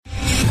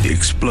The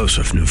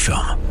explosive new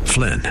film,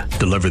 Flynn,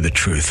 deliver the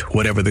truth,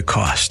 whatever the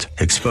cost,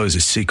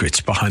 exposes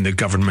secrets behind the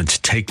government's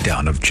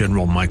takedown of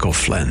General Michael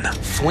Flynn.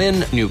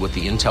 Flynn knew what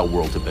the intel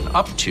world had been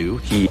up to.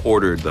 He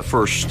ordered the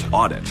first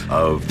audit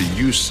of the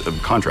use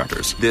of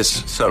contractors.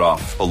 This set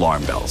off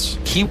alarm bells.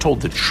 He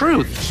told the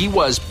truth. He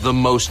was the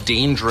most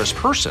dangerous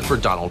person for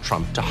Donald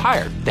Trump to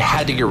hire. They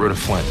had to get rid of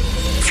Flynn.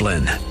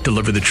 Flynn,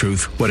 deliver the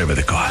truth, whatever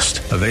the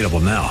cost. Available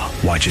now.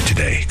 Watch it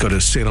today. Go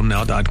to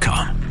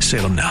salemnow.com.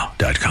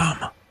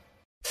 salemnow.com.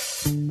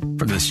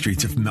 From the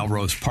streets of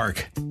Melrose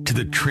Park to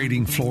the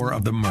trading floor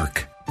of the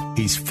Merc,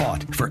 he's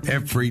fought for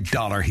every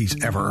dollar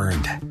he's ever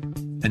earned.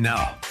 And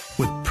now,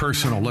 with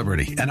personal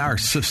liberty and our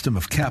system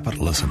of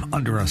capitalism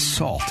under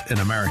assault in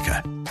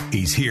America,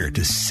 he's here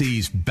to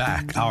seize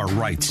back our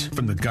rights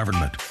from the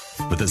government.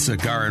 With a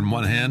cigar in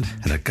one hand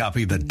and a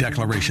copy of the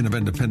Declaration of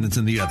Independence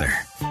in the other,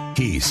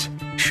 he's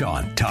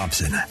Sean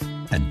Thompson.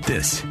 And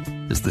this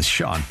is the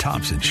Sean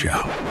Thompson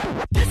Show.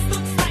 This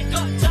looks like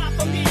a job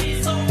for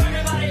me, so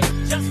everybody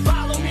just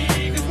follow me.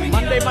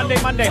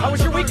 Monday. How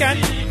was your weekend?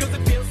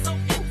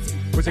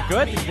 Was it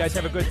good? Did you guys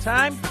have a good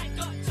time?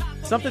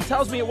 Something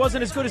tells me it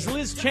wasn't as good as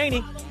Liz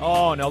Cheney.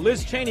 Oh, no.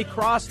 Liz Cheney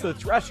crossed the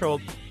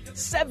threshold.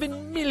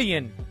 7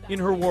 million in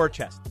her war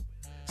chest.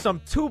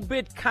 Some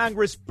 2-bit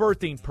Congress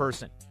birthing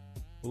person.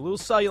 A little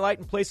cellulite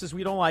in places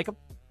we don't like them.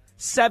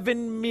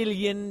 $7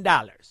 million.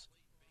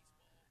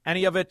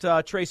 Any of it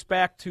traced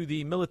back to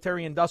the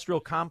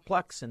military-industrial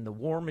complex and the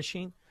war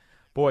machine?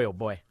 Boy, oh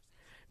boy.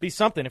 Be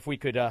something if we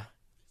could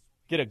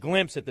get a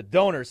glimpse at the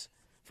donors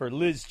for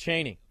Liz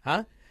Cheney,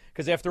 huh?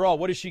 Because after all,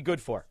 what is she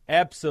good for?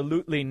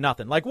 Absolutely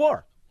nothing. Like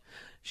war.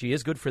 She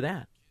is good for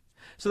that.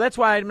 So that's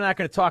why I'm not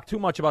going to talk too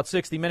much about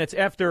 60 Minutes.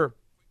 After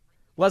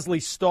Leslie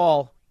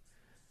Stahl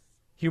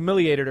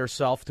humiliated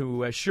herself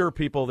to assure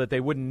people that they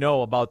wouldn't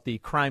know about the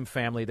crime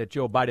family that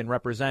Joe Biden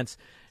represents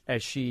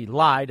as she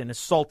lied and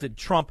assaulted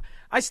Trump,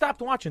 I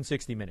stopped watching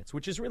 60 Minutes,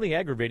 which is really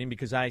aggravating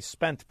because I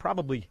spent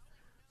probably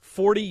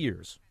 40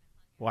 years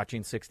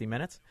watching 60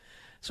 Minutes.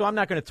 So I'm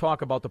not going to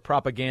talk about the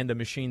propaganda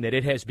machine that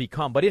it has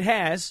become, but it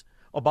has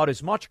about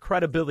as much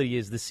credibility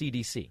as the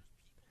CDC,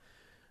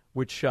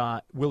 which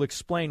will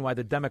explain why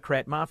the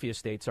Democrat mafia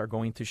states are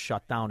going to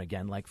shut down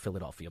again like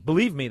Philadelphia.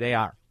 Believe me, they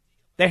are.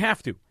 They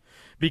have to,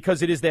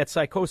 because it is that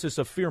psychosis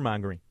of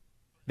fear-mongering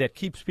that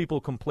keeps people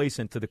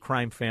complacent to the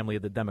crime family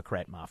of the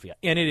Democrat mafia,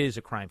 and it is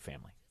a crime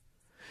family.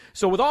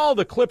 So with all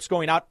the clips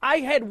going out,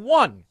 I had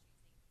one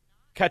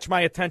catch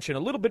my attention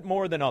a little bit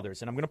more than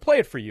others, and I'm going to play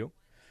it for you,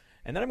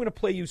 and then I'm going to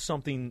play you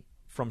something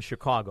from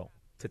Chicago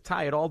to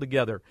tie it all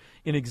together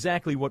in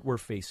exactly what we're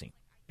facing,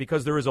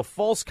 because there is a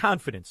false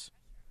confidence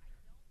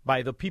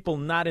by the people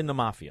not in the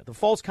mafia. The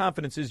false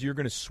confidence is you're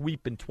going to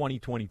sweep in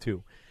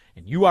 2022,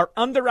 and you are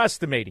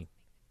underestimating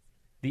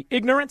the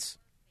ignorance,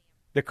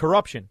 the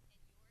corruption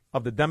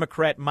of the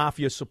Democrat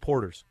mafia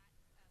supporters,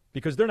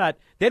 because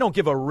they don't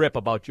give a rip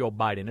about Joe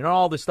Biden and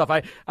all this stuff.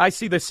 I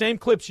see the same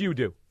clips you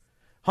do.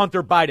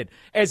 Hunter Biden,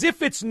 as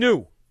if it's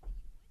new.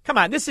 Come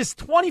on, this is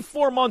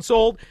 24 months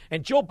old,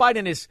 and Joe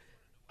Biden is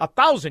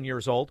 1,000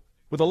 years old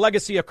with a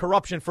legacy of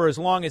corruption for as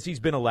long as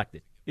he's been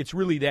elected. It's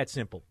really that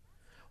simple.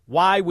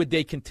 Why would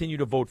they continue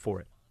to vote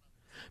for it?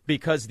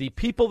 Because the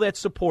people that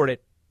support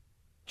it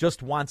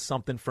just want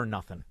something for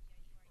nothing.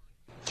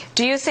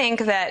 Do you think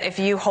that if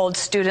you hold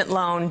student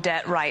loan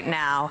debt right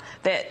now,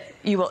 that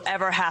you will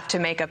ever have to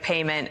make a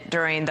payment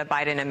during the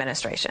Biden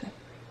administration?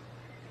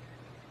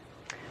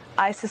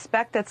 I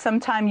suspect that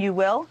sometime you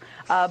will,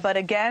 but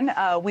again,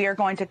 we are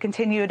going to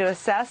continue to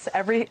assess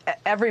every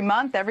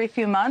month, every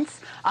few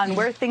months on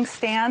where things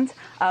stand,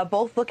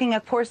 both looking,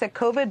 of course, at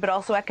COVID, but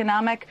also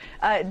economic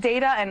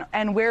data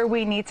and where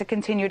we need to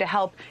continue to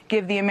help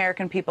give the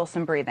American people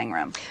some breathing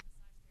room.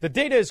 The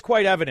data is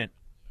quite evident.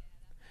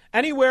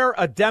 Anywhere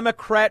a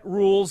Democrat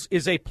rules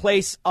is a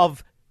place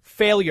of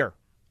failure,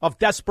 of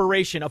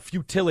desperation, of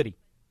futility.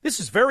 This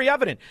is very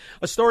evident.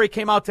 A story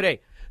came out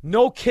today.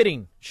 No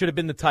kidding should have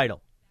been the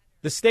title.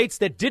 The states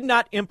that did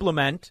not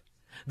implement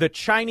the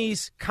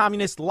Chinese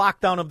communist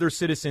lockdown of their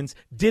citizens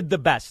did the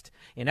best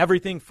in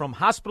everything from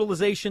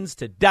hospitalizations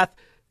to death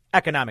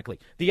economically.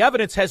 The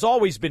evidence has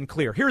always been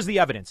clear. Here's the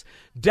evidence.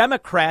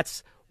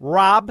 Democrats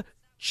rob,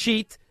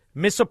 cheat,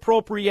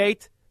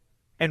 misappropriate,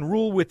 and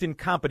rule with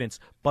incompetence,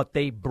 but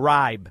they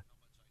bribe.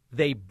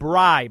 They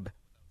bribe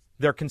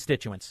their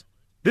constituents.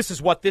 This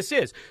is what this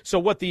is. So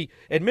what the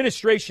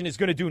administration is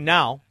going to do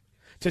now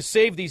to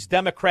save these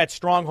Democrat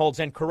strongholds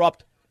and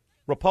corrupt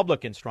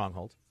Republican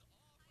strongholds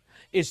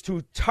is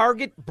to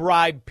target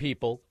bribe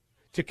people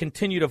to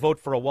continue to vote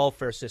for a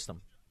welfare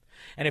system.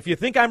 And if you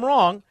think I'm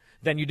wrong,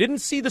 then you didn't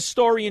see the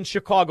story in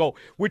Chicago,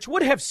 which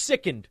would have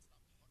sickened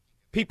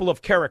people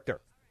of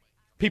character,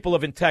 people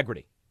of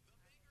integrity.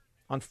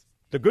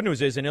 The good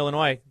news is in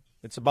Illinois,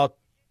 it's about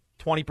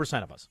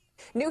 20% of us.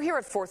 New here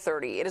at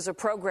 4:30, it is a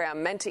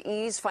program meant to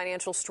ease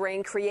financial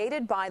strain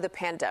created by the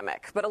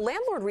pandemic. But a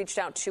landlord reached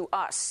out to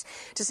us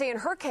to say in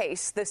her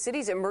case, the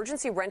city's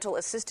emergency rental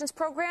assistance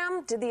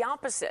program did the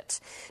opposite.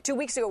 2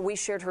 weeks ago, we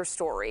shared her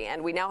story,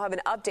 and we now have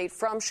an update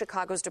from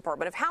Chicago's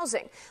Department of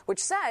Housing, which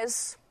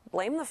says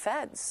blame the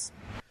feds.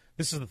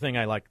 This is the thing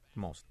I like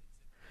most.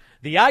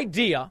 The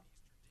idea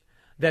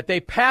that they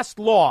passed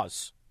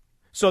laws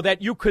so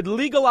that you could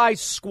legalize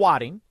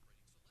squatting,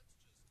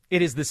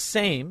 it is the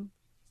same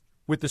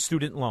with the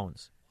student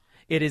loans.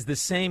 It is the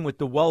same with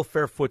the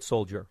welfare foot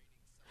soldier,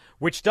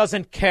 which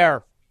doesn't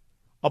care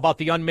about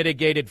the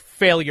unmitigated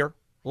failure,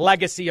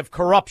 legacy of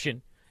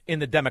corruption in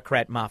the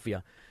Democrat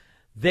mafia.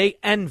 They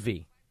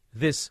envy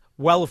this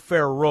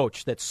welfare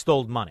roach that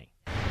stole money.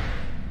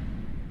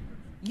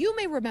 You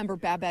may remember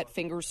Babette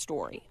Finger's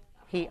story.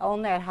 He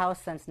owned that house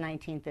since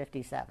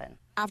 1957.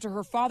 After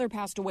her father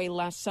passed away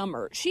last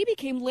summer, she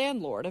became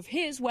landlord of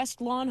his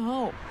West Lawn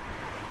home.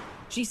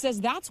 She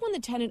says that's when the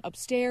tenant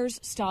upstairs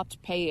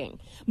stopped paying.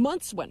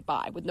 Months went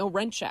by with no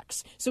rent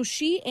checks, so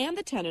she and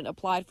the tenant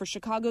applied for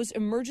Chicago's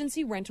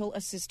Emergency Rental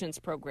Assistance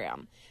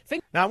Program.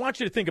 Now, I want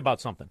you to think about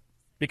something,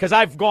 because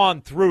I've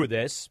gone through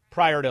this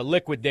prior to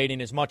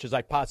liquidating as much as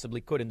I possibly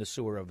could in the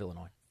sewer of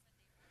Illinois.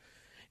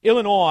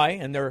 Illinois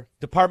and their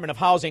Department of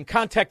Housing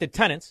contacted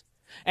tenants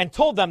and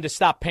told them to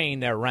stop paying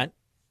their rent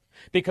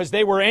because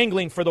they were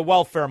angling for the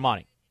welfare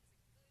money.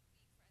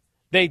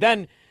 They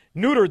then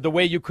neutered the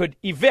way you could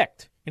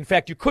evict. In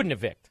fact, you couldn't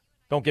evict.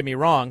 Don't get me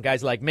wrong,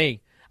 guys like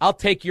me. I'll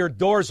take your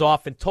doors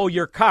off and tow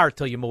your car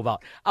till you move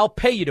out. I'll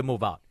pay you to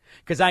move out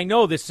because I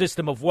know this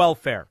system of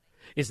welfare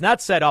is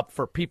not set up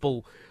for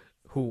people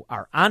who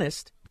are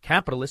honest,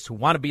 capitalists, who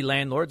want to be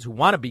landlords, who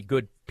want to be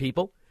good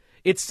people.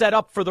 It's set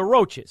up for the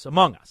roaches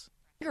among us.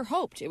 Finger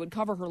hoped it would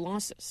cover her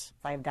losses.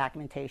 I have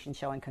documentation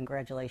showing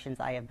congratulations,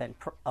 I have been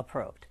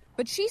approved.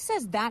 But she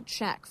says that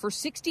check for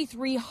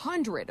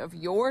 $6,300 of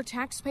your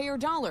taxpayer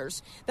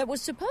dollars that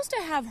was supposed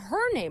to have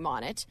her name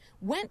on it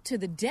went to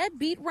the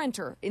deadbeat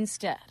renter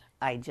instead.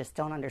 I just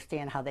don't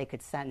understand how they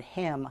could send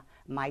him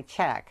my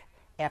check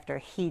after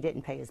he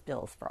didn't pay his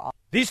bills for all.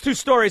 These two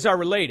stories are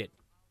related.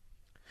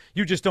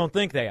 You just don't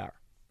think they are.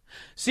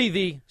 See,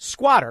 the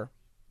squatter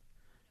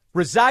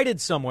resided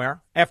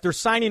somewhere after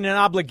signing an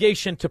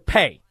obligation to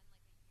pay.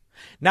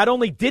 Not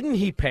only didn't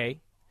he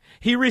pay,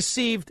 he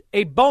received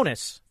a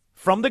bonus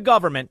from the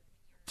government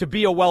to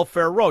be a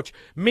welfare roach.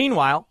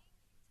 Meanwhile,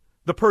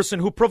 the person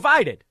who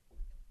provided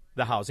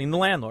the housing, the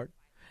landlord,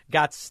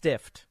 got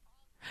stiffed.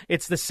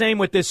 It's the same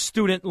with this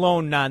student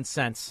loan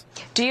nonsense.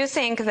 Do you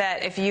think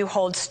that if you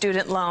hold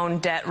student loan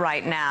debt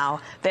right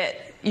now, that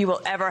you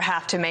will ever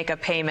have to make a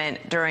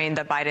payment during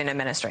the Biden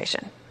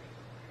administration?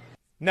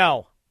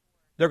 No.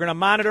 They're going to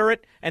monitor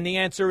it, and the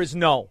answer is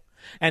no.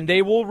 And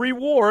they will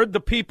reward the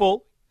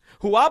people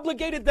who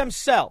obligated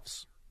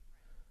themselves,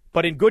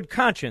 but in good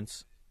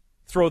conscience,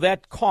 throw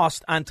that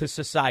cost onto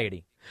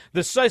society.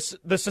 The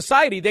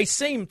society they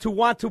seem to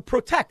want to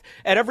protect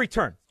at every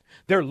turn.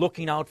 They're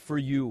looking out for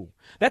you.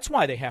 That's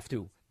why they have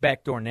to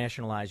backdoor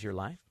nationalize your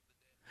life.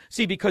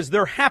 See, because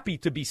they're happy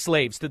to be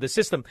slaves to the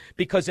system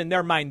because in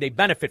their mind they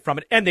benefit from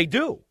it, and they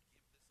do.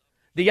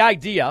 The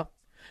idea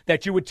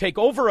that you would take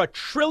over $1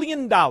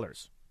 trillion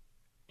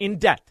in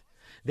debt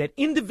that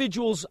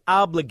individuals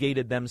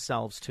obligated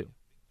themselves to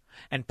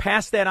and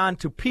pass that on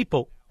to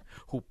people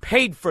who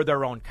paid for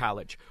their own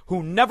college,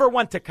 who never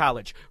went to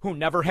college, who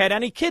never had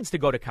any kids to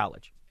go to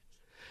college.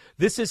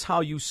 This is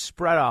how you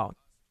spread out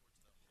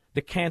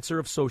the cancer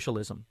of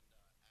socialism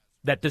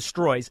that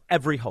destroys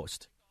every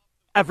host,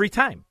 every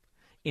time,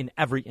 in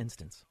every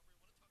instance.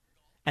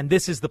 And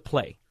this is the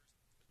play.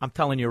 I'm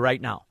telling you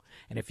right now.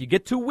 And if you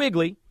get too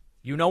wiggly,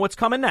 you know what's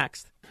coming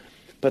next.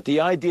 But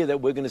the idea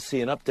that we're going to see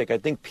an uptick, I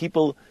think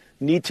people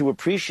need to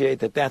appreciate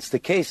that that's the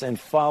case and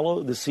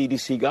follow the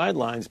CDC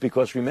guidelines,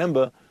 because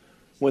remember,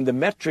 when the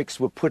metrics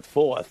were put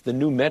forth, the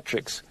new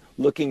metrics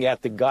looking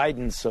at the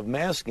guidance of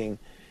masking,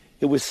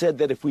 it was said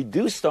that if we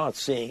do start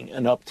seeing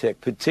an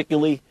uptick,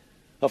 particularly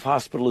of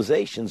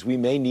hospitalizations, we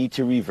may need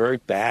to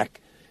revert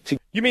back to...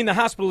 You mean the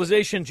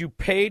hospitalizations you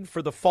paid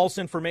for the false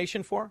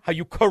information for? How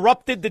you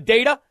corrupted the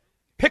data?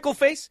 Pickle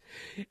face?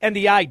 And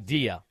the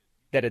idea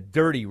that a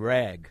dirty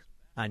rag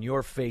on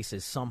your face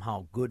is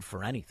somehow good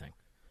for anything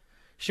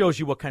shows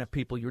you what kind of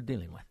people you're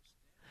dealing with.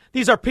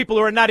 These are people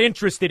who are not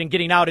interested in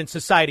getting out in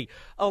society.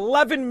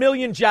 11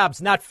 million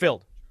jobs not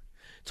filled.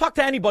 Talk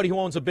to anybody who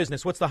owns a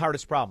business. What's the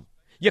hardest problem?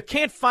 You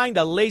can't find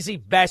a lazy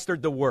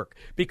bastard to work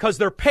because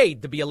they're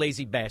paid to be a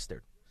lazy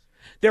bastard.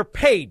 They're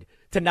paid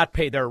to not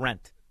pay their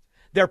rent.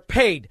 They're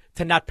paid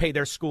to not pay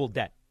their school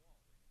debt.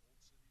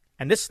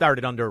 And this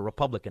started under a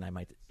Republican, I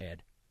might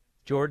add,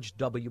 George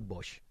W.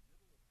 Bush,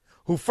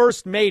 who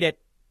first made it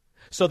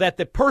so that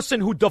the person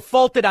who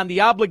defaulted on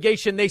the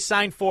obligation they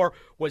signed for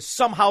was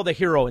somehow the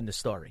hero in the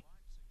story.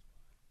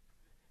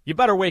 You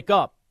better wake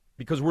up,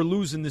 because we're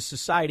losing this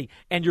society,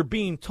 and you're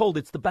being told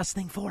it's the best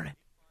thing for it.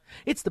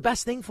 It's the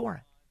best thing for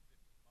it.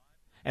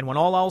 And when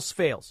all else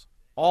fails,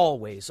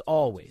 always,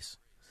 always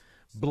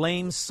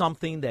blame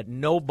something that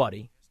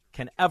nobody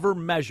can ever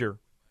measure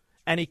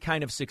any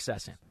kind of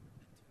success in.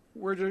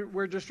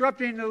 We're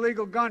disrupting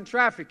illegal gun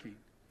trafficking.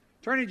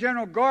 Attorney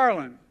General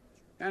Garland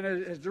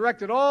has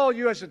directed all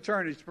U.S.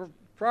 attorneys to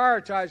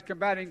prioritize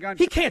combating gun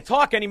trafficking. He can't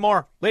talk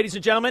anymore, ladies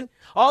and gentlemen.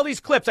 All these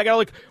clips, I got to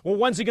look, well,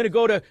 when's he going to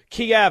go to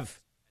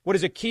Kiev? What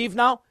is it, Kyiv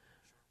now?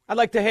 I'd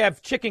like to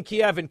have chicken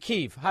Kiev in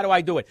Kyiv. How do I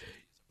do it?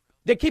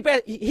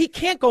 He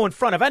can't go in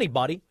front of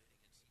anybody.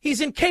 He's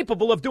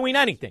incapable of doing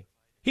anything.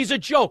 He's a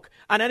joke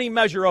on any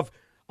measure of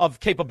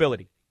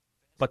capability.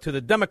 But to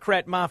the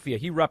Democrat mafia,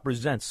 he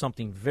represents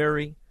something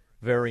very,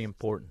 very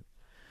important.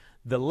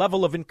 The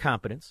level of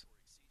incompetence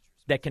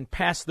that can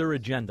pass their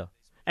agenda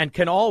and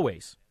can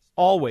always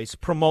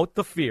promote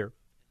the fear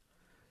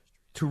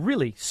to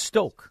really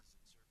stoke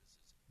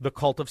the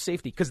cult of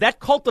safety. Because that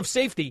cult of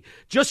safety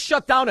just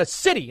shut down a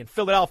city in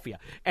Philadelphia.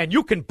 And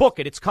you can book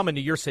it. It's coming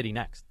to your city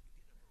next.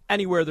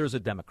 Anywhere there's a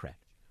Democrat.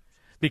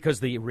 Because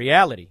the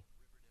reality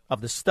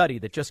of the study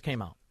that just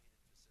came out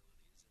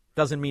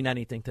doesn't mean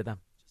anything to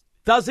them.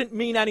 Doesn't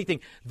mean anything.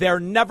 They're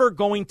never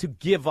going to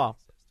give up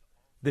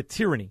the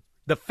tyranny,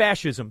 the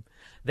fascism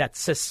that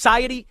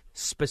society,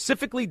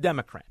 specifically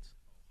Democrats,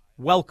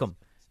 welcome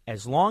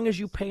as long as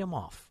you pay them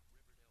off.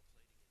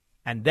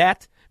 And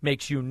that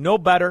makes you no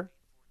better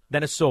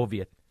than a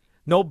Soviet,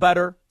 no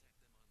better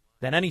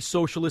than any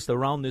socialist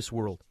around this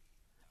world.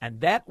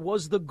 And that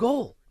was the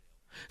goal.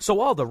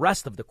 So all the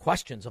rest of the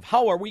questions of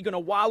how are we going to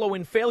wallow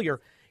in failure,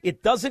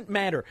 it doesn't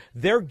matter.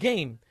 Their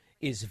game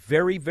is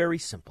very, very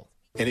simple.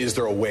 And is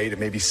there a way to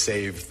maybe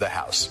save the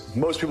House?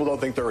 Most people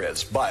don't think there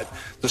is. But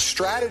the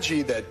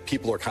strategy that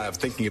people are kind of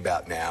thinking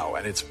about now,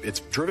 and it's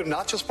driven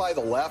not just by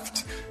the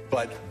left,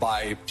 but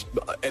by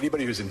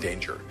anybody who's in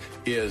danger,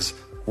 is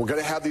we're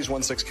going to have these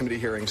 1-6 committee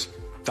hearings.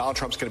 Donald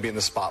Trump's going to be in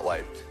the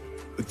spotlight.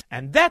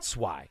 And that's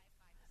why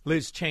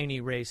Liz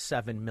Cheney raised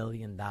 $7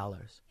 million.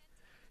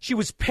 She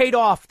was paid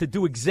off to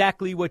do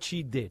exactly what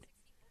she did.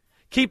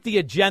 Keep the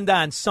agenda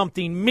on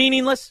something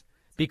meaningless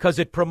because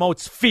it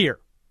promotes fear.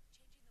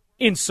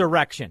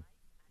 Insurrection.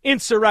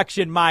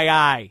 Insurrection, my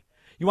eye.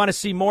 You want to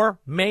see more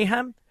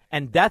mayhem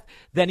and death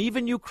than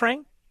even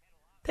Ukraine?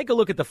 Take a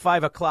look at the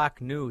 5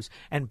 o'clock news.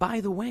 And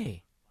by the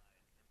way,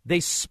 they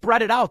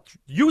spread it out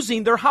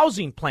using their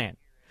housing plan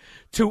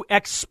to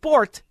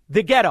export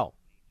the ghetto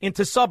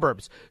into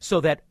suburbs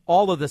so that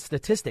all of the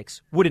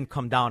statistics wouldn't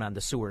come down on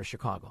the sewer of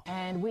Chicago.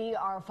 And we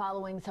are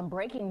following some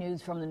breaking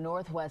news from the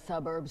northwest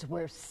suburbs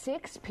where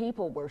 6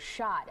 people were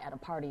shot at a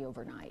party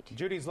overnight.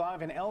 Judy's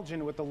live in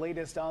Elgin with the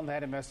latest on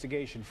that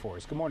investigation for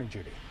us. Good morning,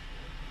 Judy.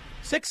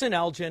 6 in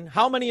Elgin,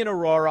 how many in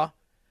Aurora?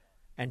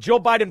 And Joe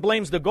Biden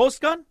blames the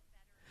ghost gun?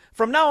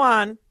 From now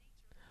on,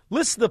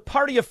 list the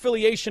party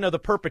affiliation of the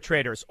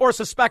perpetrators or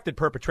suspected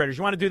perpetrators.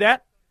 You want to do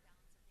that?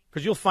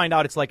 Because you'll find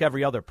out it's like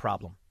every other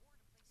problem.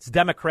 It's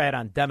Democrat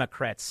on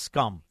Democrat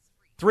scum.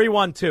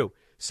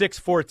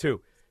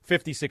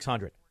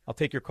 312-642-5600. I'll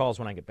take your calls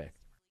when I get back.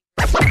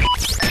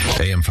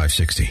 AM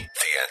 560. The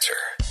Answer.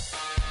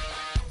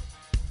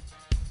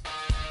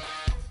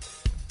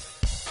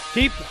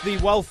 Keep the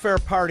welfare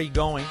party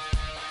going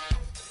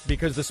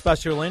because the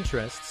special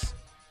interests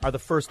are the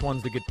first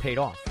ones to get paid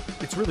off.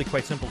 It's really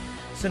quite simple.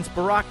 Since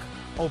Barack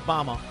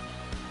Obama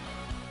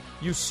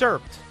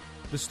usurped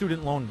the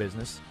student loan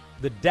business,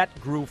 the debt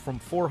grew from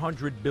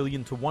 $400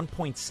 billion to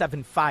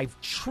 $1.75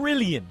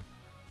 trillion.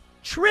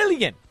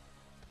 Trillion.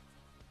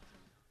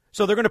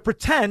 So they're going to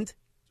pretend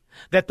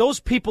that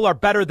those people are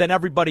better than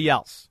everybody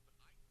else.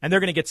 And they're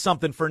going to get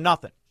something for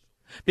nothing.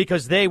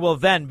 Because they will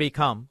then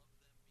become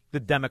the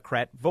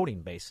Democrat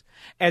voting base.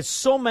 As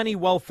so many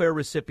welfare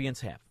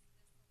recipients have.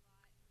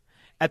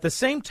 At the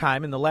same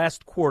time, in the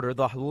last quarter,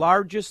 the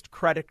largest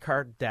credit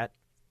card debt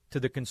to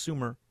the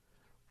consumer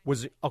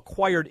was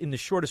acquired in the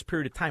shortest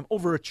period of time,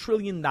 over $1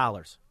 trillion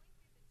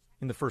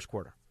in the first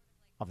quarter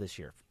of this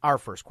year. Our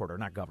first quarter,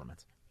 not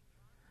government's.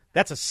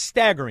 That's a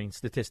staggering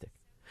statistic.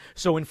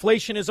 So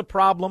inflation is a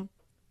problem.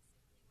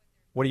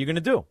 What are you going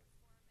to do?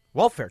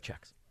 Welfare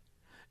checks.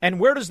 And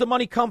where does the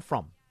money come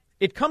from?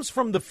 It comes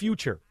from the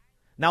future.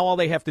 Now all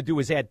they have to do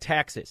is add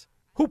taxes.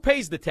 Who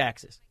pays the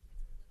taxes?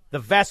 The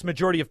vast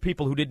majority of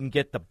people who didn't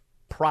get the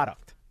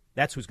product.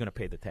 That's who's going to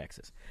pay the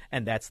taxes.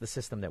 And that's the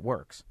system that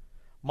works.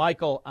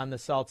 Michael on the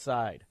south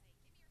side.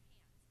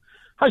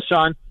 Hi,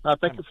 Sean.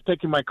 Thank you for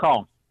taking my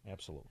call.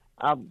 Absolutely.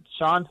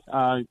 Sean,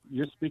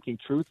 you're speaking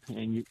truth,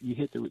 and you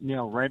hit the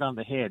nail right on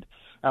the head.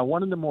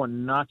 One of the more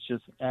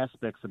noxious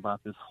aspects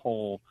about this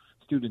whole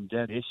student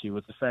debt issue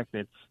is the fact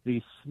that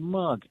these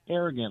smug,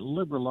 arrogant,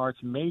 liberal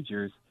arts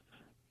majors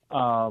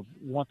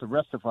want the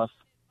rest of us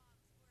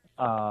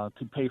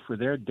to pay for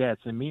their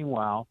debts. And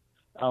meanwhile,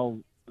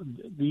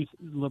 these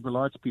liberal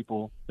arts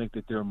people think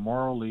that they're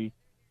morally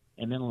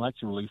and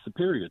intellectually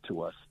superior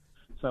to us.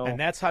 So, and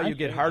that's how you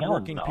get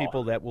hardworking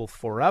people that will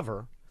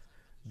forever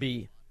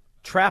be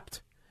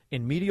trapped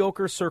in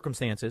mediocre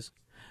circumstances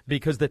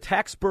because the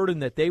tax burden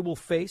that they will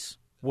face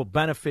will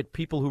benefit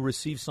people who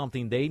receive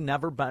something they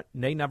never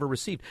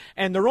received.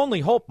 And their only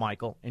hope,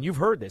 Michael, and you've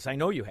heard this, I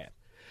know you have,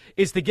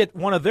 is to get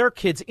one of their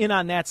kids in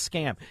on that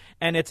scam.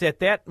 And it's at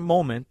that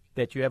moment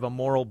that you have a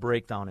moral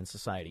breakdown in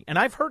society. And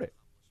I've heard it.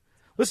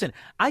 Listen,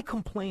 I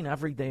complain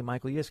every day,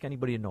 Michael. You ask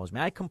anybody who knows me.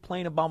 I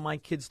complain about my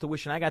kids'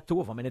 tuition. I got 2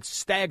 of them, and it's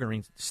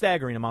staggering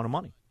amount of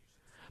money.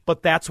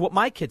 But that's what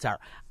my kids are.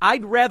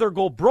 I'd rather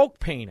go broke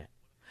paying it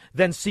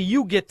than see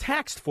you get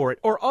taxed for it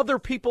or other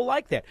people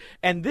like that.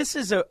 And this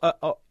is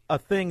a a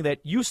thing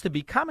that used to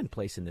be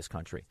commonplace in this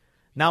country.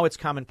 Now it's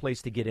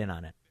commonplace to get in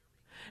on it.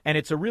 And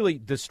it's a really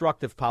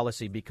destructive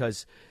policy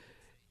because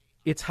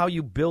it's how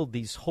you build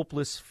these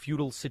hopeless,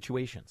 futile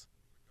situations.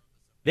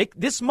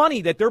 This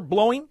money that they're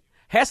blowing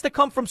has to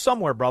come from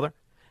somewhere, brother.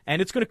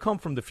 And it's going to come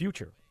from the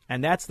future.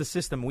 And that's the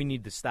system we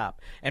need to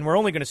stop. And we're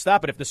only going to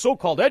stop it if the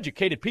so-called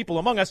educated people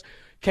among us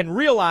can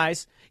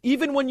realize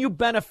even when you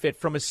benefit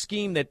from a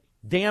scheme that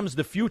damns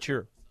the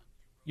future,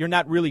 you're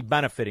not really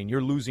benefiting.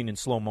 You're losing in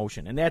slow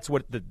motion. And that's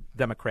what the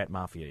Democrat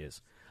mafia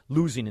is,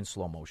 losing in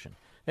slow motion.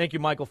 Thank you,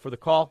 Michael, for the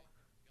call.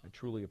 I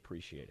truly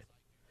appreciate it.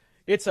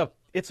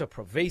 It's a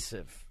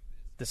pervasive,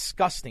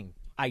 disgusting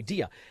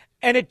idea.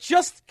 And it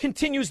just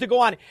continues to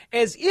go on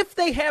as if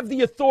they have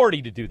the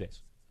authority to do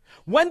this.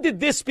 When did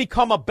this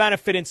become a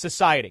benefit in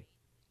society?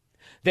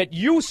 That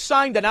you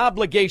signed an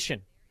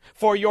obligation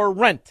for your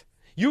rent.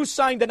 You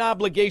signed an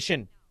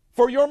obligation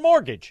for your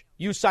mortgage.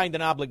 You signed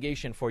an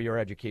obligation for your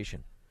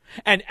education.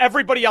 And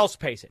everybody else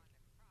pays it.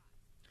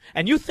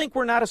 And you think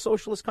we're not a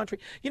socialist country?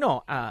 You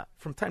know,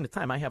 from time to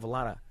time, I have a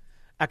lot of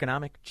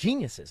economic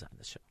geniuses on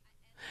this show.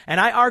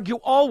 And I argue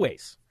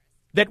always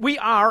that we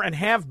are and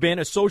have been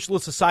a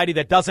socialist society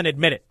that doesn't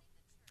admit it.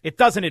 It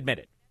doesn't admit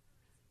it.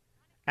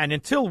 And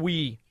until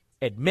we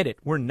admit it,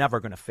 we're never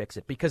going to fix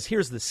it. Because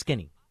here's the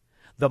skinny.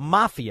 The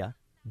mafia,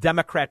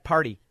 Democrat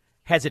Party,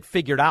 has it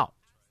figured out.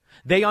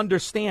 They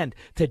understand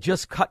to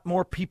just cut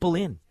more people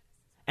in,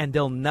 and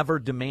they'll never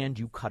demand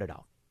you cut it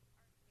out.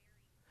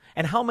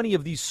 And how many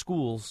of these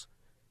schools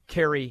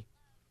carry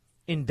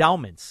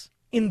endowments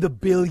in the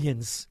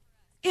billions?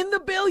 In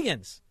the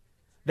billions.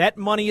 That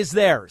money is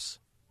theirs.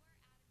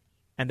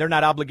 And they're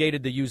not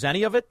obligated to use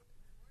any of it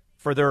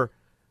for their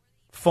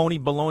phony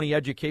baloney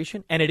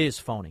education. And it is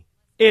phony.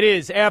 It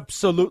is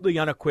absolutely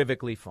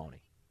unequivocally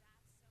phony.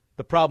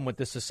 The problem with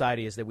this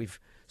society is that we've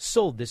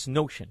sold this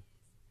notion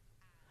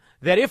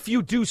that if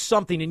you do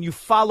something and you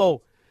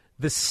follow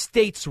the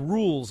state's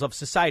rules of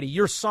society,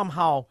 you're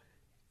somehow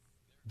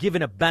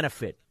given a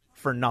benefit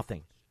for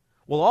nothing.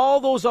 Well,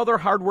 all those other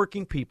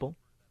hardworking people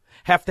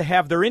have to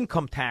have their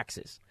income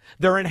taxes,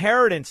 their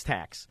inheritance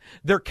tax,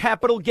 their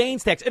capital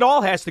gains tax. It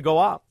all has to go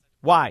up.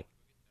 Why?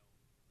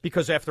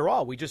 Because after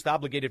all, we just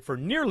obligated for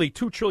nearly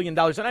 $2 trillion.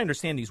 And I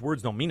understand these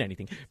words don't mean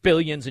anything.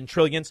 Billions and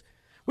trillions.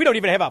 We don't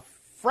even have a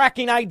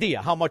fracking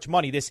idea how much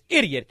money this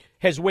idiot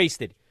has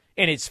wasted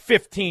in his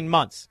 15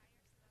 months.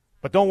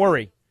 But don't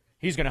worry.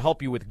 He's going to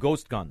help you with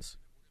ghost guns.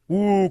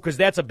 Ooh, because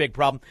that's a big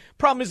problem.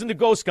 Problem isn't the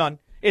ghost gun.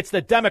 It's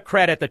the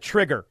Democrat at the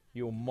trigger,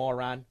 you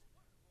moron.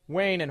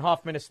 Wayne in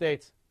Hoffman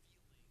Estates.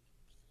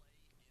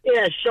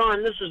 Yeah,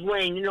 Sean, this is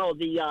Wayne. You know,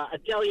 the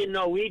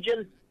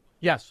Italian-Norwegian?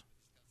 Yes.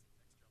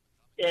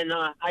 And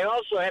I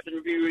also happen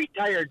to be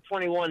retired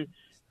 21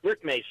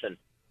 brick mason.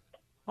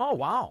 Oh,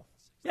 wow.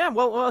 Yeah,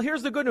 well,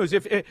 here's the good news.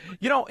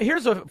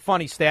 Here's a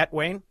funny stat,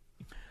 Wayne.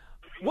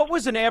 What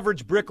was an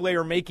average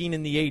bricklayer making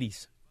in the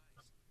 80s?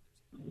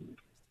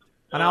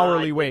 An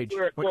hourly wage.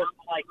 We're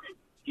like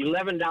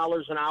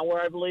 $11 an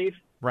hour, I believe.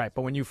 Right,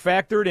 but when you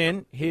factored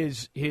in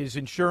his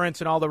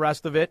insurance and all the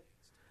rest of it,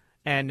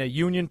 and the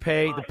union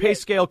pay, the pay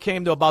scale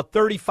came to about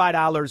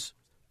 $35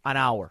 an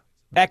hour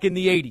back in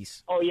the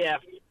 80s. Oh, yeah.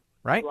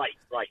 Right?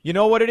 Right. You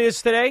know what it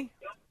is today?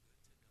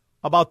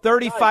 About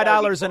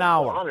 $35 an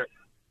hour. 100.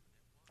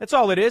 That's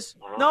all it is.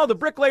 No, the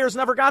bricklayers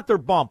never got their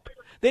bump.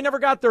 They never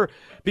got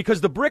because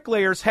the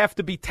bricklayers have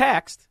to be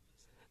taxed.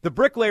 The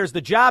bricklayers,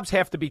 the jobs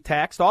have to be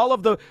taxed. All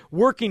of the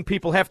working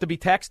people have to be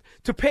taxed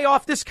to pay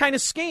off this kind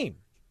of scheme.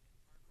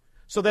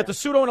 So that the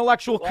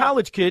pseudo-intellectual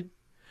college kid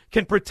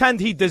can pretend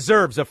he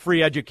deserves a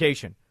free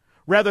education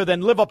rather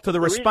than live up to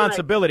the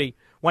responsibility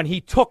when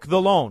he took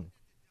the loan.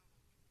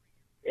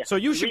 Yeah. So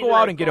you should go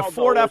out and get a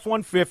Ford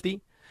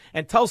F-150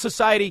 and tell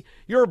society,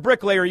 you're a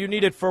bricklayer, you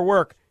need it for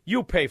work,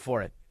 you pay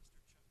for it.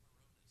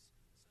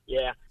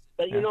 Yeah.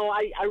 But, you know,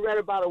 I read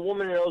about a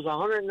woman that owes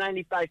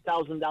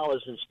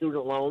 $195,000 in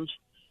student loans.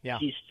 Yeah.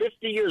 She's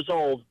 50 years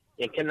old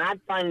and cannot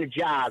find a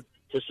job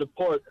to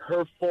support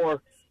her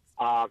 4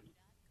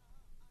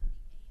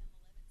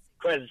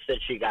 credits that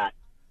she got.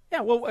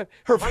 Yeah, well,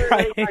 her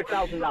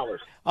 $195,000.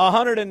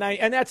 190,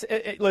 and that's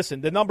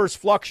listen. The numbers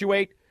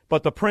fluctuate,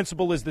 but the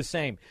principle is the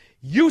same.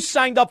 You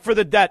signed up for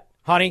the debt,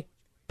 honey.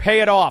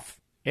 Pay it off.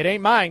 It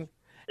ain't mine.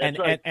 That's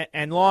right.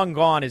 And long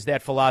gone is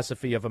that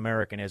philosophy of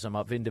Americanism,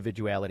 of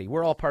individuality.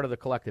 We're all part of the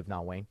collective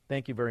now, Wayne.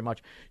 Thank you very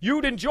much.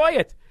 You'd enjoy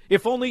it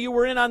if only you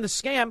were in on the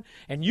scam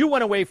and you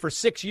went away for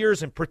 6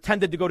 years and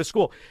pretended to go to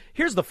school.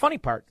 Here's the funny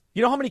part.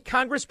 You know how many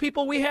Congress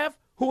people we have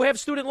who have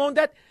student loan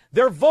debt?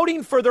 They're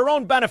voting for their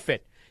own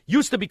benefit.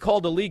 Used to be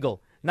called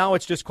illegal. Now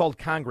it's just called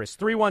Congress.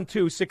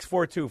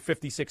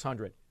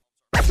 312-642-5600.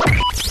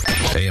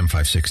 AM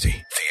 560. The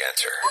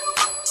Answer.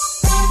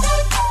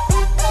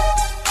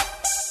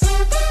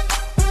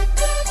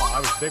 Oh, I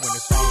was big when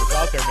this song was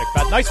out there,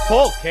 Macbeth. Nice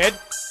pull, kid.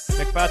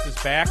 Macbeth is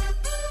back. A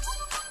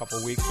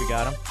couple weeks we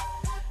got him.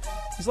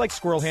 He's like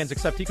squirrel hands,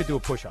 except he could do a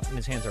push-up, and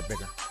his hands are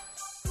bigger.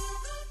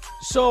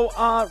 So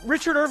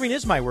Richard Irving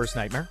is my worst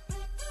nightmare.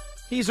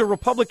 He's a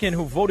Republican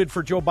who voted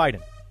for Joe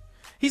Biden.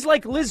 He's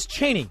like Liz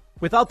Cheney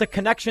without the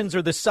connections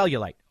or the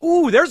cellulite.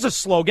 Ooh, there's a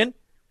slogan.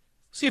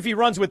 See if he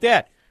runs with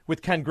that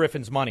with Ken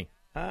Griffin's money.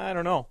 I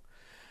don't know.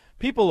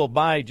 People will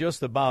buy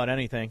just about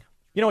anything.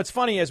 You know, it's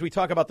funny as we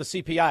talk about the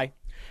CPI.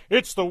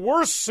 It's the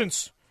worst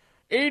since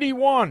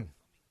 81.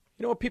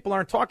 You know what people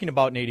aren't talking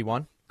about in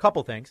 81?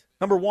 Couple things.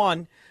 Number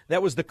one,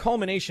 that was the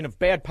culmination of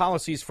bad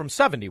policies from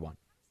 71.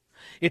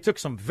 It took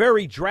some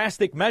very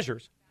drastic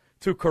measures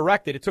to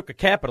correct it. It took a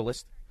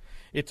capitalist.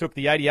 It took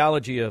the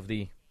ideology of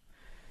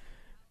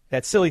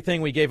that silly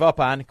thing we gave up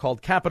on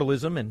called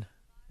capitalism and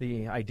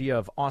the idea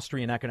of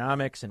Austrian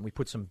economics, and we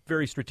put some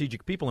very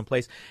strategic people in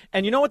place.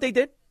 And you know what they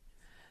did?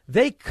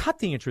 They cut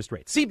the interest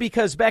rate. See,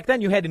 because back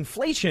then you had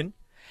inflation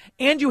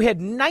and you had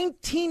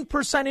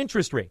 19%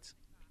 interest rates.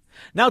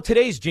 Now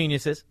today's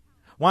geniuses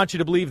want you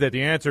to believe that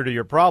the answer to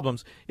your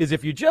problems is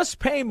if you just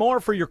pay more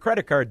for your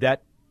credit card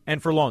debt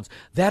and for loans.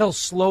 That'll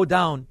slow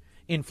down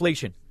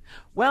inflation.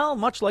 Well,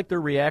 much like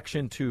their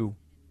reaction to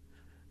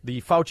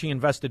the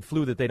Fauci-invested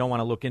flu that they don't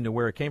want to look into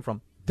where it came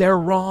from, they're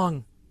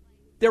wrong.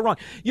 They're wrong.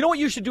 You know what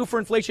you should do for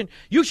inflation?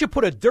 You should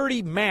put a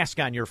dirty mask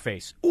on your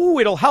face. Ooh,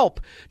 it'll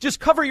help. Just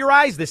cover your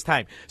eyes this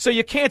time so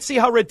you can't see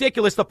how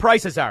ridiculous the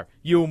prices are,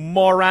 you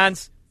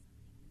morons.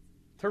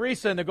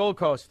 Teresa in the Gold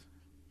Coast.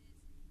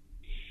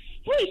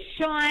 Hey,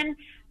 Sean.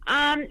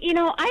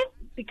 I've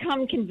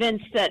become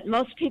convinced that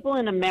most people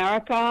in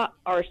America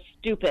are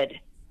stupid.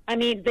 I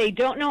mean, they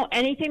don't know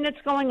anything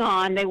that's going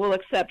on. They will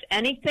accept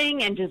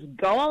anything and just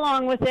go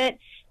along with it.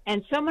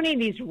 And so many of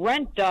these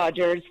rent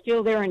dodgers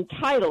feel they're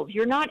entitled.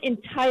 You're not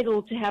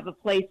entitled to have a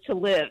place to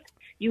live.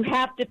 You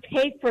have to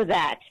pay for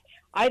that.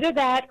 Either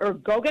that or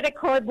go get a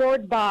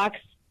cardboard box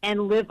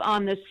and live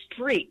on the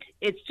street.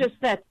 It's just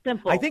that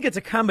simple. I think it's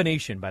a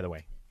combination, by the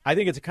way. I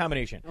think it's a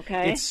combination.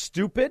 Okay. It's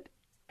stupid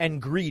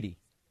and greedy.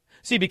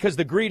 See, because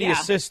the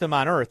greediest system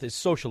on earth is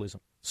socialism.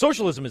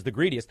 Socialism is the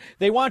greediest.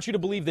 They want you to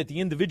believe that the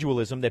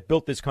individualism that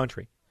built this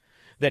country,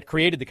 that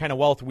created the kind of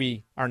wealth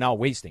we are now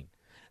wasting,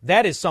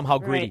 that is somehow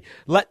greedy.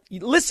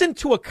 Listen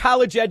to a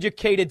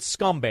college-educated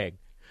scumbag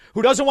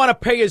who doesn't want to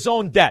pay his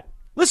own debt.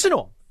 Listen to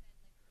him.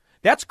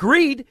 That's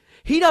greed.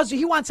 He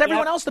wants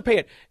everyone else to pay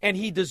it, and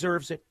he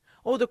deserves it.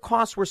 Oh, the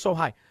costs were so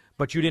high.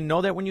 But you didn't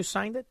know that when you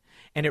signed it?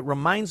 And it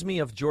reminds me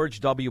of George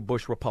W.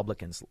 Bush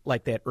Republicans,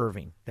 like that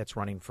Irving that's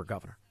running for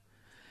governor.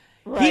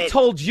 He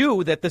told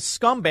you that the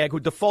scumbag who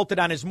defaulted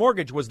on his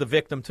mortgage was the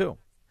victim, too.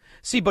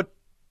 See, but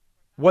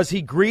was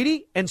he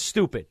greedy and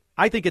stupid?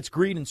 I think it's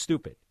greed and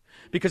stupid.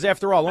 Because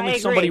after all, only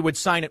somebody would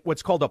sign it,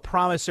 what's called a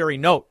promissory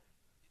note.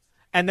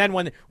 And then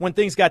when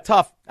things got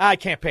tough, I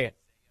can't pay it.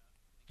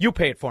 You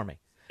pay it for me.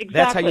 Exactly.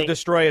 That's how you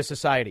destroy a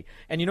society.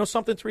 And you know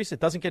something, Teresa?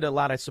 It doesn't get a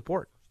lot of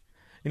support.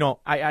 You know,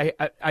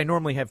 I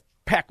normally have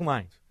packed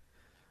lines.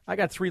 I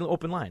got 3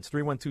 open lines,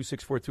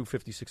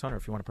 312-642-5600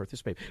 if you want to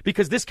participate.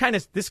 Because this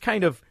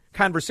kind of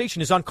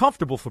conversation is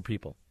uncomfortable for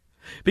people.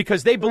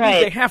 Because they believe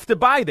they have to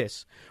buy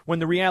this. When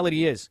the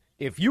reality is,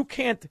 if you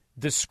can't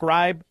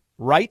describe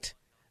right,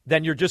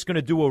 then you're just going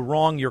to do a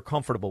wrong you're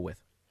comfortable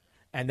with.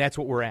 And that's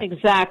what we're at.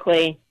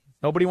 Exactly.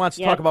 Nobody wants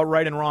to talk about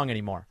right and wrong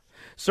anymore.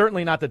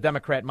 Certainly not the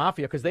Democrat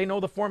mafia, because they know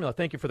the formula.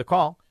 Thank you for the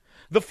call.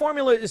 The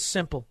formula is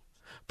simple.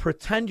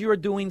 Pretend you're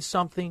doing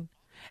something,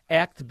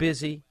 act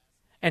busy,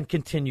 and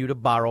continue to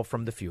borrow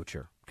from the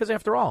future. Because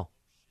after all,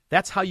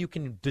 that's how you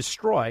can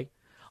destroy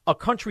a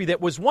country that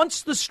was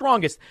once the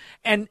strongest.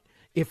 And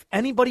if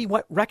anybody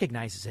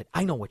recognizes it,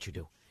 I know what you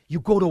do. You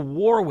go to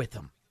war with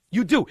them.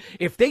 You do.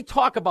 If they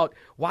talk about,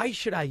 why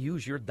should I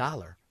use your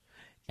dollar?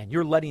 And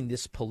you're letting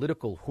this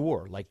political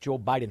whore like Joe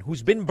Biden,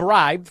 who's been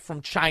bribed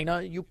from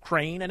China,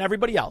 Ukraine, and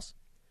everybody else,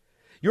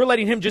 you're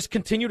letting him just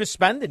continue to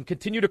spend and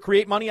continue to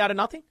create money out of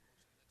nothing?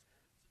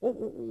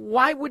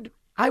 Why would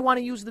I want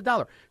to use the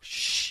dollar?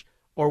 Shh.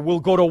 Or we'll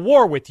go to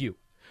war with you.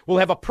 We'll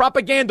have a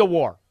propaganda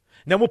war.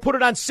 And then we'll put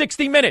it on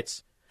 60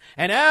 Minutes.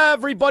 And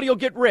everybody will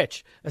get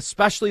rich,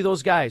 especially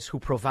those guys who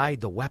provide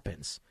the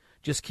weapons.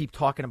 Just keep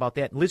talking about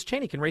that. Liz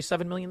Cheney can raise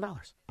 $7 million.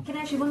 Can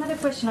I ask you one other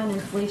question on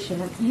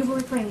inflation? You were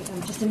referring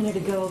just a minute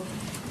ago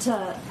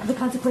to the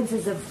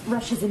consequences of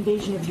Russia's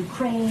invasion of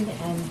Ukraine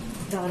and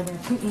Vladimir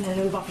Putin. I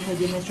know we've often heard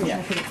the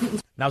administration say that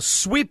Putin's... Now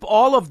sweep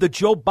all of the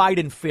Joe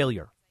Biden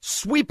failure.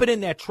 Sweep it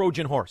in that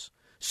Trojan horse.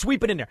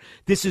 Sweep it in there.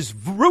 This is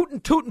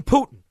rootin' tootin'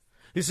 Putin.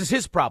 This is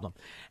his problem.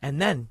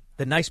 And then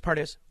the nice part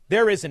is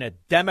there isn't a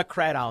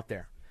Democrat out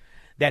there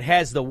that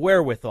has the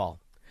wherewithal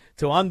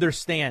to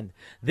understand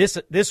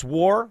this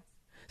war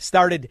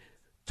started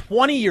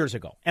 20 years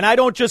ago. And I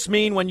don't just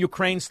mean when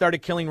Ukraine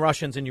started killing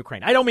Russians in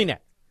Ukraine. I don't mean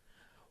that.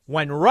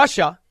 When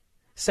Russia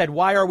said,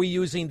 why are we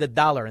using the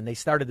dollar? And they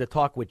started to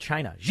talk with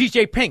China. Xi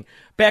Jinping,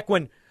 back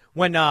when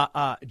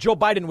Joe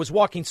Biden was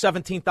walking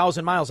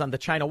 17,000 miles on the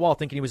China Wall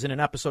thinking he was in an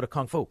episode of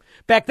Kung Fu.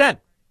 Back then,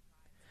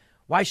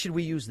 why should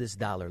we use this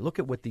dollar? Look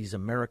at what these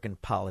American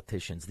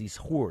politicians, these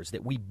whores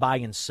that we buy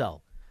and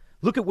sell,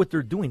 look at what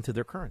they're doing to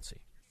their currency.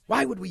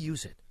 Why would we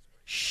use it?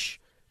 Shh.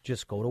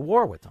 Just go to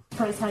war with them.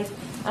 Price hike.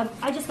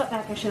 I just got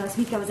back actually last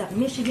week. I was at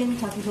Michigan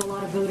talking to a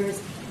lot of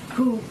voters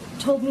who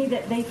told me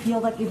that they feel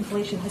like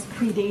inflation has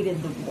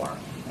predated the war.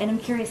 And I'm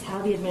curious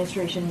how the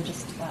administration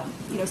just,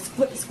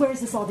 squares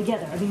this all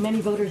together. I mean, many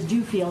voters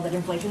do feel that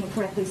inflation, and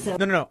correctly so.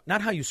 No,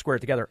 not how you square it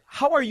together.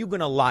 How are you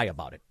going to lie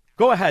about it?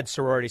 Go ahead,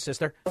 sorority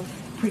sister.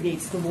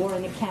 Predates the war,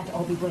 and it can't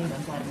all be blamed on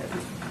Vladimir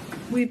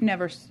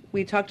Putin.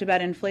 We talked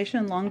about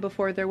inflation long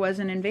before there was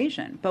an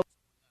invasion. But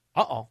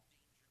Uh-oh.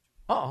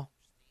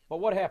 But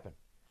what happened?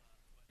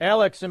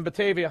 Alex in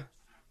Batavia.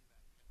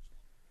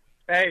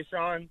 Hey,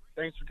 Sean.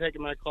 Thanks for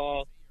taking my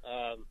call.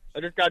 I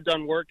just got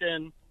done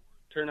working,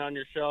 turned on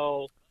your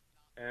show,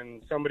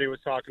 and somebody was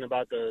talking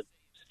about the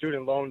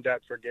student loan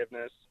debt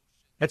forgiveness.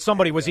 That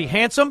somebody, was he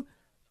handsome?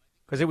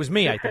 Because it was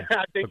me, I think.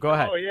 I think But go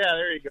ahead. Oh, yeah,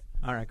 there you go.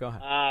 All right, go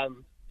ahead.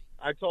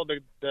 I told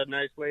the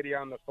nice lady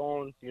on the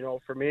phone,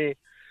 for me,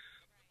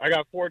 I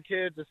got 4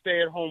 kids, a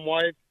stay-at-home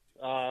wife,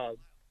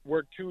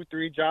 work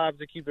 2-3 jobs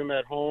to keep them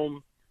at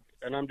home,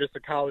 and I'm just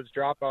a college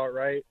dropout,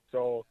 right?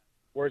 So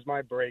where's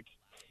my break?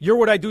 You're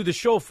what I do the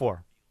show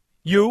for.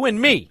 You and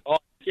me. Oh,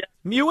 yeah.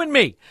 You and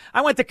me.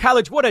 I went to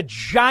college. What a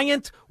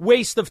giant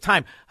waste of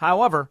time.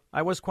 However,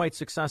 I was quite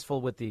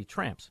successful with the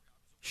tramps.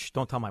 Shh,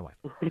 don't tell my wife.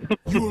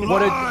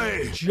 What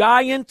a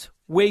giant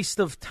waste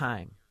of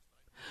time.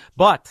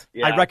 But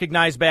I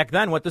recognized back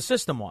then what the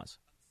system was.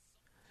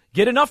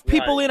 Get enough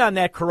people in on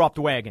that corrupt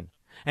wagon,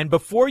 and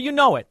before you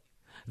know it,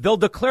 they'll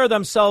declare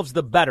themselves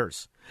the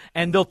betters,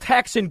 and they'll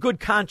tax in good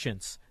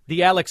conscience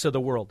the Alex of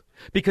the world.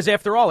 Because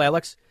after all,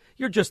 Alex,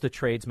 you're just a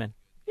tradesman.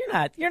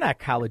 You're not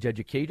college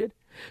educated.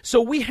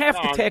 So we have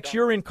to tax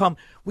your income.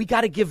 We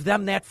got to give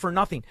them that for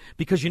nothing.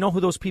 Because you know who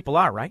those people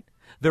are, right?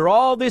 They're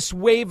all this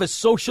wave of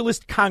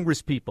socialist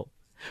Congress people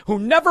who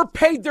never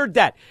paid their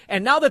debt.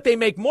 And now that they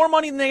make more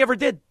money than they ever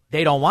did,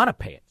 they don't want to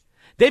pay it.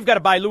 They've got to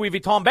buy Louis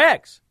Vuitton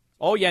bags.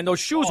 Oh, yeah, and those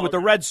shoes with the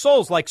red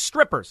soles like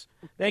strippers.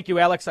 Thank you,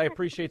 Alex. I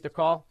appreciate the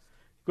call.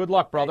 Good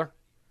luck, brother.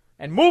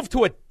 And move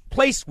to a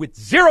place with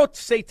zero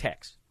state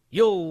tax.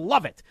 You'll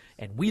love it.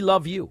 And we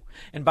love you.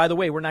 And by the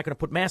way, we're not going to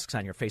put masks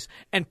on your face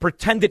and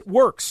pretend it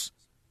works.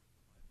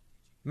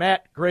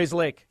 Matt, Grays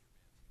Lake.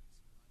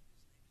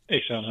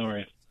 Hey, Sean, how are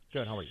you?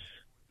 Good, how are you?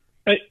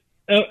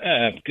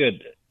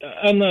 Good.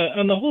 On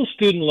the whole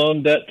student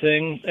loan debt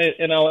thing,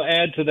 and I'll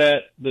add to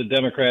that the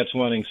Democrats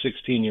wanting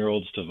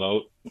 16-year-olds to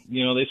vote.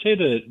 They say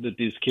that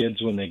these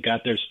kids, when they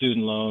got their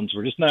student loans,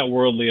 were just not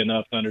worldly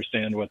enough to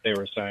understand what they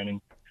were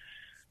signing.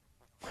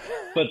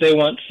 But they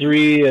want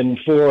 3 and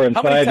 4 and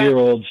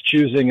 5-year-olds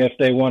choosing if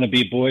they want to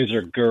be boys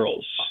or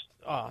girls.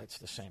 Oh, it's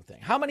the same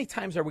thing. How many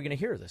times are we going to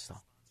hear this,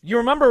 though? You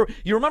remember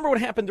what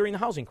happened during the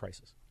housing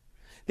crisis?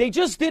 They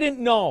just didn't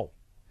know.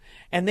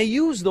 And they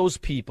used those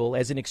people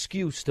as an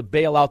excuse to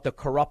bail out the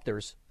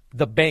corruptors,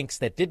 the banks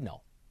that did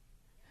know.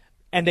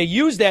 And they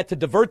used that to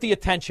divert the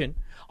attention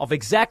of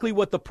exactly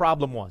what the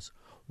problem was.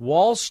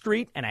 Wall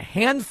Street and a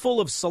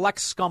handful of select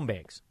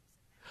scumbags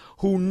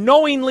who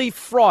knowingly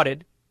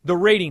frauded the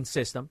rating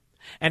system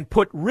and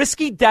put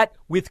risky debt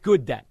with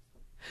good debt.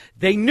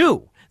 They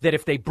knew that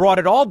if they brought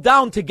it all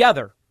down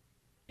together,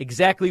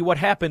 exactly what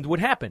happened would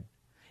happen.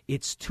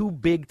 It's too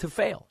big to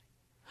fail.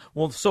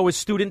 Well, so is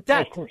student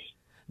debt. Of course.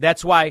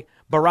 That's why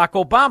Barack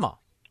Obama,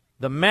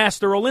 the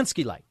master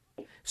Olinsky light,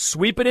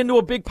 sweep it into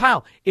a big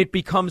pile. It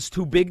becomes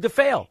too big to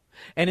fail.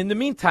 And in the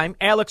meantime,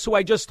 Alex, who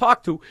I just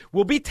talked to,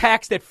 will be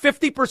taxed at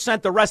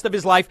 50% the rest of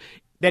his life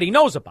that he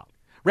knows about,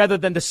 rather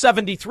than the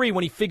 73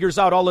 when he figures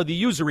out all of the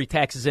usury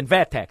taxes and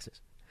VAT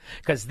taxes.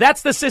 Because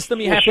that's the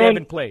system you have to have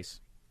in place.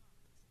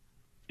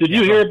 Did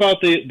you hear about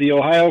the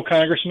Ohio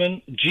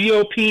congressman,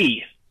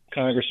 GOP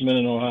congressman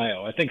in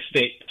Ohio, I think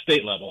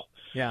state level?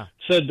 Yeah.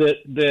 Said that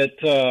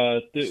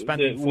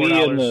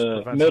we in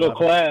the middle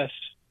class.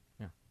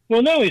 Yeah.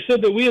 Well, no, he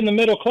said that we in the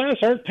middle class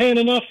aren't paying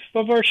enough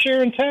of our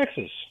share in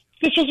taxes.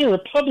 This was a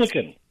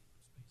Republican.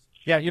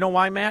 Yeah, you know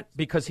why, Matt?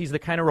 Because he's the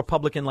kind of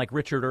Republican like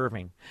Richard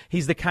Irving.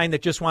 He's the kind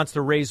that just wants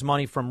to raise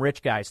money from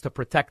rich guys to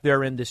protect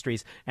their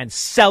industries and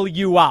sell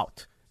you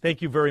out.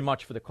 Thank you very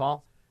much for the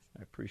call.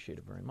 I appreciate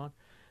it very much.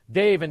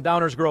 Dave in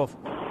Downers Grove.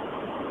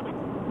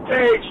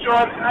 Hey,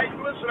 Sean,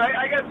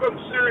 I got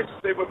something serious to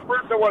say, but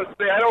first I want to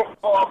say I don't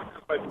call off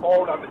my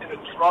phone. I'm in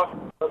a truck.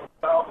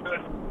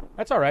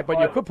 That's all right, but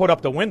you could put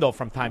up the window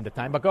from time to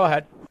time, but go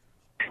ahead.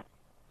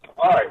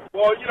 All right.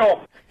 Well,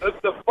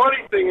 the funny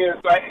thing is,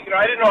 I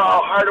didn't know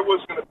how hard it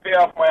was going to pay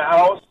off my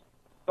house,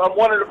 so I'm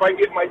wondering if I can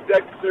get my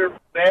debt cleared for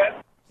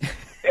that.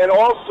 And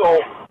also,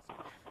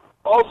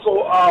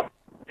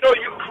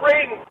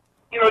 Ukraine,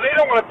 they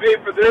don't want to pay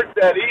for their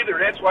debt either.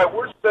 That's why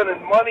we're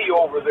sending money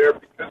over there,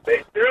 because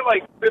they're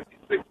like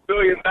 $56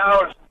 billion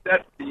in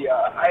debt to the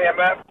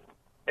IMF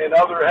and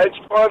other hedge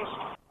funds.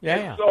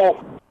 Yeah.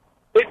 So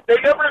they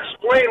never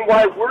explain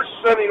why we're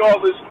sending all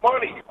this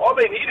money. All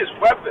they need is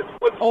weapons.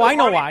 I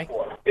know why.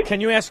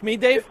 Can you ask me,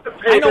 Dave?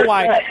 I know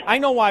why. Debt. I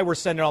know why we're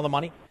sending all the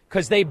money.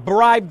 Because they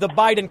bribed the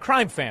Biden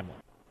crime family.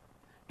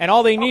 And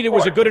all they needed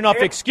was a good enough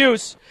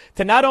excuse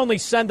to not only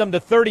send them the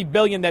 $30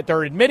 billion that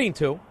they're admitting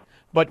to,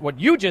 but what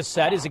you just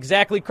said is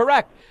exactly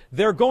correct.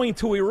 They're going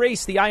to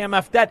erase the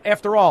IMF debt.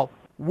 After all,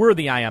 we're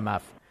the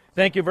IMF.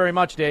 Thank you very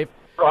much, Dave.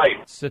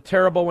 Right. It's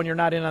terrible when you're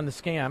not in on the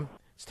scam.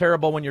 It's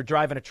terrible when you're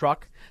driving a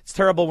truck. It's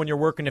terrible when you're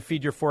working to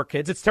feed your 4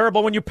 kids. It's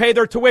terrible when you pay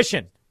their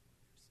tuition.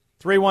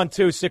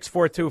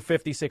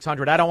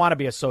 312-642-5600. I don't want to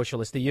be a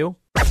socialist. Do you?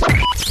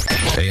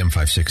 AM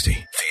 560. The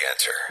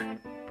Answer.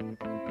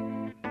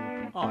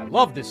 Oh, I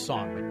love this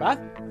song, Macbeth.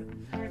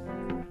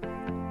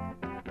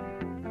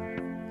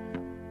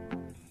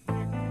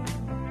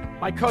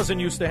 My cousin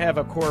used to have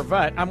a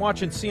Corvette. I'm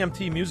watching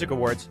CMT Music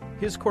Awards.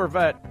 His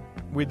Corvette,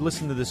 we'd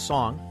listen to this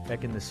song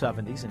back in the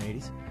 70s and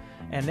 80s.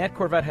 And that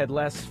Corvette had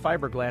less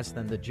fiberglass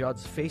than the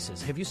Judds'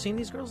 faces. Have you seen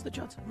these girls, the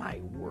Judds?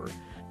 My word.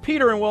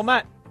 Peter and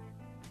Wilmette.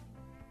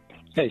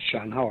 Hey,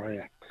 Sean, how are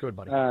you? Good,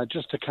 buddy.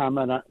 Just to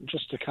comment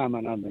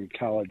on the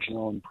college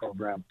loan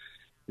program.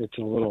 It's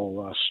a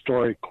little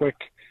story quick.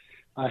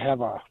 I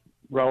have a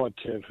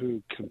relative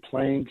who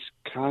complains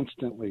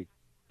constantly,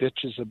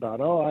 bitches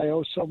about, I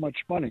owe so much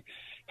money.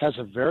 Has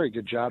a very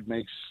good job,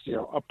 makes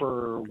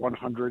upper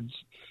 100s,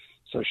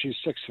 so she's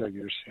 6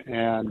 figures,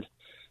 and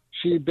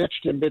she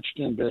bitched and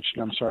bitched and bitched.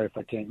 And I'm sorry if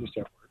I can't use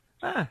that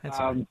word. That's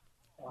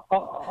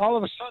all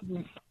of a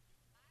sudden,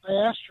 I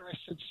asked her. I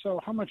said, "So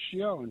how much do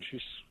you owe?" And she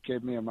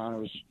gave me an amount. It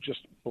was just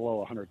below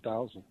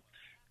 100,000.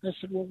 I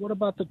said, "Well, what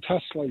about the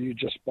Tesla you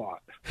just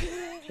bought?"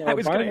 So I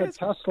was buying a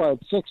Tesla at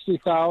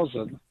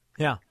 60,000.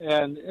 Yeah.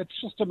 And it's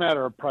just a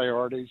matter of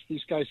priorities.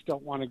 These guys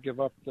don't want to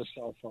give up the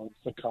cell phones,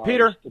 the cars,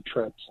 Peter, the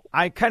trips.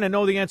 I kind of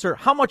know the answer.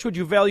 How much would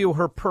you value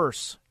her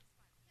purse?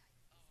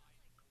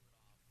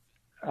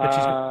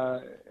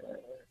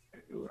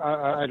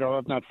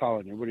 I'm not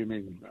following you. What do you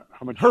mean?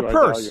 How much Her do I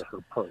purse. value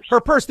her purse?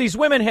 Her purse. These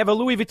women have a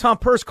Louis Vuitton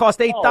purse cost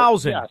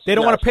 $8,000. yes, They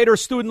don't want to pay their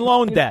student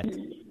loan debt.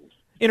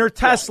 In her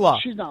Tesla.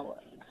 She's not.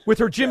 With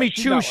her Jimmy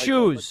she's Choo not like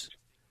shoes.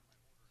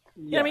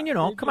 Yeah, I mean,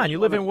 come on. You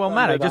live in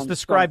Wilmette. I just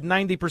described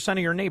 90% of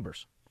your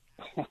neighbors.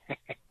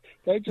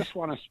 They just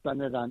want to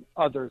spend it on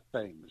other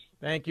things.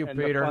 Thank you, And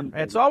the Peter. fun It's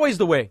things. always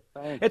the way.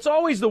 Thanks. It's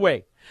always the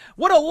way.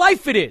 What a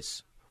life it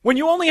is when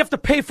you only have to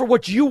pay for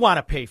what you want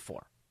to pay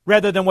for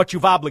rather than what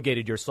you've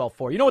obligated yourself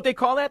for. You know what they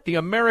call that? The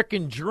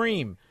American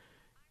dream.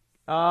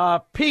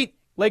 Pete,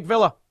 Lake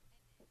Villa.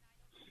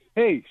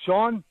 Hey,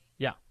 Sean.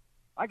 Yeah.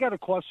 I got a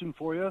question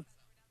for you.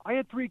 I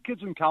had 3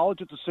 kids in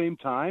college at the same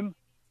time.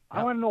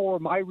 I want to know where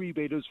my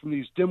rebate is from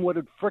these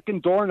dim-witted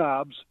frickin'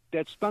 doorknobs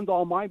that spend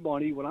all my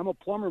money when I'm a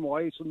plumber, my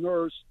wife's a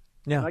nurse,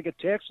 Yeah. and I get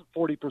taxed at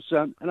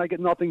 40%, and I get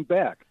nothing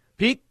back.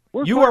 Pete,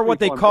 Where's you my are what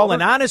they refund, call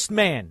brother? an honest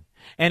man.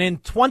 And in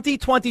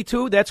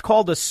 2022, that's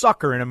called a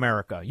sucker in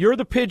America. You're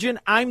the pigeon,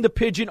 I'm the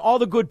pigeon, all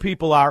the good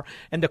people are,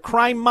 and the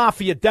crime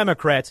mafia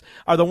Democrats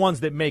are the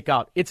ones that make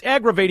out. It's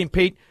aggravating,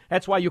 Pete.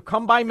 That's why you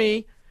come by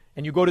me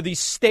and you go to these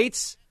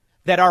states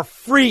that are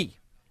free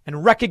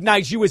and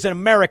recognize you as an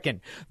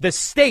American. The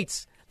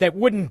states that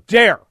wouldn't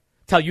dare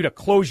tell you to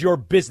close your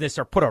business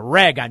or put a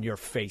rag on your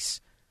face.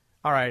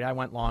 All right, I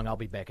went long. I'll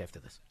be back after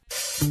this.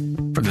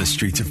 From the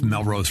streets of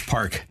Melrose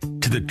Park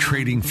to the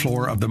trading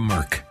floor of the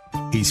Merc,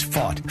 he's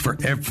fought for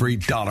every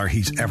dollar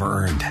he's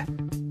ever earned.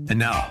 And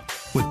now,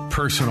 with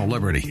personal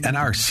liberty and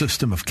our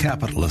system of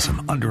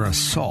capitalism under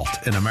assault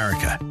in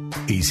America,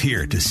 he's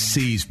here to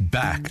seize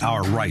back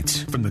our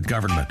rights from the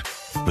government.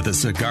 With a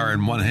cigar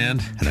in one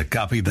hand and a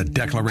copy of the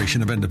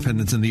Declaration of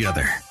Independence in the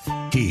other,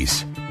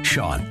 he's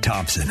Sean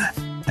Thompson.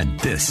 And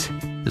this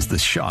is The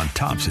Sean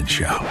Thompson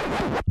Show.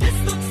 This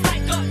looks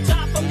like a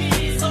job for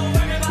me, so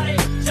everybody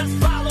just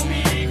follow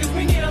me, 'cause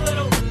we need a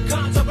little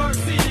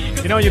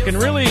controversy. You know, you can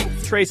really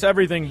trace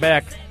everything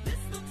back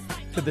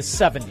to the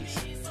 70s.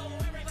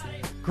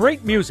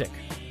 Great music,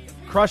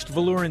 crushed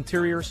velour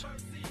interiors,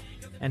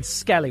 and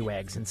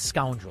scallywags and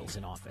scoundrels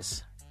in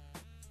office.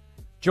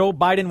 Joe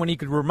Biden, when he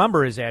could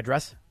remember his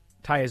address,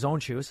 tie his own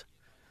shoes,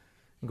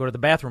 and go to the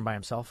bathroom by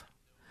himself,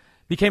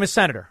 became a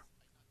senator.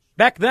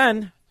 Back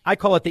then, I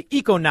call it the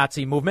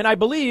eco-Nazi movement. I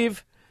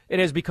believe it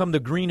has become the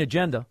green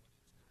agenda.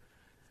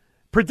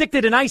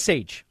 Predicted an ice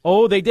age.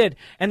 Oh, they did.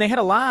 And they had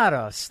a lot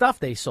of stuff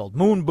they sold.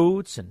 Moon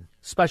boots and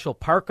special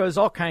parkas,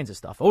 all kinds of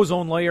stuff.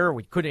 Ozone layer.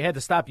 We had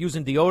to stop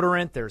using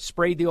deodorant or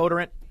spray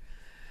deodorant.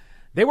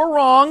 They were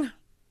wrong,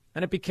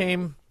 and it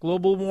became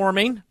global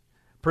warming.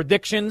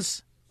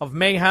 Predictions of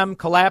mayhem,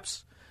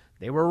 collapse.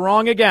 They were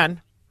wrong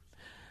again.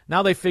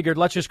 Now they figured,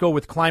 let's just go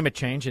with climate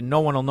change, and no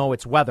one will know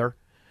it's weather.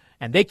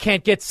 And they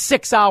can't get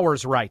 6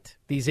 hours right,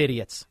 these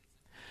idiots.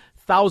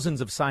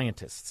 Thousands of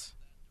scientists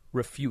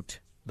refute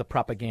the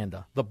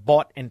propaganda, the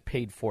bought and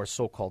paid for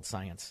so-called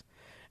science,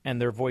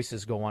 and their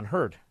voices go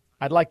unheard.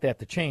 I'd like that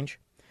to change.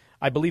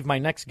 I believe my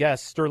next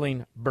guest,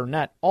 Sterling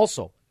Burnett,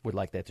 also would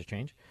like that to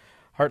change.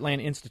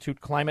 Heartland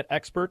Institute climate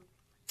expert,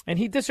 and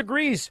he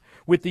disagrees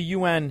with the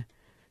UN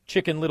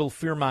Chicken Little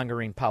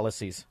fear-mongering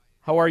policies.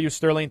 How are you,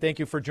 Sterling? Thank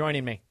you for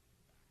joining me.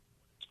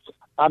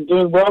 I'm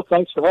doing well.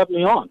 Thanks for having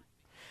me on.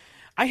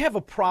 I have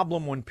a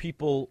problem when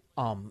people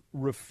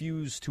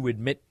refuse to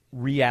admit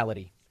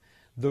reality.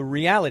 The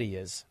reality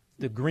is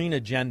the green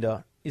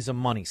agenda is a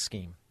money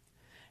scheme,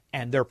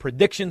 and their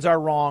predictions are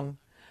wrong,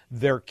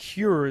 their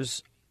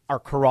cures are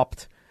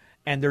corrupt,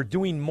 and they're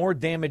doing more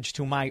damage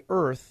to my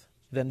earth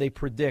than they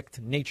predict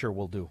nature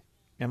will do.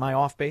 Am I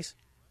off base?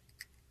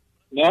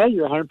 No,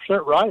 you're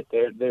 100% right.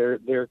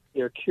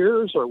 Their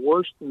cures are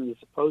worse than the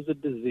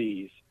supposed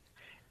disease.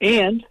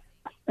 And,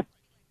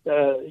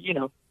 you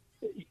know,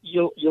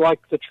 you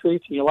like the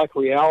truth and you like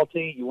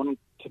reality. You want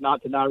to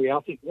not deny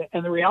reality.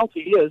 And the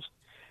reality is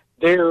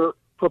their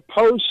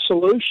proposed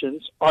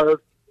solutions are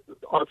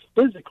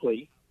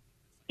physically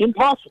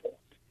impossible.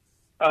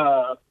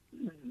 The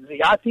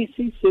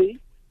IPCC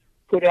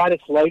put out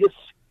its latest,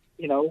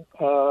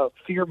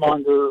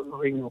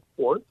 fear-mongering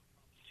report.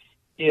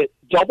 It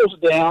doubles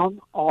down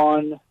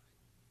on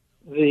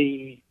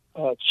the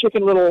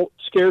Chicken Little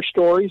scare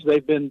stories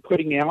they've been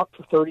putting out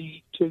for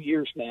 32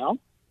 years now.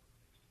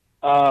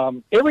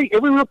 Every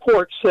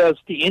report says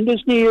the end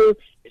is near,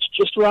 it's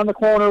just around the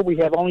corner, we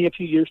have only a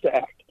few years to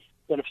act.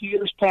 Then a few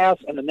years pass,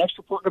 and the next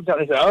report comes out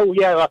and they say, oh,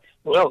 yeah,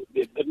 well,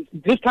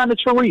 this time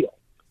it's for real.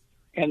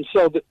 And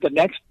so the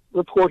next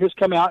report has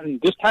come out, and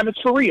this time it's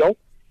for real.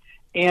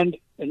 And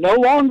no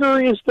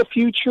longer is the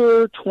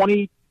future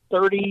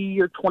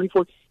 2030 or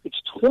 2040. It's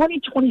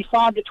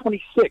 2025 to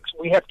 26.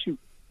 We have to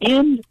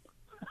end.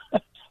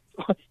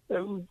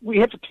 We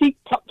have to peak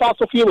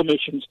fossil fuel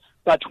emissions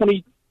by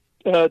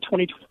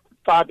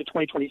 2025 to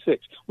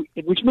 2026,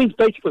 which means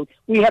basically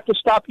we have to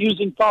stop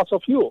using fossil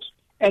fuels.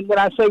 And when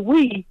I say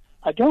we,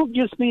 I don't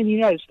just mean the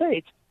United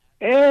States.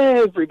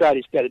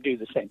 Everybody's got to do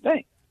the same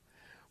thing.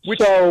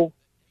 So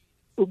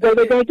what are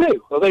they going to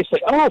do? Well, they say,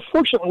 oh,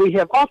 fortunately, we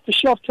have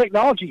off-the-shelf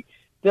technology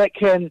that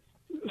can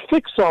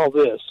fix all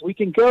this. We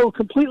can go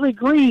completely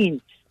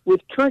green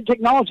with current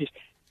technologies.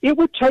 It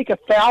would take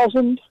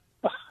 1,000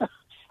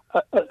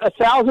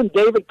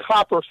 David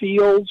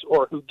Copperfields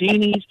or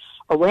Houdinis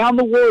around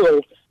the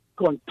world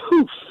going,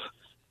 poof,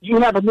 you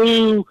have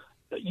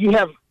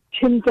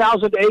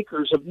 10,000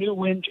 acres of new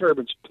wind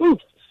turbines. Poof,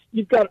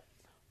 you've got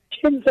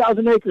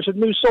 10,000 acres of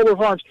new solar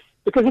farms,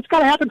 because it's got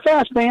to happen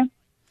fast, man.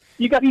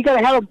 You got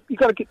to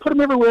put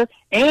them everywhere,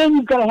 and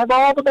you've got to have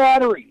all the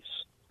batteries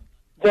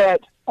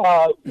that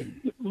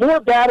more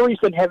batteries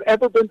than have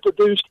ever been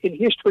produced in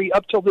history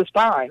up till this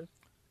time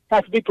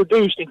have to be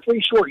produced in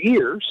 3 short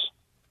years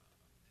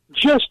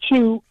just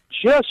to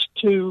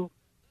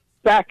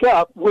back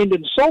up wind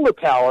and solar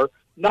power,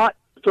 not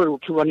to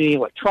run any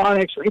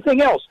electronics or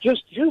anything else,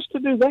 just to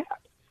do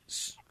that.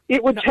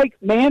 It would take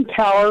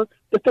manpower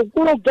that the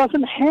world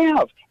doesn't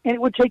have, and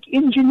it would take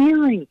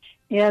engineering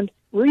and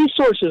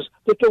resources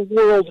that the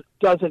world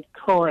doesn't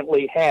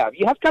currently have.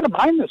 You have got to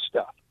mine this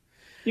stuff.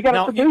 You got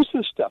to produce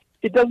this stuff.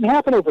 It doesn't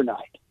happen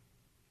overnight.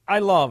 I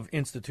love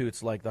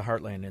institutes like the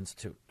Heartland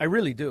Institute. I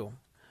really do.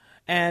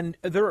 And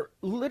they're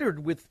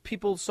littered with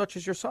people such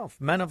as yourself,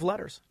 men of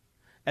letters,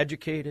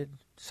 educated,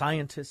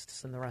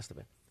 scientists, and the rest of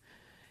it.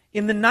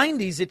 In the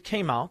 90s, it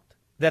came out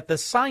that the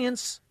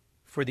science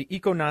for the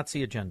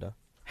eco-Nazi agenda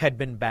had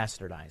been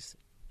bastardized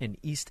in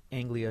East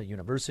Anglia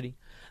University.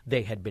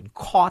 They had been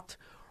caught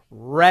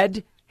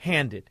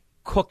red-handed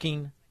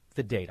cooking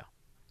the data.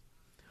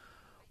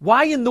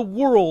 Why in the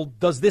world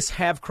does this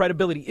have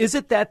credibility? Is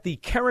it that the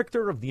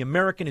character of the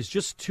American is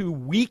just too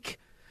weak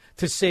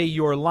to say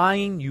you're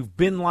lying, you've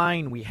been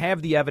lying, we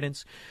have the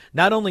evidence?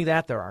 Not only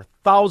that, there are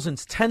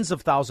thousands, tens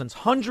of thousands,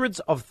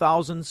 hundreds of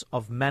thousands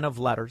of men of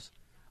letters,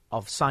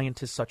 of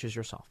scientists such as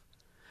yourself,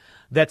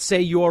 that say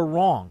you're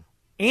wrong.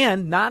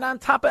 And not on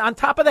top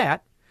of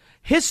that,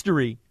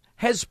 history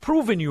has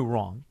proven you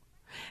wrong.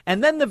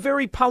 And then the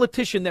very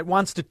politician that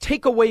wants to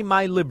take away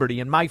my liberty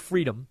and my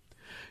freedom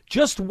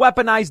just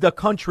weaponized the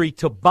country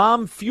to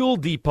bomb fuel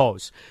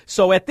depots.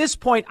 So at this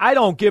point, I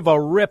don't give a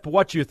rip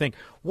what you think.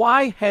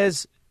 Why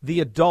has the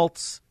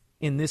adults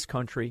in this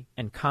country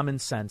and common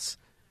sense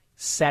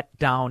sat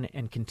down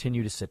and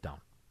continue to sit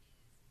down?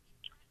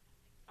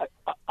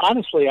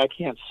 Honestly, I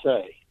can't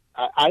say.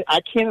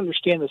 I can't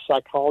understand the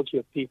psychology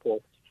of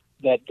people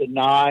that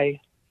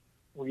deny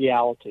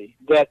reality,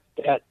 that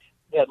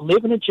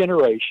live in a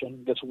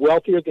generation that's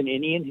wealthier than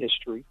any in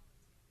history,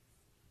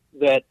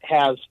 that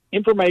has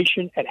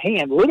information at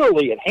hand,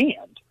 literally at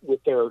hand,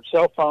 with their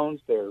cell phones,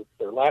 their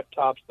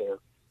laptops, their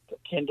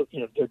Kindle,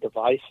 their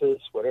devices,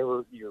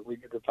 whatever your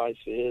reader device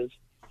is,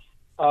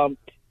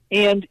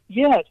 and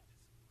yet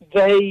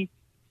they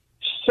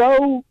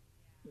so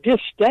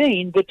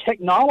disdain the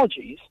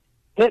technologies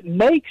that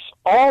makes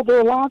all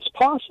their lives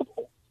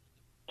possible.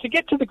 To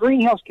get to the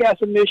greenhouse gas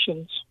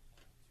emissions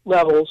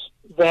levels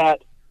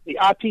that the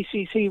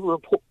IPCC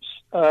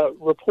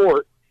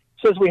report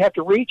says we have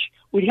to reach,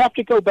 we'd have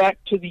to go back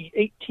to the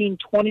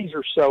 1820s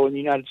or so in the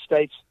United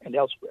States and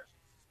elsewhere.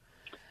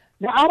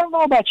 Now, I don't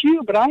know about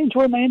you, but I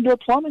enjoy my indoor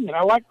plumbing, and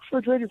I like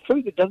refrigerated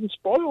food that doesn't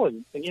spoil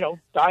and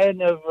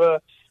dying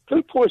of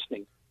food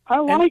poisoning. I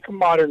like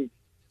modern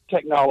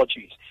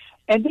technologies.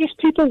 And these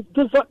people,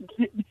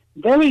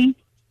 they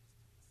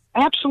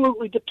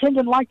absolutely depend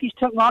on like these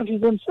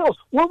technologies themselves.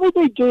 What would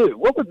they do?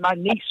 What would my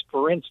niece,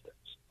 for instance,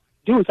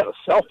 do without a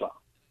cell phone?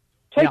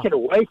 Take it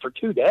away for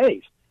 2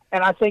 days,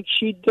 and I think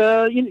she'd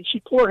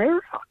pull her hair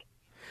out.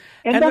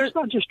 And that's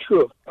not just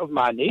true of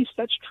my niece.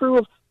 That's true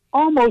of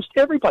almost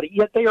everybody.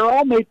 Yet they are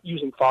all made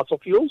using fossil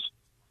fuels.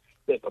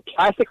 They have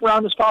plastic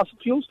around as fossil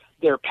fuels.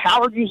 They're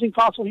powered using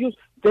fossil fuels.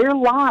 Their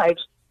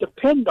lives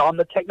depend on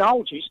the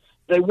technologies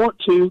they want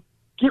to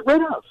get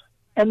rid of.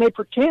 And they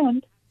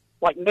pretend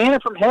like manna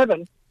from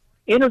heaven,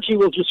 energy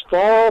will just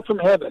fall from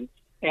heaven,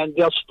 and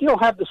they'll still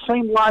have the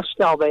same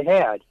lifestyle they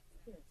had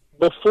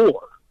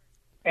before,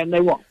 and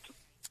they won't.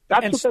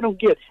 That's what they don't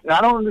get. And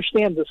I don't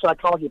understand the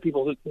psychology of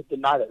people that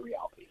deny that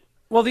reality.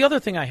 Well, the other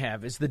thing I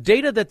have is the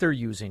data that they're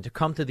using to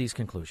come to these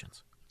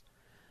conclusions.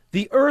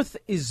 The Earth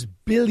is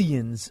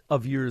billions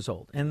of years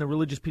old, and the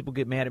religious people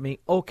get mad at me.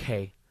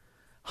 Okay,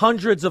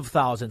 hundreds of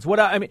thousands.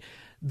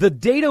 The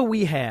data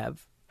we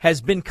have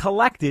has been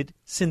collected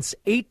since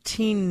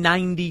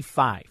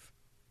 1895.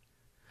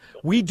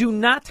 We do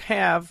not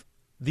have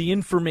the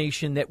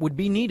information that would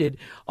be needed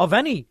of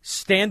any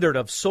standard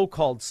of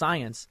so-called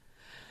science.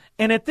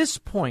 And at this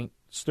point,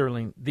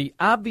 Sterling, the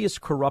obvious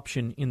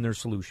corruption in their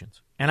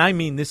solutions, and I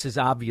mean this is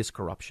obvious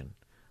corruption,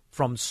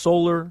 from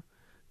solar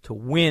to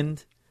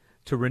wind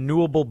to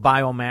renewable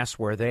biomass,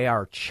 where they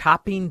are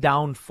chopping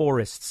down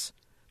forests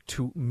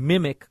to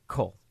mimic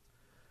coal.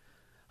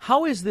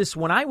 How is this?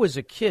 When I was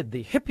a kid,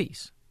 the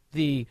hippies,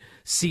 the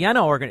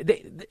Siena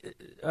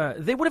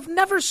they would have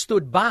never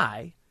stood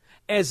by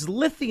as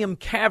lithium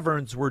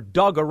caverns were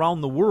dug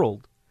around the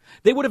world.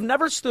 They would have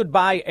never stood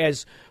by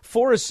as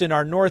forests in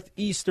our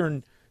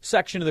northeastern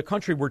section of the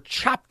country were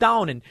chopped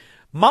down and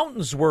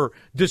mountains were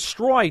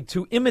destroyed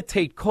to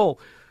imitate coal.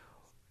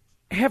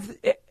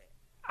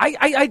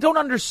 I don't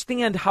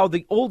understand how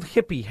the old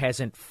hippie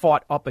hasn't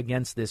fought up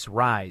against this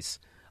rise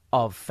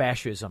of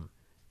fascism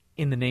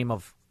in the name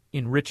of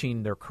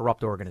enriching their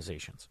corrupt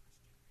organizations.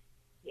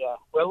 Yeah,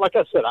 well, like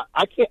I said,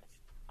 I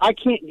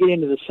can't get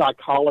into the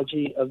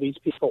psychology of these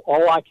people.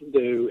 All I can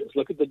do is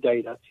look at the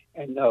data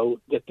and know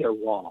that they're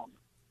wrong,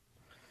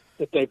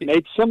 that they've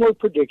made similar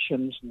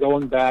predictions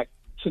going back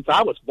since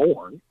I was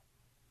born,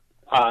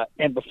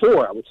 and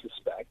before I would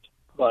suspect,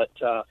 but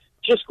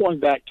just going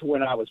back to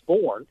when I was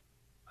born,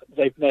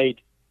 they've made,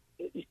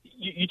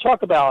 you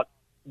talk about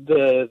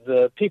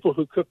the people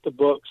who cook the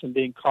books and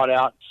being caught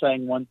out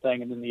saying one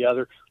thing and then the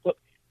other. Look,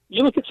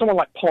 you look at someone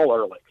like Paul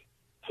Ehrlich,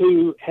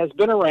 who has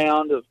been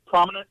around, a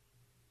prominent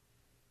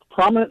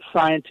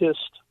scientist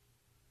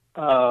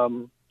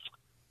for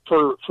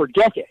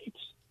decades,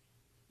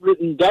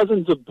 written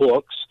dozens of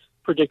books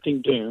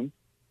predicting doom,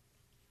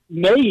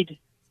 made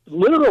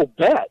literal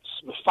bets,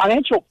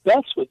 financial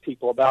bets with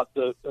people about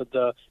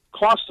the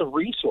cost of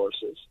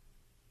resources.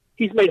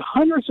 He's made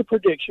hundreds of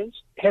predictions,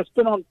 has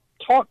been on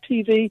talk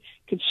TV,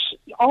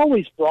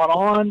 always brought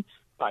on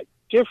by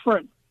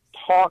different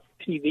talk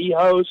TV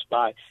hosts,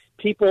 by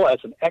people as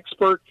an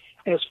expert.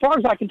 And as far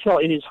as I can tell,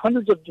 in his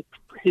hundreds of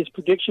his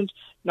predictions,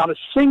 not a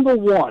single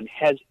one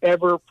has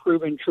ever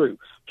proven true.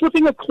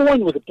 Flipping a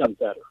coin would have done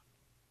better.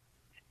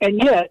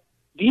 And yet,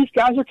 these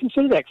guys are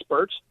considered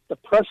experts. The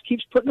press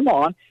keeps putting them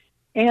on.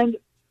 And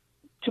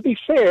to be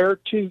fair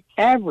to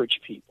average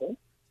people,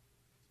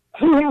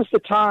 who has the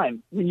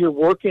time when you're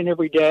working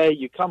every day,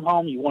 you come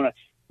home, you want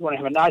to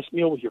have a nice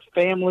meal with your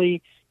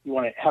family, you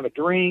want to have a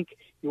drink,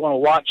 you want to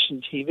watch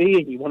some TV,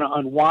 and you want to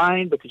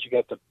unwind because you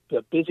got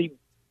the busy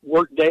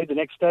work day the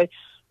next day?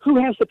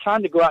 Who has the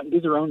time to go out and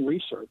do their own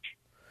research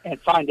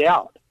and find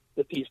out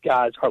that these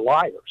guys are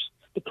liars?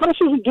 The press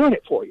isn't doing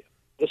it for you.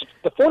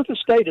 The fourth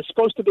estate is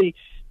supposed to be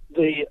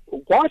the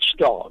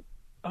watchdog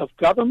of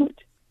government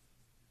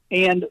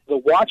and the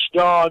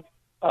watchdog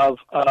of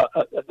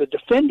the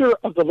defender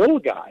of the little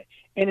guy,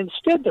 and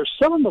instead they're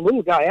selling the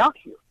little guy out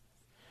here.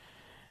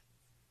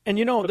 And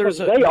you know, they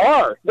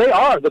are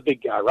the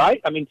big guy,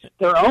 right? I mean,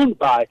 they're owned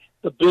by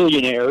the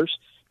billionaires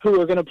who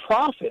are going to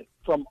profit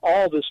from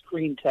all this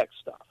green tech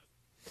stuff.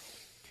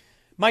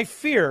 My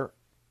fear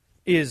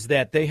is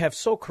that they have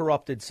so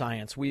corrupted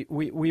science. We've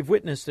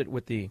witnessed it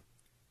with the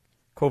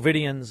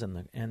COVIDians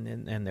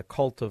and the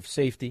cult of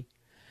safety,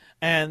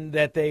 and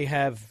that they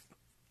have,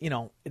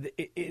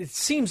 it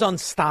seems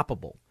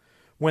unstoppable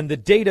when the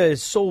data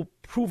is so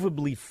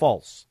provably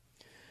false.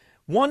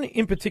 One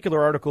in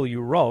particular article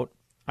you wrote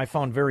I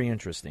found very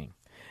interesting,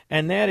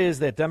 and that is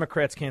that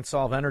Democrats can't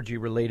solve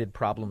energy-related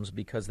problems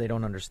because they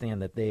don't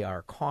understand that they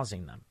are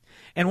causing them.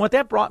 And what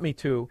that brought me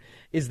to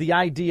is the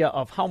idea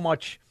of how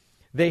much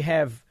they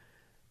have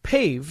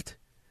paved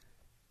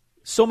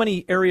so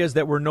many areas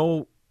that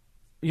were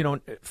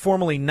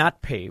formerly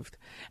not paved,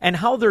 and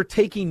how they're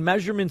taking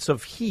measurements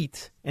of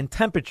heat and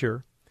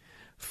temperature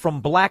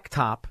from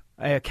blacktop.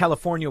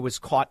 California was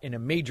caught in a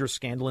major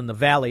scandal in the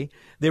valley.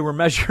 They were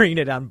measuring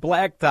it on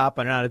blacktop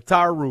and on a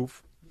tar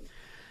roof.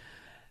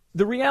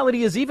 The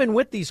reality is, even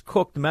with these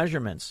cooked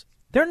measurements,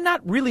 they're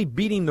not really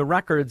beating the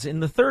records in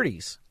the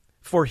 30s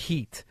for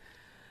heat.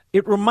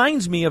 It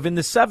reminds me of in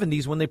the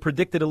 70s when they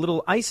predicted a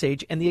little ice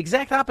age, and the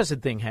exact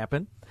opposite thing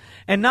happened.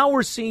 And now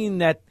we're seeing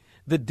that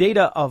the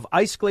data of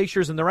ice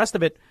glaciers and the rest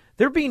of it,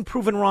 they're being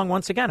proven wrong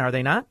once again, are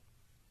they not?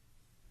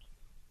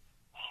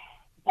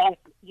 By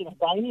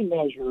any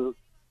measure,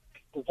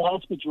 the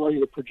vast majority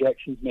of the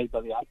projections made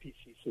by the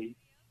IPCC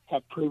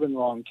have proven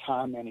wrong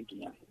time and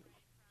again.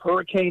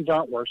 Hurricanes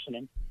aren't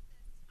worsening.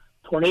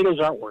 Tornadoes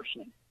aren't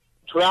worsening.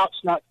 Droughts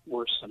not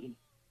worsening.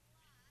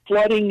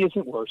 Flooding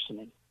isn't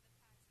worsening.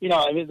 You know,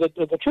 I mean,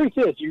 the truth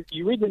is,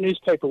 you read the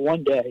newspaper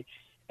one day,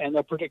 and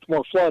they'll predict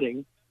more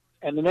flooding,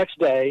 and the next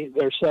day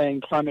they're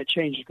saying climate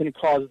change is going to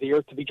cause the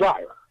earth to be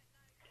drier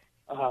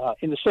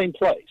in the same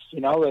place.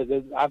 You know,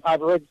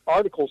 I've read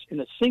articles in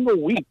a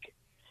single week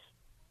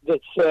that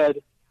said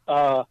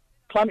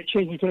climate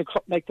change is going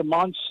to make the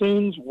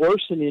monsoons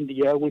worse in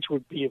India, which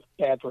would be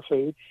bad for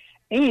food,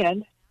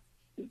 and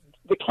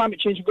the climate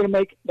change is going to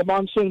make the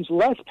monsoons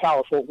less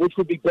powerful, which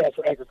would be bad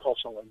for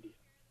agricultural India.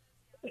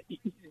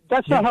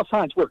 That's not how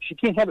science works. You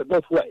can't have it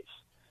both ways.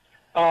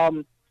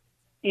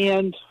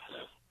 And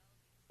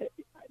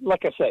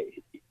like I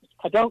say,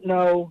 I don't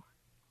know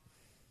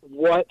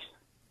what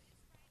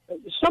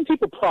some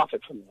people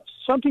profit from this.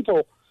 Some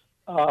people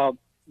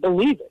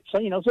believe it. So,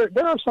 you know,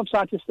 there are some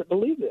scientists that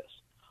believe this,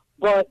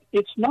 but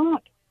it's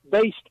not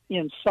based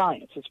in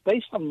science. It's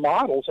based on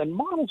models, and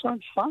models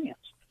aren't science.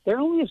 They're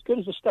only as good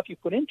as the stuff you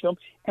put into them,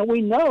 and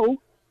we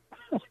know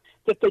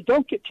that they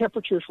don't get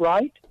temperatures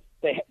right.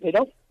 They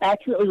don't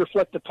accurately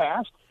reflect the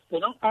past. They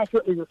don't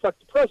accurately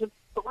reflect the present,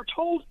 but we're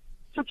told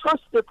to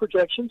trust their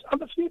projections of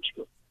the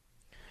future.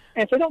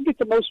 And if they don't get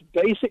the most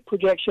basic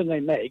projection they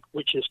make,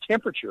 which is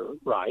temperature,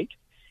 right,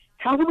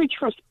 how do we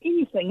trust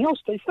anything else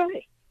they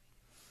say?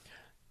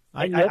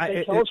 And yet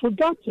they tell us we've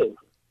got to.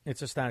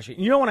 It's astonishing.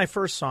 You know, when I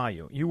first saw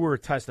you, you were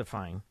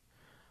testifying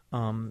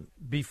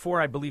before,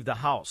 I believe, the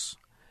House,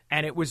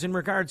 and it was in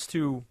regards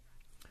to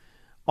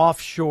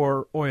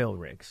offshore oil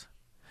rigs.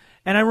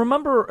 And I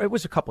remember, it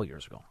was a couple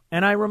years ago,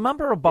 and I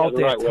remember about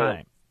that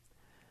time.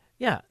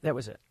 Yeah, that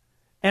was it.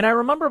 And I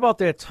remember about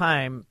that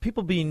time,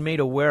 people being made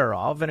aware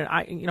of, and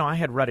I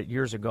had read it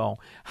years ago,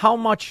 how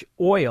much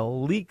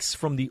oil leaks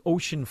from the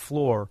ocean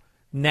floor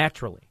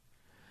naturally.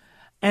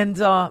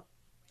 And I'm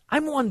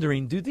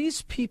wondering, do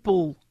these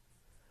people,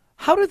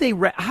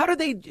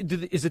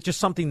 is it just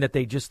something that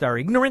they just are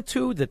ignorant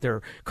to, that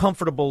they're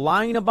comfortable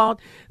lying about?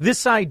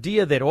 This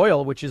idea that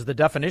oil, which is the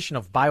definition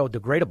of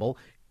biodegradable,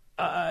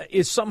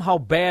 is somehow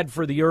bad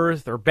for the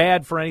earth or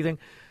bad for anything.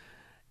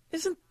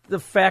 Isn't the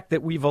fact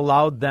that we've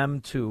allowed them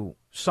to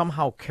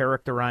somehow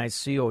characterize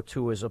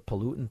CO2 as a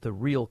pollutant the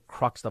real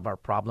crux of our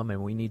problem,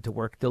 and we need to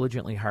work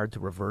diligently hard to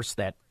reverse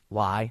that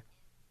lie?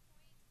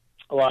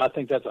 Well, I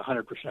think that's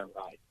 100%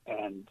 right,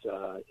 and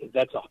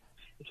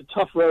it's a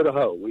tough road to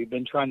hoe. We've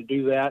been trying to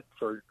do that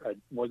for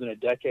more than a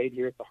decade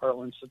here at the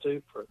Heartland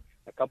Institute, for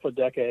a couple of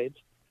decades.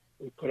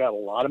 We put out a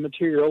lot of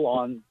material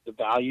on the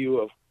value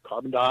of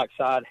carbon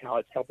dioxide, how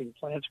it's helping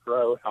plants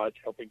grow, how it's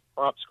helping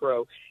crops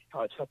grow,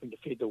 how it's helping to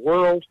feed the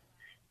world.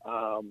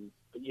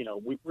 You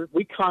know,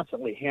 we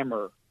constantly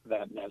hammer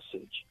that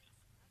message.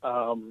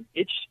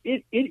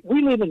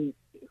 We live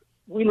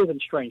in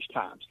strange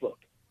times. Look,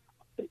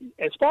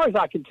 as far as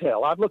I can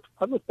tell, I've looked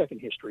back in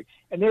history,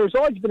 and there's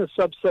always been a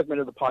subsegment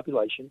of the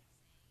population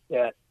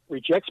that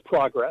rejects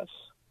progress,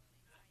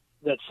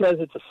 that says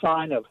it's a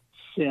sign of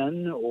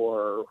sin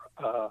or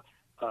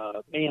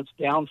man's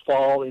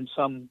downfall in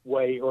some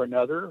way or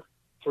another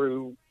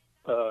through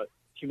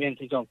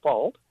humanity's own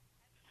fault.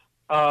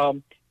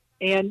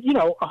 And, you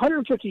know,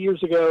 150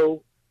 years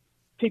ago,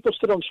 people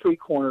stood on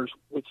street corners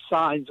with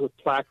signs, with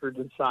placards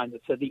and signs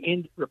that said,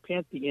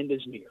 repent, the end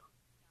is near.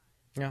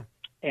 Yeah.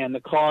 And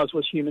the cause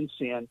was human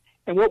sin.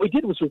 And what we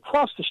did was we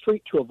crossed the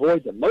street to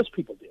avoid them. Most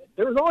people did.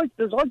 There's always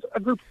a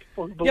group of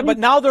people who believe. Yeah, but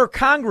now they're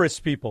Congress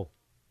people.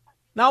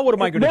 Now what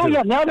am I going to do?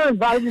 Yeah, now they're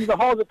invited into the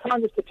halls of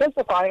Congress to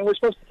testify, and we're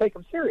supposed to take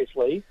them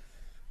seriously.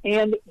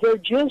 And they're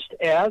just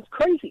as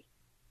crazy.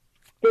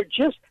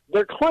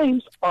 Their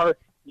claims are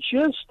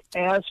just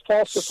as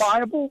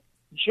falsifiable,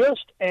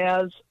 just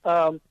as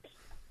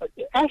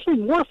actually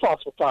more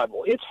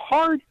falsifiable. It's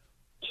hard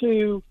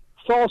to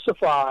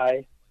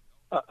falsify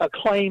a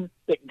claim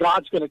that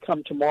God's going to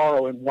come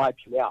tomorrow and wipe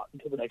you out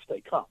until the next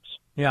day comes.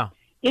 Yeah.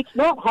 It's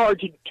not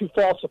hard to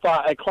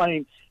falsify a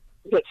claim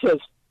that says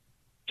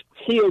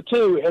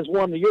CO2 has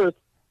warmed the earth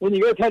when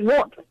the earth had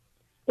warmth,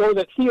 or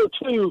that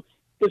CO2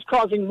 is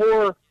causing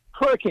more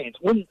hurricanes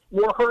when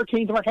more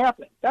hurricanes are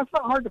happening. That's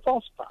not hard to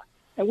falsify.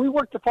 And we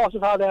work to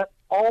falsify that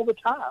all the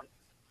time.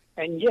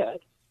 And yet,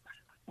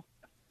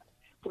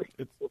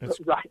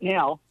 right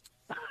now,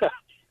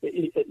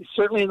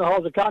 certainly in the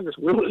halls of Congress,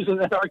 we're losing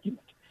that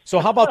argument. So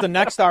how about the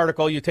next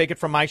article? You take it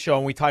from my show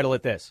and we title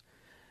it this: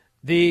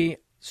 The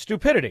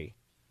Stupidity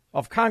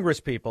of Congress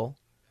People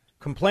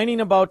Complaining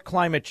About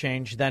Climate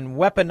Change, Then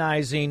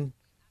Weaponizing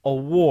a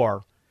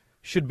War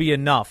Should Be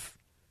Enough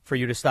for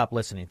You to Stop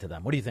Listening to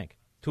Them. What do you think?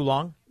 Too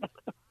long?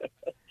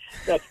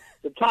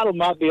 The title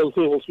might be a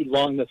little too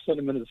long. The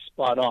sentiment is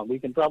spot on. We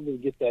can probably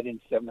get that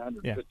in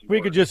 750 Yeah. words. We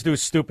could just do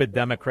stupid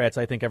Democrats.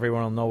 I think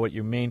everyone will know what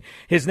you mean.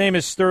 His name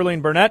is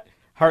Sterling Burnett,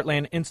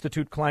 Heartland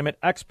Institute climate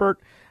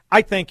expert.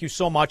 I thank you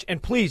so much.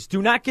 And please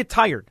do not get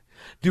tired.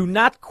 Do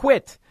not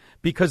quit,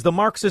 because the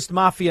Marxist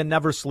mafia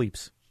never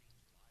sleeps.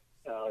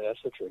 Oh, that's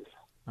the truth.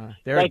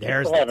 There's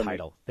the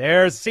title.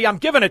 See, I'm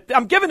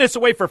giving this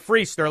away for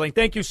free, Sterling.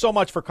 Thank you so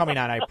much for coming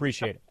on. I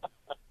appreciate it.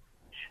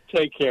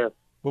 Take care.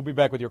 We'll be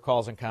back with your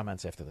calls and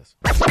comments after this.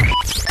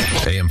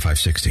 AM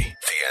 560, The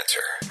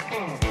Answer.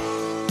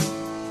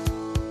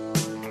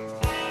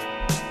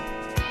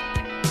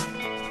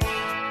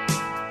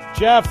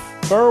 Jeff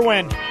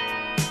Berwin.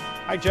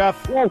 Hi,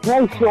 Jeff. Yes,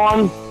 hi,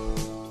 Sean.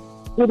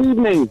 Good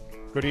evening.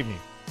 Good evening.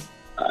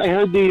 I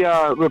heard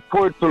the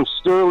report from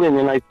Sterling,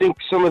 and I think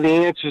some of the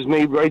answers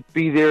may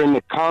be there in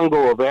the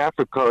Congo of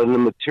Africa in the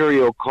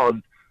material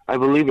called, I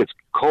believe it's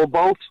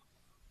cobalt.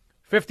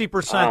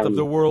 50% of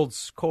the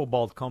world's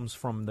cobalt comes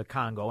from the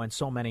Congo and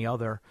so many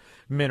other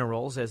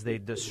minerals as they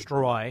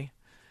destroy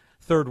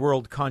third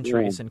world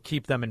countries and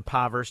keep them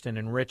impoverished and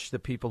enrich the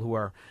people who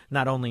are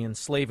not only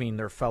enslaving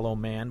their fellow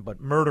man but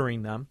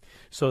murdering them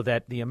so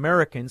that the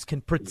Americans can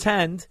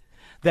pretend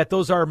that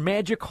those are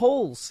magic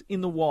holes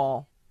in the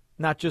wall,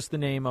 not just the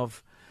name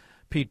of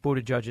Pete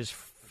Buttigieg's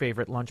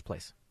favorite lunch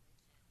place.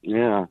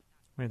 Yeah. What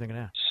do you think of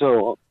that?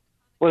 So,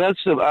 well, that's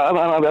is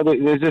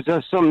this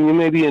something you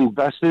may be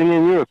investing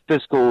in? You're a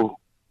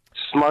fiscal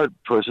smart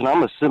person.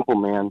 I'm a simple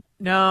man.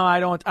 No, I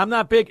don't. I'm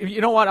not big.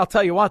 You know what? I'll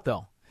tell you what,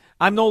 though.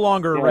 I'm no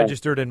longer a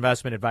registered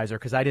investment advisor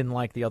because I didn't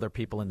like the other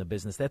people in the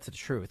business. That's the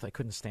truth. I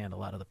couldn't stand a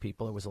lot of the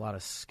people. There was a lot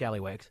of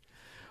scallywags.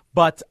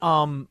 But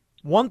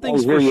one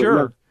thing's for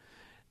sure,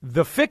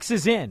 the fix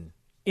is in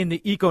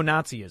the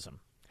eco-Nazism.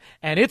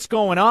 And it's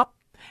going up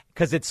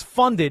because it's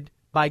funded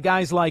by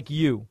guys like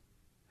you,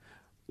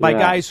 by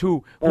guys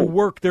who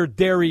work their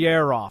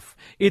derriere off.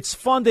 It's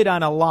funded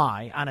on a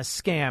lie, on a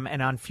scam,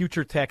 and on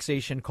future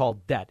taxation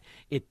called debt.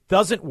 It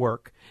doesn't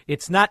work.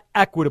 It's not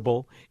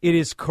equitable. It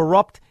is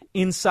corrupt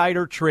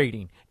insider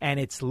trading, and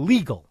it's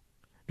legal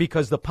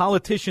because the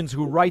politicians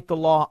who write the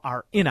law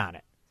are in on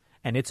it,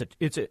 and it's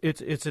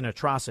an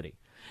atrocity.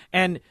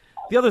 And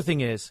the other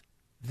thing is,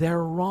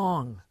 they're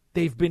wrong.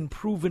 They've been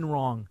proven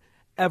wrong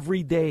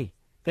every day.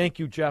 Thank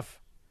you,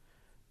 Jeff.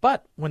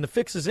 But when the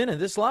fix is in at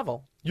this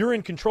level, you're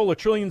in control of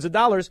trillions of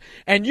dollars,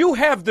 and you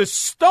have the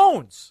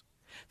stones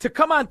to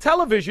come on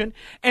television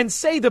and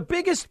say the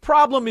biggest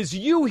problem is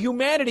you,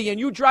 humanity, and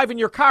you driving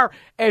your car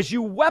as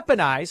you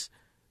weaponize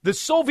the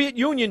Soviet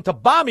Union to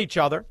bomb each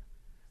other.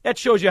 That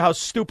shows you how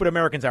stupid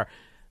Americans are.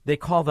 They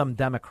call them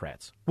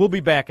Democrats. We'll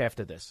be back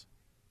after this.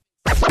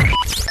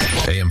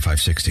 AM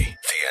 560, The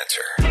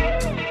Answer.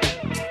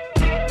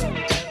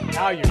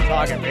 Now you're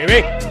talking,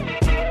 baby.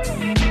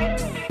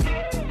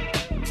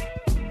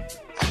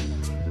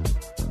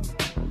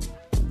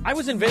 I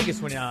was in Vegas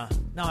when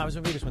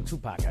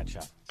Tupac got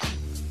shot.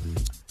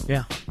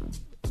 Yeah.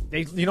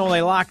 They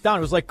locked down.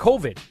 It was like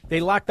COVID.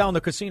 They locked down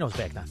the casinos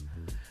back then.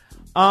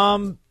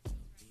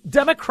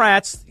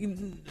 Democrats,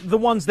 the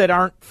ones that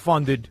aren't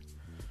funded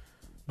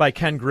by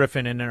Ken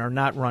Griffin and are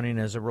not running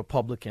as a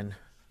Republican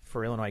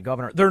for Illinois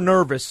governor, they're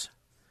nervous.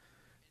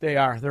 They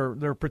are.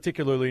 They're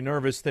particularly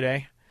nervous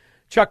today.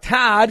 Chuck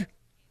Todd,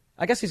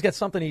 I guess he's got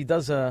something he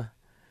does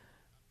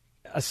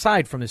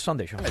aside from his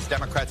Sunday show. As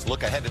Democrats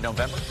look ahead to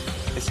November,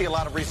 they see a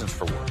lot of reasons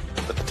for worry.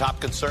 But the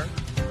top concern,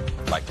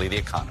 likely the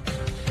economy.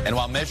 And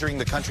while measuring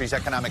the country's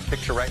economic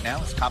picture right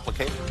now is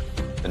complicated,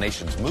 the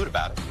nation's mood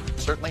about it,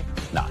 certainly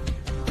not.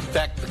 In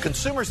fact, the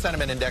Consumer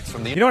Sentiment Index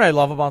from the... You know what I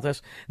love about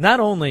this?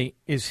 Not only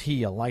is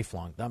he a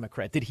lifelong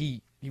Democrat,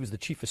 he was the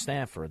chief of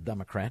staff for a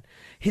Democrat.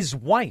 His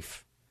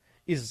wife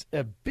is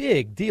a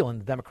big deal in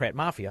the Democrat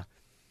mafia.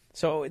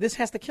 So this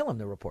has to kill him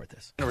to report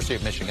this. University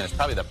of Michigan is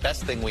probably the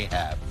best thing we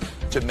have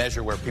to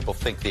measure where people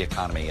think the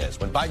economy is.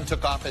 When Biden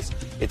took office,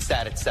 it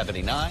sat at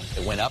 79.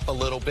 It went up a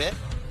little bit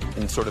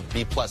in sort of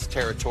B-plus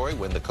territory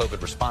when the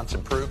COVID response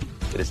improved.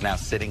 It is now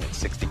sitting at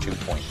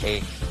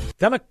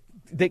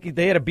 62.8.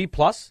 They had a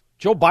B-plus?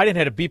 Joe Biden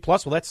had a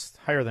B-plus? Well, that's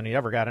higher than he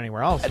ever got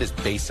anywhere else. That is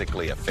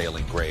basically a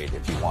failing grade,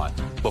 if you want.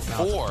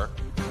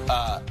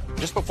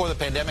 Just before the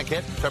pandemic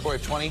hit, February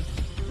of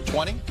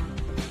 2020,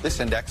 this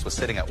index was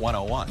sitting at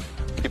 101.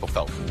 People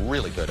felt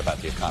really good about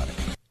the economy.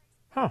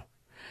 Huh.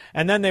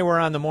 And then they were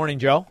on the Morning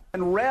Joe.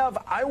 And Rev,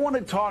 I want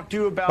to talk to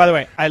you about... By the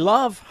way, I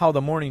love how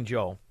the Morning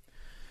Joe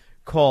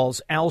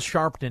calls Al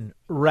Sharpton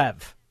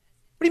Rev.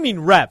 What do you mean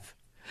Rev?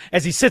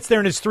 As he sits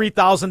there in his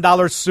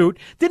 $3,000 suit.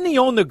 Didn't he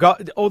owe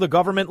the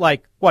government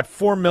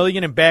 $4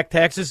 million in back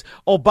taxes?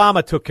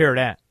 Obama took care of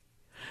that.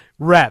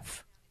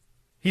 Rev.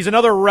 He's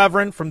another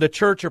reverend from the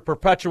Church of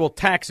Perpetual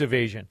Tax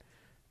Evasion.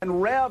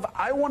 And Rev,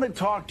 I want to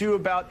talk to you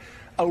about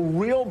a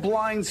real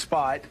blind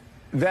spot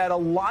that a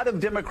lot of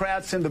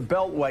Democrats in the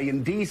Beltway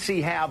in D.C.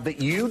 have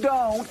that you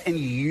don't, and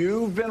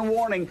you've been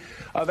warning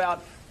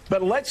about.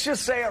 But let's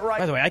just say it right.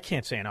 By the way, I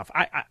can't say enough.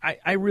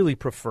 I really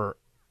prefer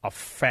a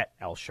fat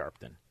Al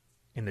Sharpton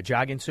in the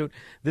jogging suit.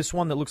 This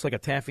one that looks like a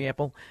taffy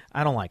apple,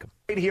 I don't like him.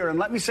 Right here, and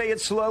let me say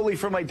it slowly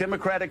for my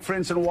Democratic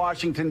friends in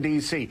Washington,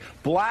 D.C.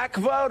 Black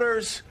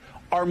voters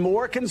are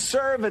more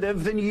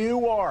conservative than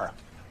you are.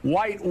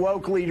 White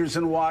woke leaders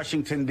in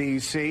Washington,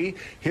 D.C.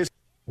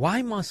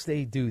 Why must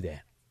they do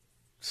that?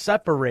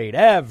 Separate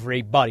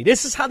everybody.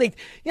 This is how they...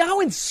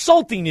 how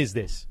insulting is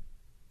this?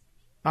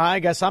 I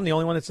guess I'm the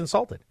only one that's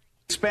insulted.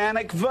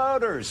 Hispanic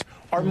voters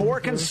are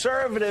more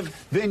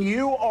conservative than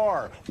you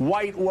are,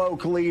 white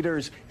woke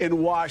leaders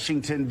in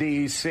Washington,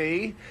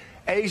 D.C.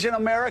 Asian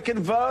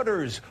American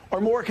voters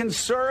are more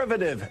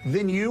conservative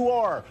than you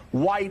are.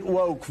 White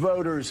woke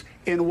voters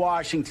in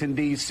Washington,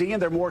 D.C., and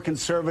they're more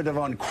conservative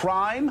on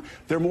crime.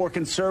 They're more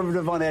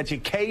conservative on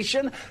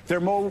education.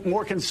 They're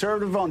more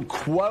conservative on,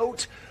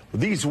 quote,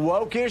 these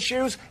woke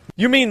issues.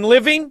 You mean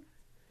living?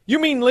 You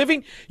mean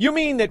living? You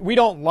mean that we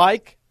don't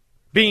like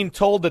being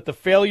told that the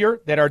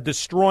failure that are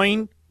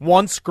destroying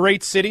once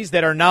great cities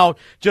that are now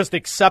just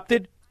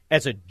accepted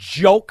as a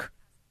joke,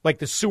 like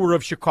the sewer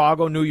of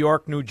Chicago, New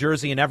York, New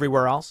Jersey, and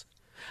everywhere else?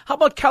 How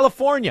about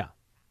California?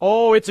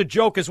 Oh, it's a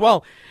joke as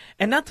well.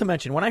 And not to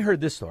mention, when I heard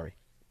this story,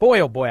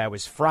 boy, oh boy, I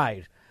was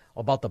fried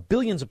about the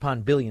billions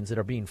upon billions that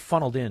are being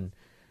funneled in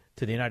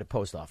to the United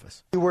Post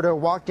Office. If you were to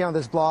walk down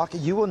this block,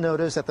 you will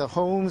notice that the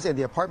homes and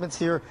the apartments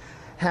here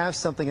have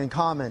something in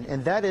common,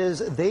 and that is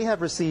they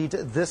have received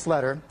this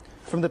letter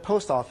from the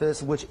post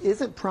office, which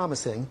isn't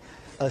promising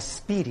a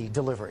speedy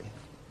delivery.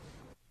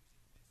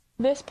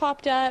 This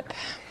popped up,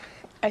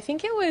 I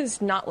think it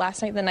was not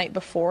last night, the night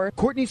before.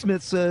 Courtney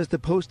Smith says the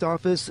post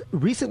office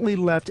recently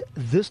left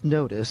this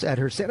notice at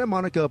her Santa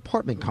Monica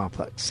apartment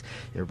complex.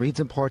 It reads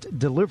in part,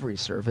 delivery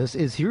service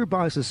is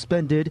hereby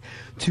suspended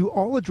to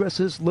all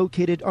addresses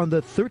located on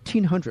the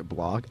 1300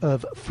 block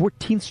of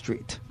 14th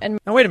Street. And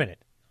now, wait a minute.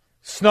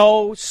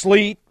 Snow,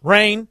 sleet,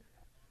 rain.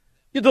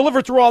 You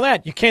deliver through all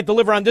that. You can't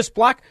deliver on this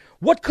block?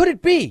 What could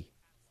it be?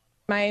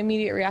 My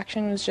immediate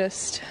reaction was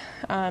just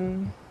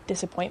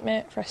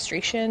disappointment,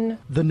 frustration.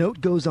 The note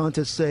goes on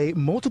to say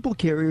multiple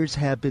carriers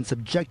have been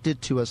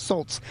subjected to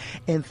assaults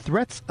and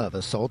threats of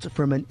assault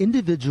from an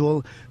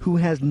individual who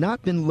has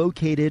not been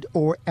located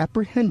or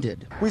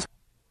apprehended.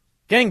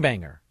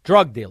 Gangbanger,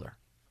 drug dealer,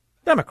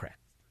 Democrat.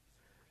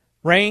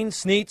 Rain,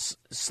 sleet,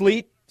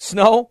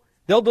 snow,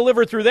 they'll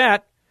deliver through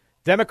that.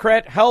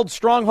 Democrat held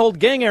stronghold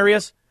gang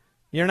areas.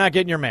 You're not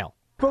getting your mail.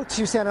 Spoke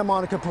to Santa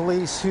Monica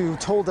police, who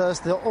told us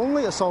the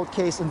only assault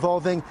case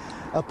involving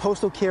a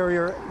postal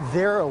carrier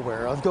they're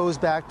aware of goes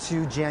back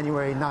to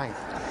January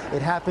 9th.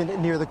 It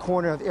happened near the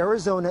corner of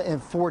Arizona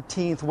and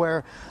 14th,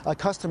 where a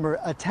customer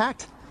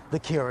attacked the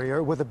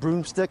carrier with a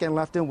broomstick and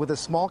left him with a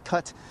small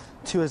cut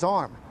to his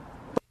arm.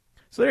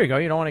 So there you go.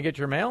 You don't want to get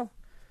your mail?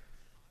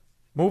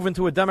 Move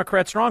into a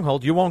Democrat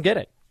stronghold. You won't get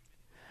it.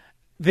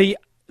 The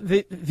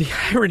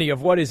irony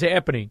of what is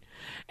happening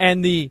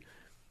and the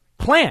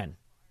plan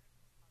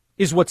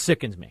is what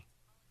sickens me.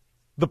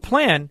 The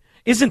plan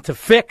isn't to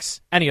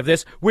fix any of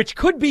this, which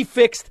could be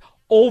fixed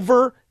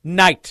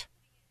overnight.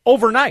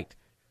 Overnight.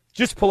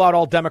 Just pull out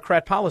all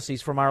Democrat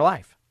policies from our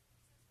life.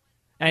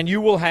 And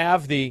you will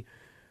have the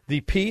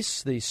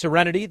peace, the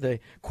serenity, the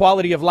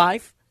quality of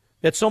life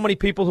that so many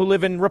people who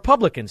live in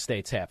Republican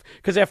states have.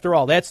 Because after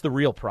all, that's the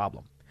real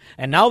problem.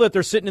 And now that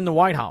they're sitting in the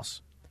White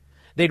House,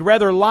 they'd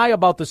rather lie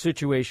about the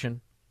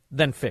situation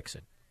than fix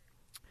it.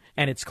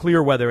 And it's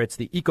clear whether it's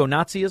the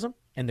eco-Nazism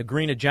and the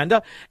green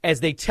agenda,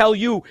 as they tell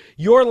you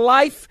your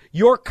life,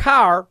 your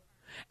car,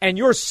 and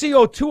your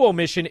CO2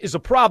 emission is a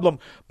problem,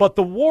 but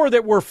the war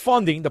that we're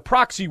funding, the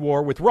proxy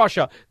war with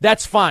Russia,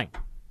 that's fine.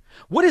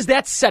 What does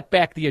that set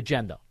back the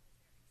agenda?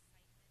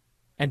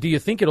 And do you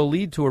think it'll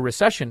lead to a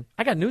recession?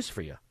 I got news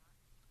for you.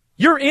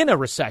 You're in a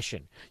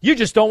recession. You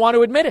just don't want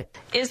to admit it.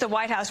 Is the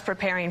White House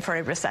preparing for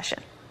a recession?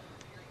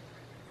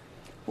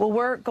 Well,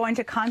 we're going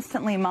to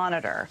constantly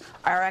monitor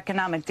our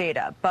economic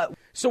data, but...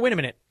 So wait a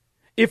minute.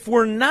 If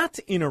we're not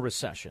in a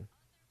recession,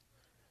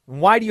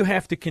 why do you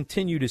have to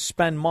continue to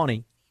spend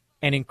money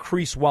and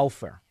increase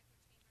welfare?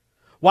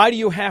 Why do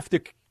you have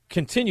to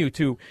continue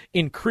to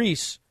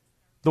increase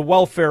the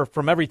welfare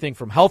from everything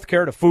from health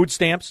care to food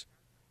stamps,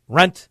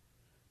 rent?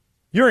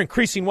 You're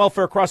increasing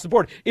welfare across the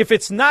board. If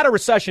it's not a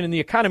recession and the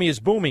economy is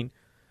booming,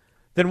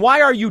 then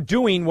why are you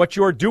doing what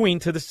you're doing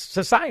to the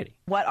society?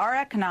 What our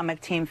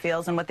economic team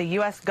feels and what the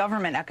U.S.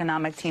 government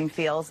economic team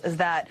feels is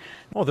that...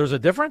 Oh, there's a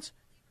difference?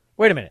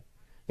 Wait a minute.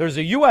 There's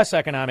a U.S.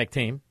 economic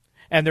team,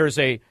 and there's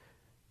a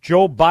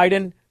Joe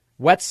Biden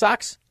Wet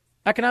Sox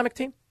economic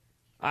team?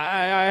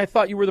 I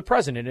thought you were the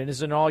president, and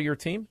isn't all your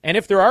team? And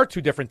if there are two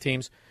different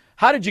teams,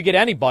 how did you get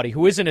anybody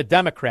who isn't a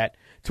Democrat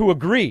to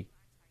agree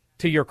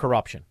to your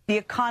corruption? The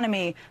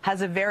economy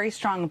has a very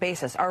strong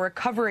basis. Our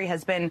recovery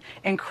has been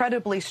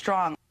incredibly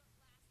strong.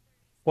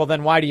 Well,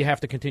 then why do you have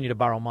to continue to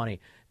borrow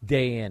money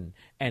day in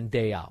and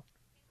day out?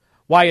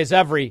 Why is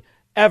every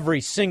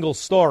single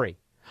story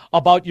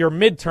about your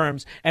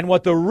midterms and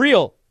what the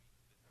real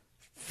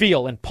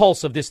feel and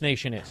pulse of this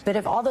nation is? But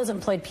if all those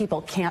employed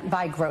people can't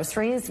buy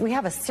groceries, we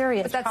have a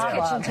serious problem.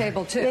 That's kitchen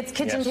table, too. It's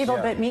kitchen table,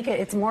 but Mika,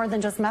 it's more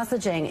than just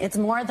messaging. It's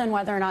more than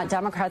whether or not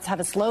Democrats have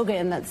a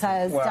slogan that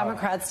says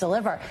Democrats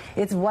deliver.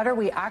 It's what are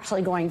we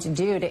actually going to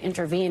do to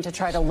intervene to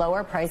try to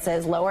lower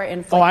prices, lower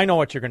inflation. Oh, I know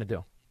what you're going to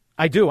do.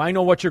 I do. I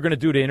know what you're going to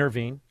do to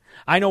intervene.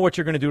 I know what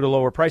you're going to do to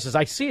lower prices.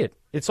 I see it.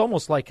 It's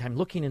almost like I'm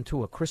looking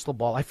into a crystal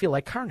ball. I feel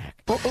like Karnak.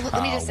 Well,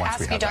 let me just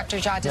ask you, Dr.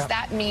 Jha, does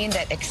that mean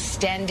that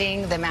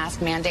extending the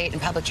mask mandate in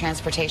public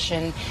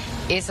transportation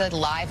is a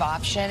live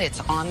option? It's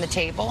on the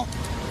table?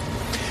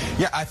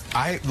 Yeah,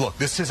 I look,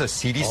 this is a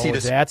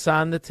CDC. That's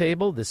on the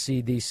table. The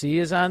CDC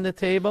is on the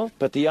table.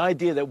 But the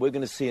idea that we're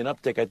going to see an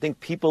uptick, I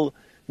think people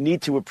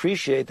need to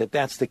appreciate that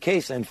that's the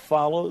case and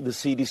follow the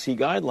CDC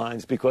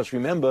guidelines, because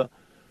remember,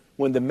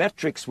 when the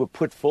metrics were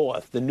put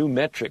forth, the new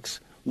metrics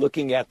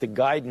looking at the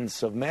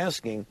guidance of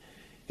masking,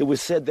 it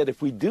was said that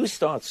if we do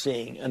start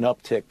seeing an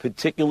uptick,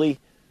 particularly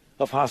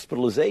of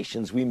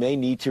hospitalizations, we may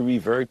need to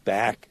revert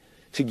back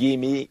to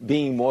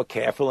being more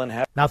careful and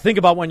have. Now think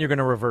about when you're going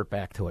to revert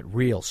back to it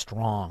real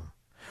strong,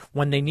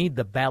 when they need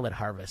the ballot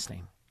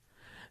harvesting.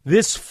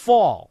 This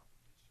fall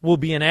will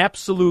be an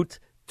absolute,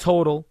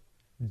 total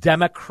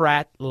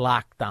Democrat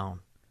lockdown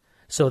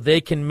so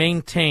they can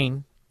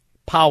maintain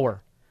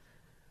power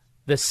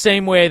the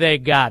same way they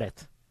got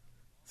it,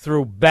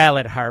 through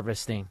ballot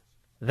harvesting.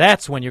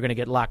 That's when you're going to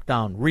get locked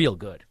down real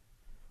good.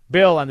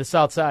 Bill on the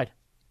South Side.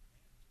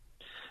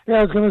 Yeah,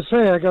 I was going to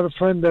say, I got a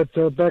friend that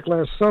back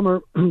last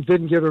summer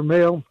didn't get her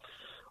mail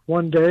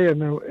one day,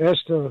 and I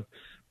asked a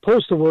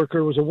postal worker,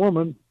 it was a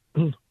woman,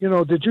 did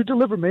you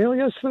deliver mail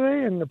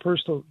yesterday? And the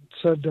postal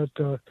said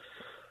that,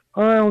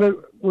 well, it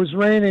was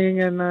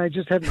raining, and I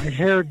just had my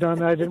hair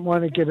done. I didn't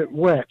want to get it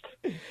wet.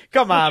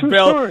 Come on,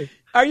 Bill. Story.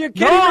 Are you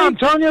kidding me? No, I'm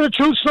telling you the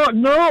truth story.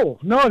 No,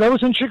 that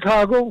was in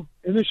Chicago,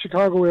 in the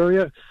Chicago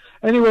area.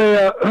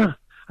 Anyway,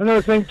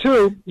 another thing,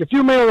 too, if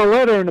you mail a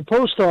letter in the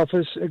post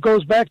office, it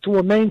goes back to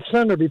a main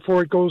center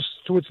before it goes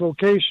to its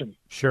location.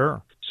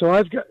 Sure. So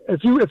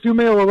if you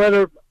mail a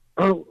letter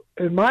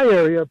in my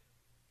area,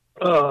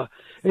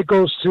 it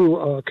goes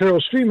to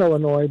Carroll Stream,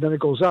 Illinois, then it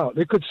goes out.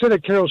 It could sit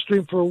at Carroll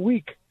Stream for a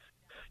week.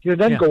 You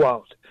then go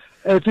out.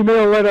 And if you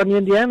mail a letter on the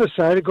Indiana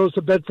side, it goes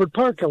to Bedford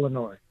Park,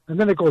 Illinois. And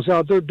then it goes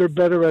out. They're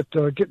better at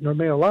getting their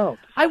mail out.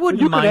 I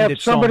wouldn't mind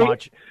it so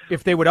much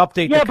if they would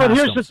update the customs. Yeah, but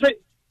here's the thing.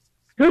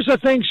 Here's the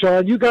thing,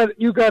 Sean. You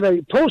got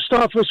a post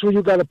office where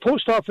you got a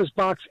post office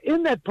box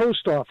in that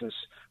post office.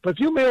 But if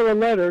you mail a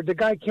letter, the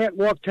guy can't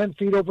walk 10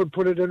 feet over and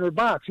put it in her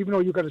box, even though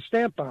you got a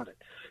stamp on it.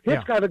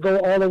 It's got to go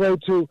all the way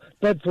to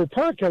Bedford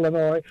Park,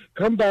 Illinois,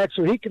 come back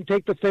so he can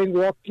take the thing,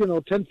 walk,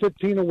 10,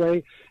 15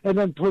 away, and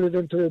then put it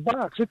into the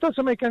box. It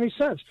doesn't make any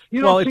sense.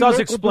 You don't see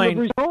local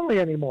deliveries only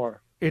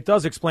anymore. It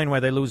does explain why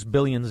they lose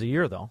billions a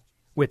year, though,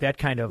 with that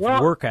kind of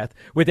work ethic,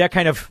 with that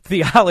kind of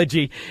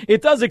theology.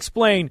 It does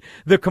explain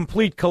the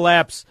complete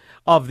collapse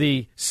of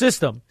the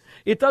system.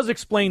 It does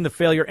explain the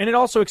failure, and it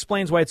also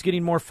explains why it's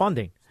getting more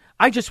funding.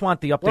 I just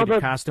want the updated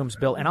costumes,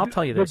 Bill, and I'll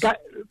tell you this.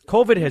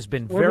 COVID has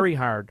been very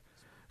hard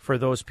for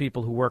those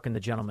people who work in the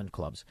gentleman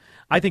clubs.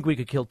 I think we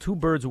could kill two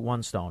birds with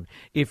one stone.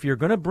 If you're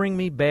going to bring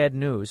me bad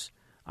news,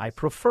 I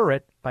prefer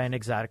it by an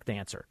exotic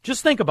dancer.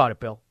 Just think about it,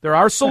 Bill. There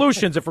are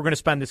solutions if we're going to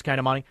spend this kind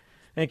of money.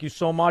 Thank you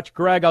so much.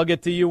 Greg, I'll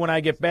get to you when I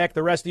get back.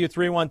 The rest of you,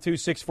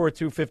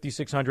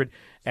 312-642-5600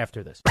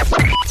 after this.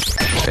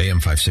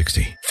 AM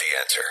 560, The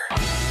Answer.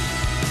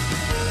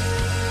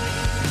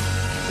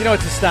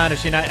 It's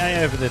astonishing. I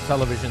have the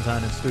televisions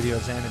on in Studio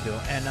Xanadu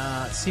and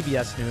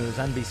CBS News,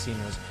 NBC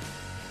News.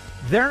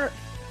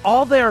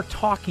 All they're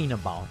talking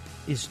about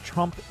is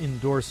Trump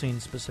endorsing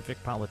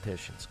specific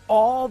politicians.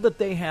 All that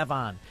they have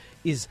on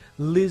is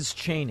Liz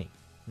Cheney,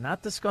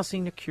 not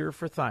discussing the cure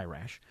for thigh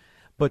rash,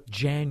 but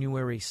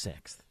January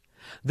 6th.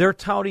 They're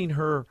touting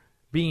her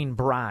being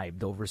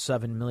bribed over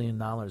 $7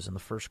 million in the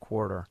first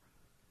quarter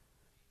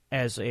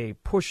as a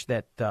push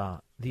that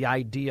the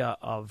idea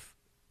of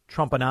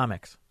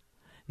Trumponomics,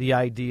 the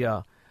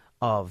idea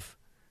of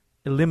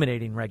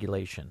eliminating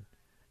regulation,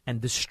 and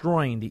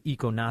destroying the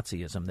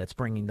eco-Nazism that's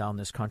bringing down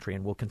this country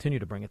and will continue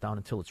to bring it down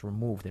until it's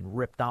removed and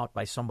ripped out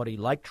by somebody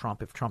like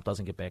Trump if Trump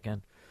doesn't get back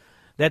in.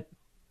 That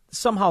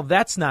somehow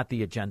that's not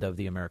the agenda of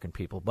the American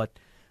people, but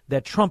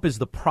that Trump is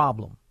the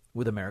problem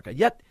with America.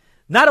 Yet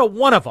not a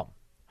one of them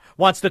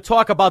wants to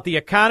talk about the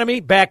economy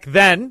back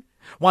then,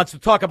 wants to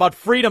talk about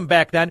freedom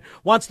back then,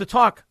 wants to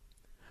talk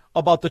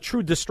about the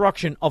true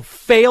destruction of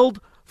failed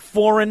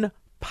foreign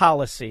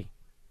policy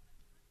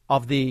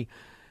of the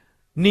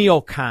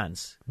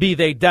neocons, be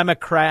they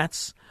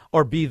Democrats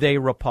or be they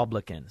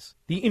Republicans.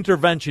 The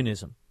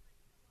interventionism.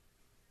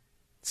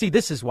 See,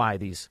 this is why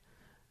these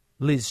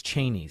Liz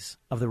Cheneys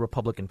of the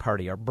Republican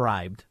Party are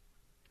bribed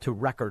to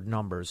record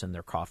numbers in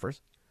their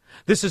coffers.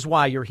 This is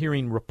why you're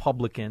hearing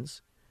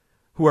Republicans,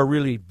 who are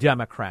really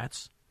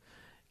Democrats,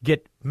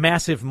 get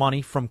massive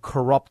money from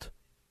corrupt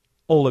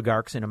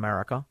oligarchs in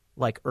America,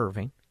 like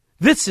Irving.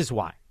 This is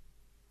why.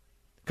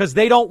 Because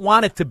they don't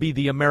want it to be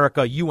the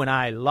America you and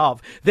I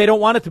love. They don't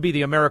want it to be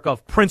the America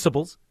of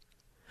principles.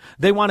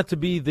 They want it to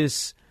be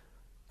this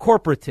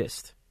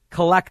corporatist,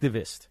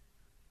 collectivist,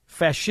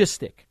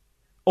 fascistic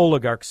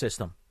oligarch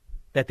system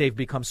that they've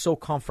become so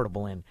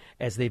comfortable in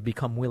as they've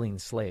become willing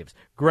slaves.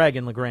 Greg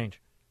in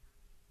LaGrange.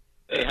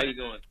 Hey, how you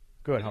doing?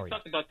 Good, how are you?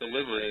 Talking about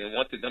delivery and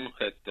what the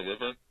Democrats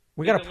deliver.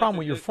 We got a problem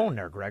with your phone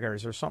there, Greg.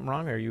 Is there something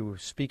wrong? Or are you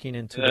speaking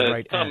into the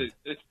right end?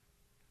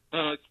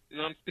 I'm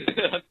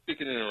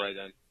speaking in the right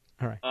end.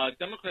 All right.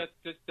 Democrats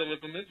just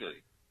deliver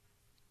misery.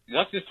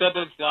 Western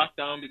suburbs locked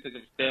down because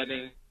of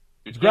stabbing.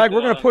 Greg,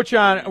 we're going to put you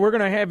on. We're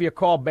going to have you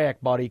call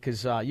back, buddy,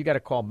 because you got to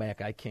call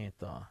back. I can't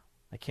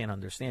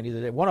understand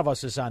either. One of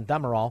us is on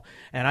Demerol,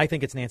 and I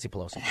think it's Nancy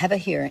Pelosi. Have a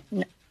hearing,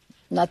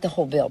 not the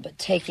whole bill, but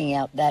taking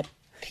out that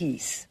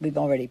piece. We've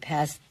already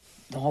passed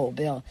the whole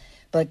bill,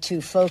 but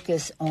to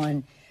focus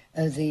on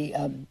the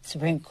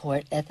Supreme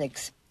Court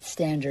ethics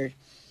standard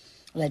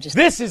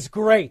legislation. This is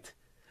great.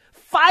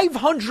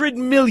 $500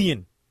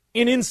 million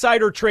in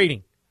insider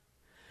trading.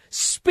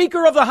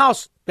 Speaker of the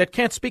House that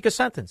can't speak a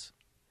sentence.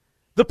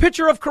 The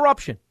picture of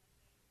corruption.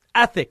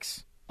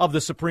 Ethics of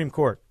the Supreme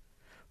Court.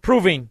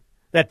 Proving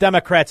that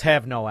Democrats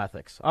have no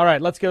ethics. All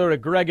right, let's go to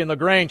Greg in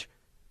LaGrange.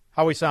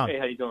 How we sound? Hey,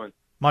 how you doing?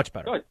 Much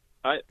better. Good.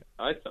 I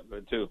sound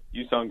good, too.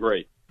 You sound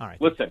great. All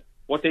right. Listen,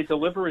 what they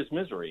deliver is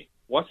misery.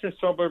 Western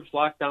suburbs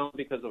locked down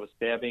because of a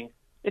stabbing.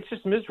 It's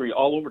just misery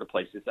all over the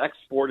place. It's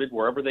exported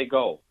wherever they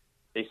go.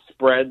 They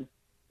spread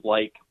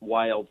like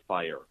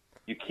wildfire.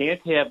 You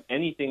can't have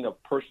anything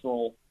of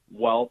personal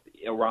wealth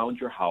around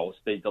your house.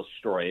 They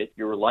destroy it.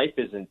 Your life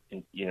isn't,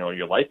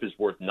 your life is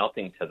worth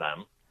nothing to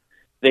them.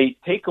 They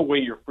take away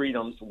your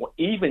freedoms,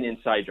 even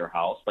inside your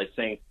house, by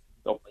saying,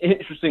 the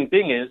interesting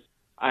thing is,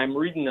 I'm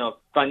reading the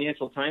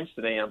Financial Times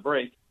today on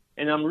break,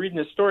 and I'm reading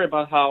a story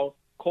about how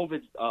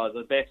COVID,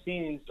 the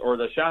vaccines or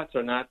the shots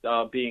are not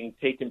being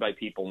taken by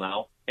people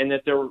now, and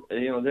that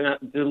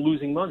they're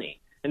losing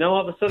money. And then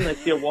all of a sudden, I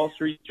see a Wall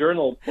Street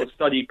Journal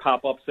study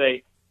pop up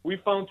say, we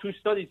found 2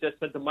 studies that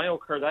said the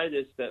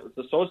myocarditis that was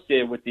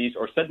associated with these,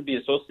 or said to be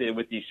associated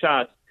with these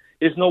shots,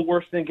 is no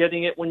worse than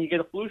getting it when you get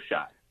a flu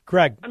shot.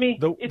 Greg, I mean,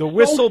 the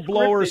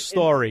whistleblower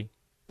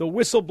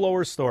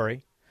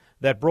story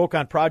that broke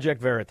on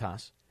Project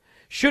Veritas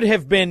should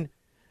have been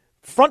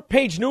front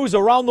page news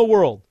around the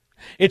world.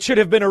 It should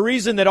have been a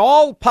reason that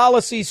all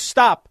policies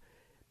stop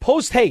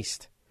post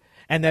haste,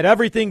 and that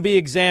everything be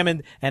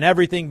examined and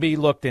everything be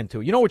looked into.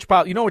 You know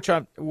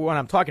when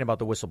I'm talking about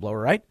the whistleblower,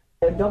 right?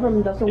 The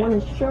government doesn't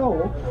want to show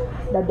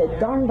that the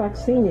darn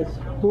vaccine is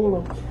full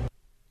of...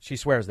 She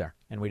swears there,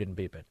 and we didn't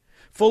beep it.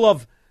 Full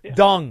of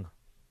dung.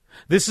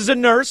 This is a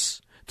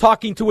nurse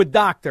talking to a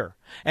doctor.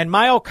 And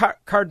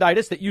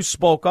myocarditis that you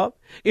spoke of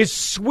is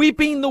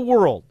sweeping the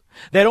world.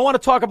 They don't want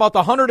to talk about the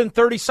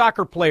 130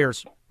 soccer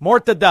players,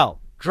 mortadell,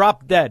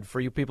 drop dead for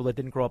you people that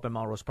didn't grow up in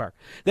Melrose Park.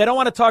 They don't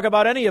want to talk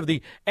about any of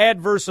the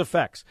adverse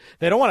effects.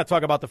 They don't want to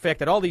talk about the fact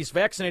that all these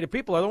vaccinated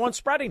people are the ones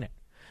spreading it.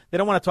 They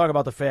don't want to talk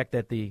about the fact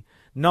that the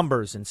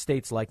numbers in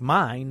states like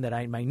mine,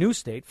 my new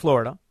state,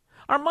 Florida,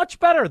 are much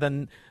better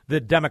than the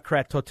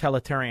Democrat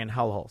totalitarian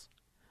hellholes.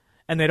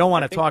 And they don't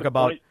want to talk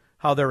about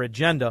how their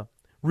agenda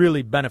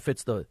really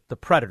benefits the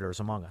predators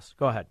among us.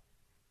 Go ahead.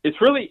 It's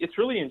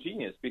really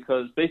ingenious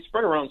because they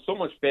spread around so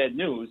much bad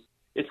news,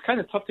 it's kind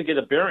of tough to get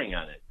a bearing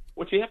on it.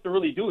 What you have to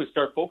really do is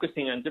start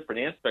focusing on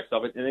different aspects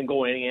of it and then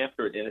going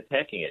after it and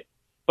attacking it.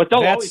 But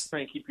they'll always try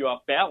and keep you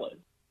off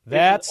balance.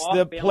 That's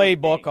the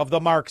playbook of the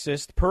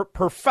Marxist,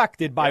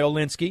 perfected by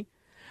Olinsky,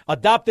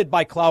 adopted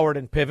by Cloward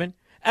and Piven,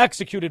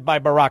 executed by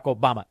Barack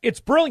Obama. It's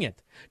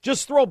brilliant.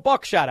 Just throw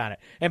buckshot on it.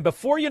 And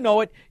before you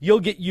know it, you'll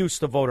get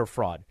used to voter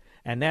fraud.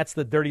 And that's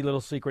the dirty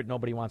little secret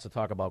nobody wants to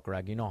talk about,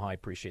 Greg. You know how I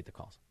appreciate the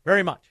calls.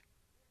 Very much.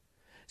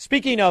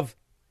 Speaking of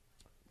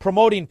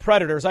promoting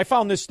predators, I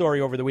found this story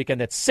over the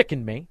weekend that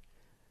sickened me.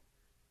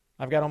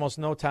 I've got almost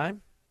no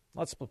time.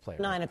 Let's play it.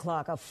 9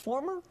 o'clock. A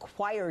former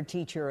choir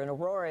teacher in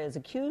Aurora is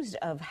accused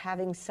of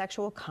having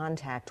sexual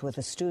contact with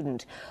a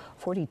student.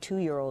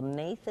 42-year-old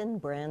Nathan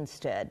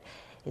Branstead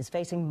is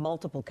facing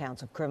multiple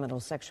counts of criminal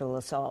sexual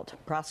assault.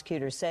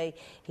 Prosecutors say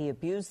he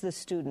abused the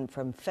student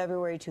from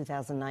February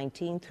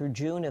 2019 through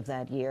June of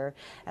that year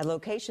at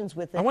locations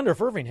within... I wonder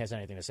if Irving has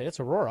anything to say. It's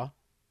Aurora.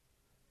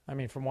 I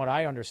mean, from what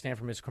I understand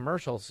from his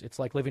commercials, it's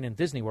like living in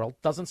Disney World.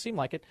 Doesn't seem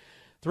like it.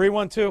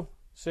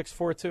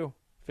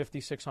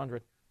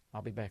 312-642-5600.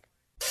 I'll be back.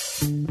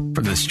 From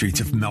the streets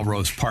of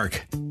Melrose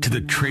Park to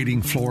the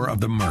trading floor of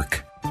the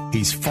Merc,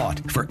 he's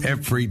fought for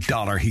every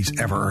dollar he's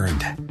ever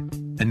earned.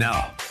 And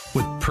now,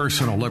 with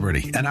personal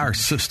liberty and our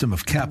system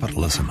of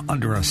capitalism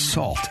under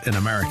assault in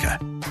America,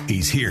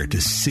 he's here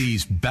to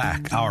seize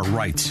back our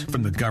rights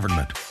from the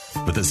government.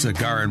 With a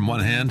cigar in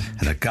one hand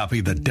and a copy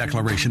of the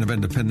Declaration of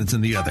Independence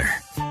in the other,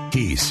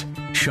 he's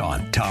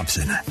Sean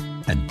Thompson.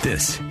 And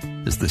this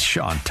is The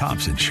Sean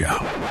Thompson Show.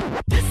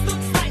 This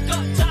looks like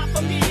a job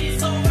for me,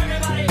 so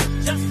everybody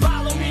just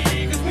follow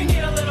me, 'cause we need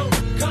a little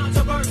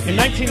controversy. In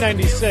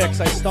 1996,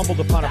 I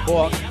stumbled upon a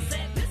book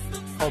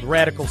called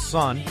Radical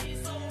Son.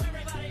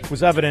 It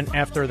was evident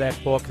after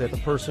that book that the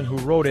person who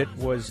wrote it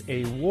was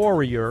a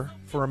warrior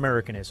for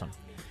Americanism.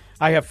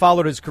 I have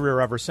followed his career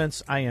ever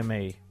since. I am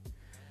a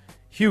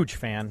huge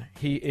fan.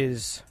 He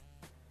is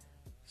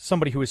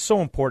somebody who is so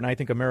important. I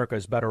think America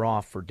is better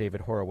off for David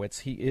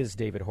Horowitz. He is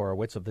David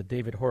Horowitz of the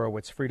David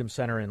Horowitz Freedom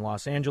Center in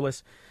Los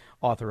Angeles,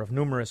 author of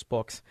numerous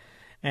books.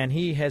 And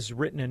he has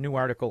written a new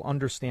article,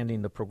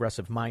 Understanding the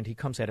Progressive Mind. He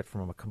comes at it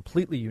from a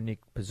completely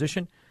unique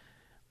position.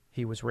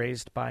 He was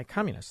raised by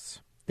communists.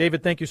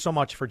 David, thank you so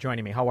much for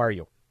joining me. How are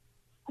you?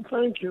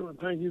 Thank you, and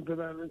thank you for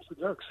that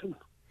introduction.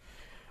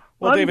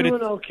 Well, I'm David,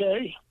 doing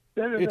okay,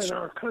 better than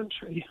our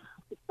country.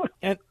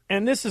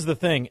 and this is the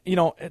thing. You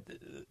know,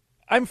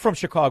 I'm from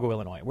Chicago,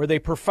 Illinois, where they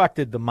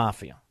perfected the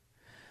mafia.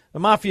 The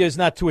mafia is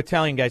not two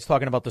Italian guys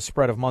talking about the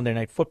spread of Monday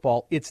Night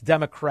Football. It's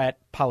Democrat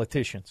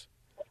politicians.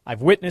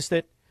 I've witnessed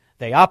it.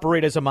 They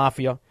operate as a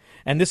mafia,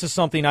 and this is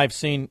something I've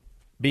seen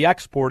be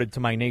exported to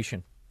my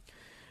nation.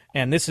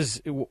 And this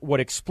is what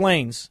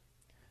explains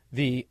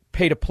the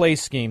pay-to-play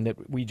scheme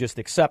that we just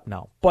accept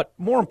now. But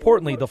more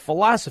importantly, the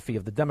philosophy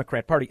of the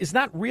Democrat Party is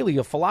not really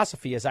a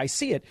philosophy as I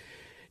see it.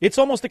 It's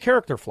almost a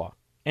character flaw.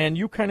 And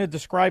you kind of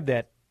described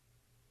that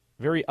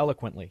very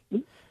eloquently.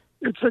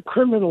 It's a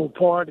criminal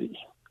party.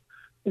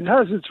 It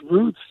has its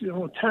roots,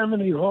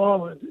 Tammany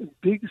Hall and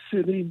big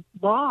city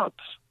mobs.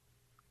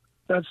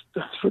 That's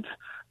what,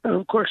 and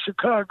of course,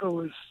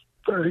 Chicago is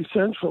very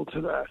central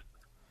to that.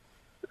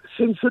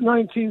 Since the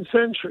 19th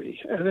century,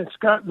 and it's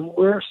gotten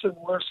worse and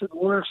worse and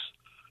worse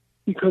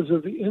because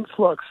of the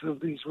influx of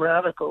these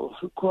radicals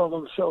who call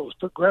themselves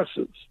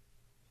progressives.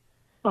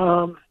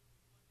 And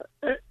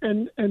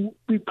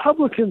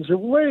Republicans are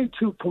way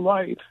too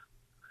polite.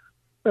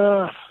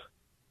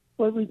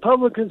 What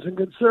Republicans and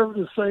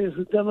conservatives say is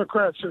that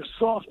Democrats are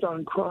soft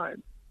on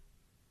crime.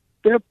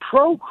 They're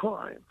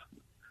pro-crime.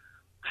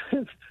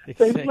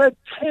 They've let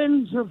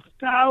tens of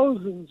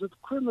thousands of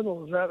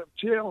criminals out of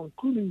jail,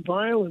 including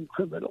violent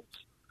criminals.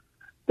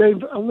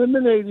 They've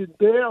eliminated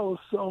bail,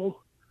 so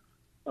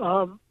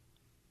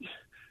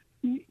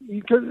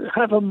you can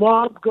have a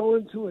mob go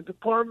into a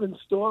department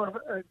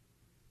store and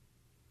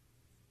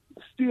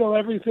steal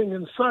everything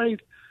in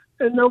sight,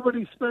 and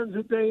nobody spends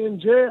a day in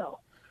jail.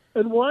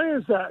 And why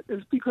is that?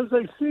 It's because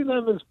they see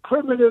them as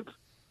primitive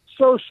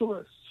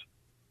socialists.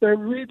 They're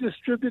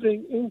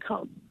redistributing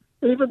income.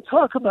 They even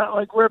talk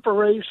about,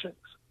 reparations.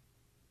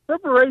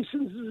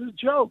 Reparations is a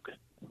joke.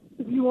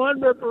 If you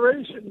want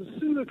reparations,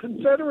 sue the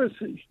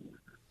Confederacy.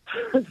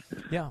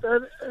 Yeah.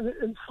 And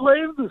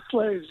enslave the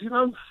slaves. You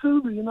don't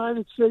sue the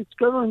United States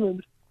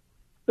government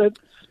that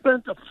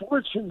spent a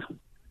fortune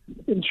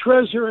in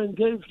treasure and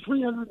gave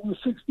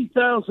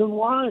 360,000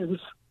 lives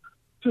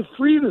to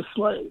free the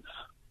slaves.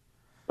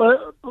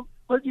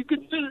 But you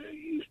can do.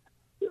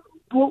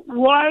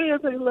 Why are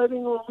they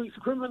letting all these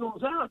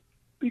criminals out?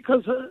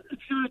 Because if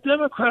you're a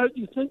Democrat,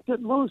 you think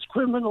that most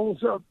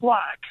criminals are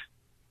black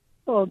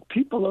or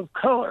people of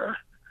color,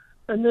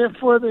 and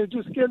therefore they're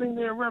just getting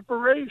their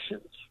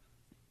reparations.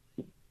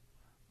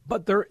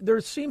 But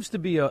there seems to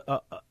be a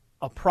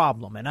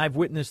problem, and I've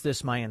witnessed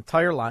this my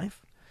entire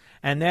life,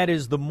 and that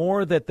is the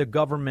more that the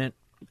government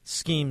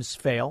schemes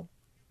fail,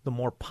 the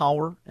more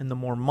power and the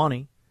more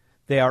money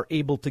they are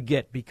able to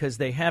get because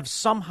they have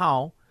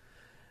somehow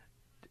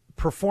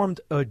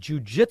performed a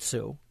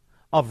jujitsu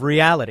of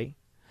reality,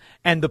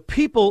 and the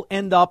people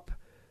end up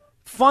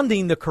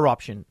funding the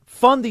corruption,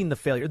 funding the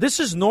failure. This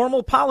is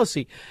normal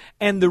policy.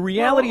 And the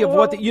reality of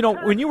what,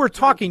 when you were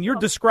talking, you're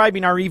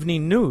describing our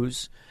evening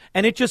news,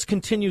 and it just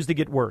continues to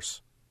get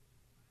worse.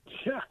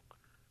 Yeah.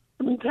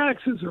 I mean,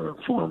 taxes are a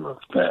form of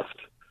theft.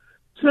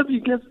 Except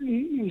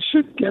you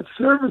should get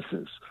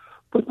services.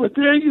 But what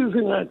they're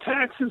using our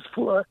taxes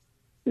for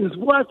is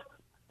what?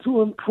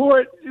 To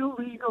import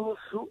illegals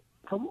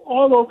from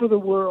all over the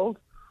world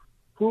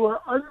who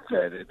are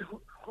unvetted,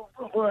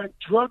 who are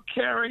drug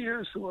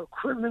carriers, who are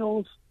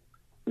criminals.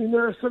 I mean,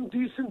 there are some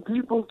decent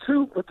people,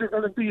 too, but they're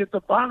going to be at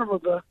the bottom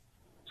of the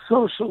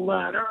social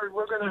ladder, and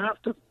we're going to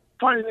have to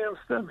finance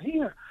them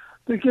here.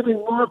 They're giving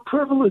more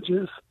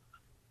privileges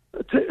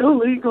to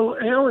illegal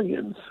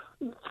aliens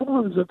in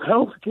forms of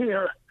health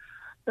care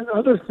and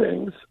other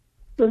things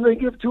than they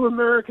give to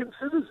American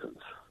citizens.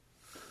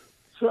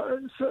 So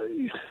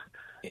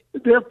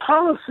their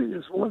policy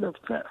is one of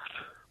theft.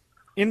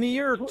 In the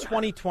year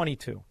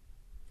 2022,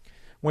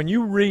 when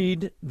you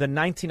read the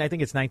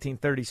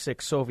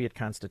 1936 Soviet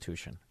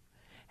Constitution,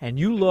 and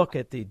you look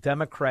at the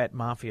Democrat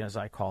mafia, as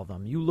I call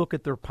them, you look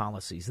at their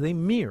policies, they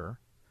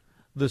mirror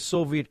the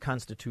Soviet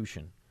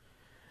Constitution.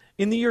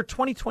 In the year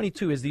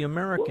 2022, has the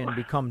American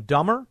become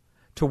dumber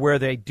to where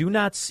they do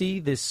not see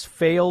this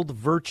failed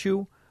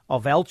virtue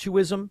of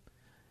altruism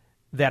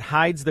that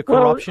hides the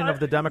corruption of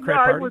the Democrat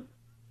Party?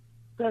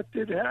 That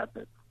did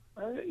happen.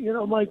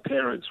 My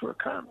parents were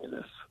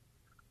communists.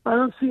 I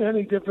don't see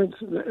any difference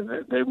in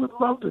that. They would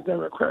love the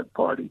Democrat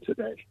Party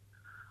today.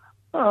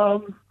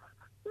 For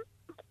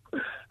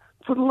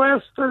the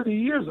last 30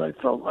 years, I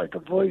felt like a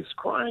voice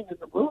crying in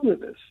the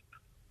wilderness.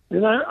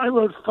 And I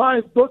wrote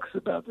 5 books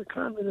about the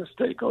communist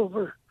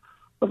takeover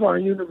of our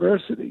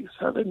universities,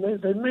 how they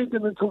made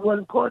them into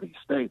one-party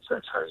states.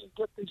 That's how you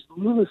get these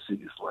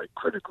lunacies like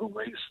critical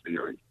race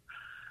theory.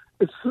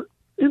 It's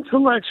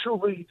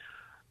intellectually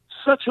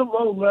such a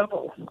low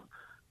level.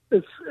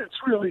 It's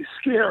really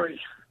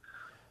scary.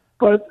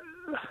 But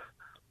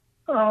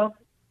the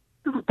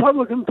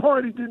Republican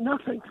Party did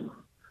nothing.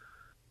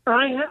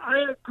 I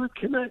had good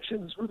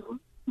connections with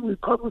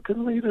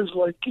Republican leaders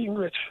like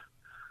Gingrich,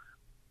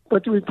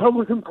 but the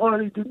Republican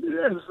Party did,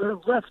 as the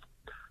left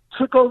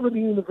took over the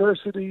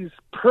universities,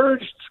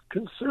 purged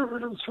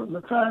conservatives from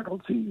the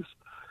faculties.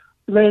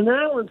 They're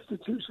now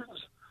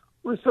institutions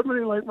where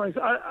somebody like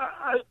myself,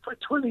 I for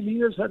 20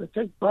 years had to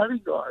take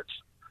bodyguards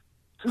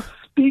to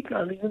speak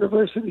on a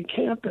university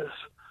campus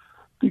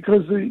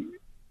because the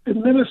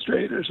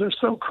administrators are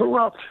so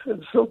corrupt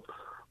and so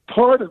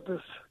part of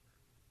this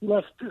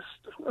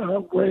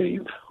leftist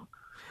wave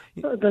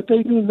that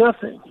they do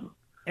nothing.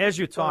 As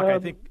you talk,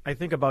 I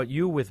think about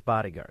you with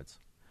bodyguards.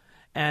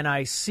 And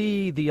I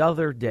see the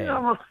other day,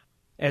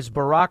 as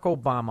Barack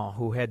Obama,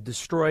 who had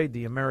destroyed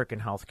the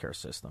American healthcare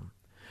system,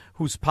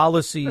 whose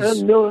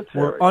policies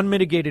were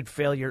unmitigated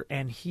failure,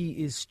 and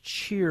he is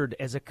cheered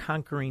as a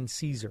conquering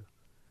Caesar.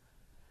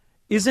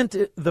 Isn't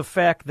it the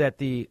fact that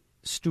the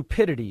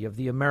stupidity of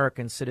the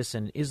American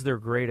citizen is their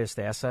greatest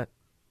asset?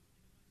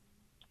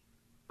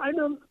 I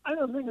don't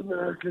think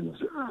Americans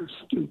are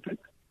stupid.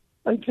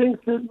 I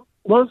think that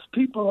most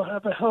people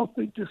have a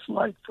healthy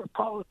dislike for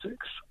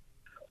politics.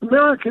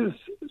 America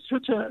is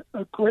such a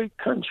great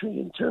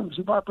country in terms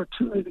of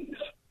opportunities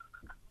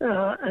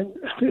and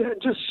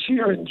just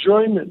sheer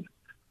enjoyment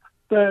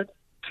that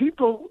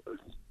people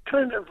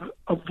kind of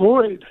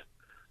avoid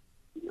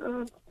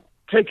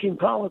taking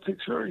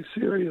politics very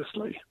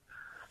seriously.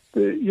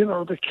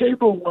 The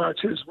cable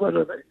watchers, what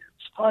are they?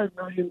 It's 5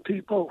 million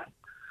people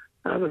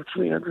out of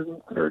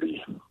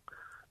 330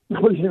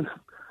 million.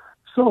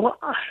 So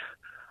I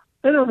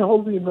don't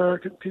hold the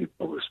American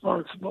people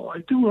responsible. I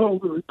do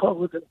hold the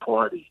Republican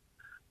Party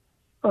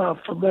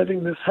for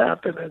letting this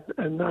happen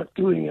and not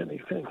doing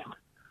anything.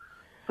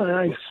 And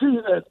I see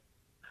that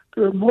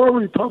there are more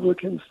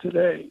Republicans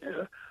today,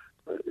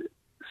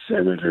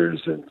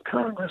 senators and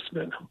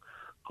congressmen,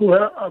 who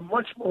are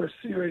much more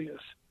serious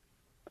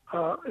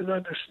in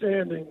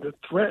understanding the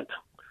threat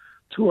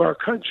to our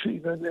country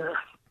than there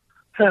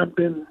have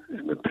been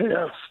in the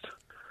past.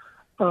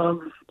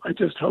 I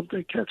just hope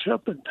they catch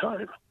up in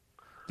time.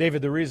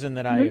 David, the reason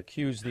that I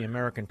accuse the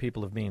American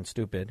people of being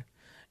stupid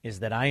is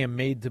that I am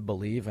made to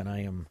believe, and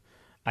I'm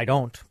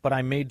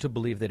made to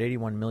believe that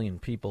 81 million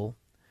people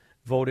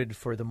voted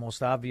for the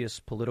most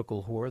obvious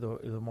political whore,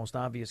 the most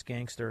obvious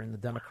gangster in the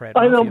Democrat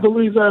I mafia. don't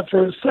believe that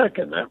for a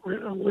second. That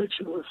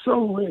election was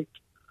so rigged.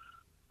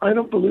 I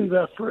don't believe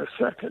that for a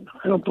second.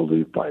 I don't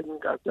believe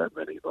Biden got that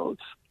many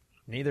votes.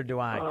 Neither do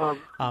I,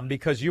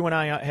 because you and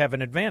I have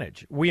an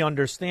advantage. We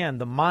understand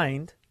the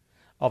mind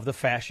of the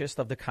fascist,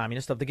 of the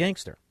communist, of the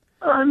gangster.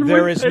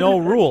 There is no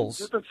rules.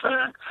 The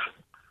facts.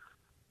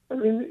 I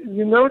mean,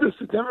 you notice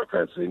the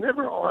Democrats, they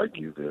never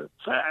argue the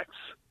facts.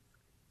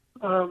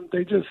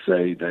 They just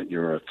say that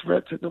you're a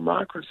threat to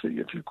democracy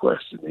if you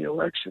question the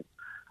election.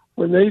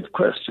 When they've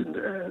questioned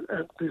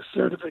the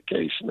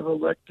certification of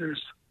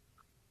electors,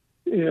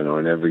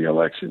 in every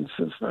election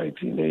since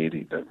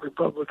 1980 that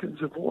Republicans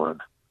have won.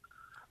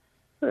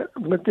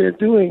 What they're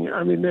doing,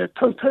 I mean, they're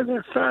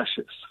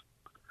fascists.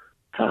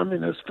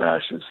 Communist,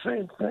 fascist,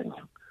 same thing.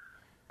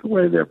 The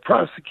way they're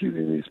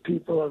prosecuting these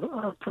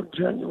people from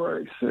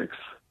January 6th.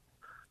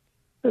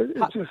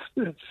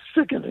 It's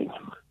sickening.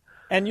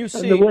 And you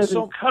see, the way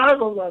they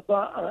coddle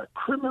a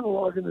criminal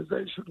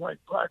organization like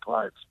Black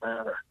Lives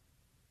Matter.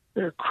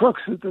 They're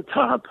crooks at the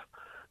top.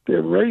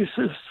 They're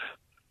racist.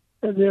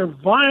 And they're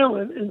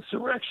violent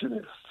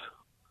insurrectionists.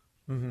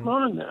 Mm-hmm.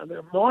 On now,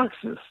 they're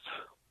Marxists.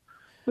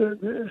 They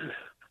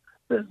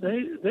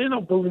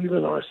don't believe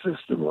in our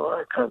system or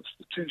our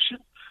Constitution.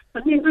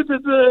 And neither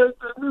did the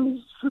new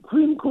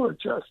Supreme Court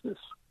justice.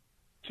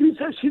 She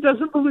says she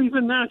doesn't believe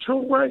in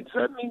natural rights.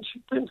 That means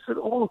she thinks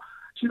that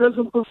she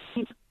doesn't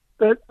believe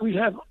that we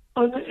have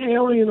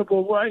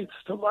unalienable rights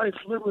to life,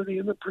 liberty,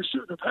 and the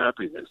pursuit of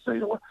happiness.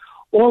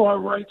 All our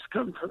rights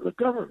come from the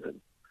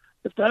government.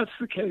 If that's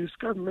the case,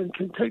 government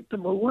can take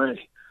them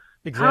away.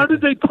 Exactly. How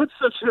did they put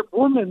such a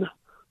woman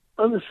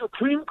on the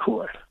Supreme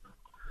Court?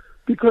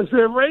 Because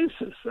they're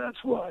racist,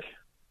 that's why.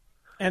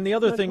 And the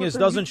other thing is,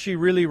 doesn't she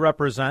really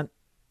represent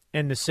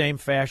in the same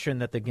fashion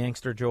that the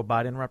gangster Joe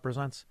Biden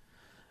represents?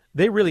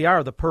 They really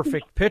are the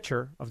perfect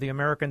picture of the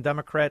American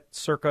Democrat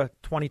circa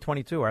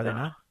 2022, are they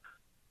not?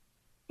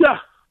 Yeah,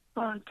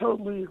 I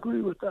totally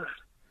agree with that.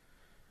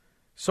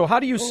 So how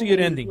do you see it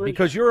ending?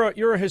 Because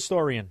you're a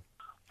historian.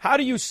 How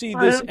do you see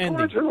this ending?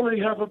 I unfortunately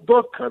have a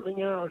book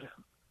coming out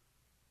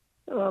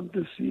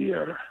this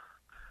year.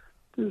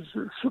 There's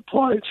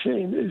supply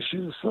chain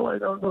issues, so I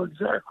don't know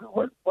exactly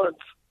what month,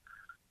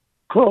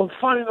 called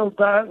Final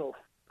Battle,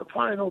 the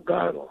Final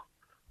Battle.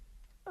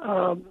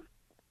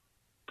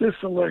 This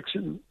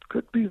election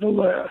could be the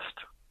last.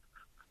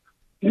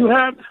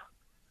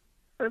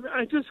 And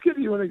I just give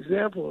you an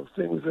example of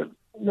things that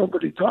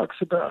nobody talks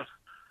about.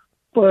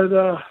 But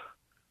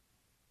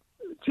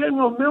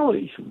General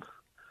Milley,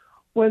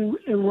 when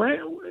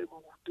Iran,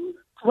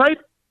 right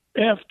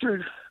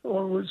after,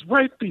 or was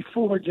right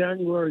before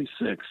January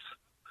 6th,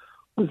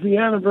 was the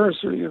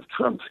anniversary of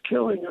Trump's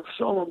killing of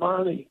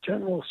Soleimani,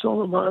 General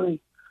Soleimani,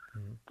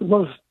 the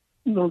most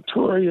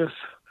notorious,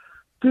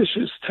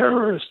 vicious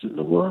terrorist in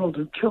the world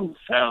who killed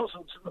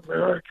thousands of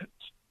Americans.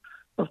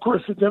 Of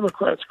course, the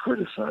Democrats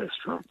criticized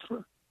Trump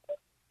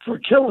for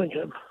killing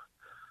him.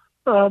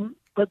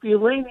 But the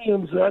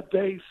Iranians that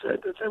day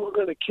said that they were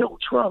going to kill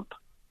Trump.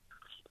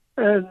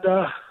 And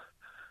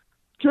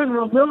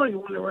General Milley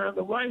went around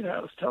the White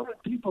House telling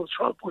people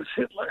Trump was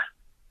Hitler.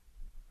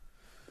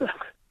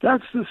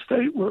 That's the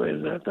state we're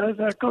in.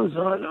 That goes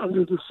on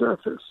under the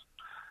surface.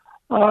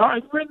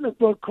 I've written a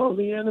book called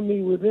The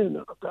Enemy Within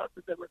about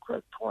the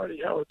Democrat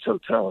Party, how a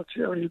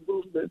totalitarian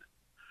movement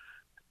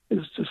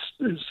is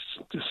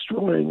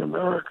destroying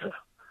America,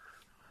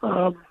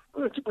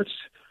 which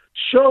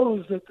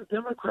shows that the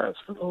Democrats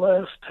for the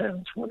last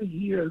 10, 20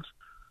 years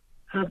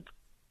have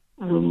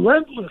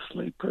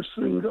relentlessly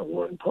pursued a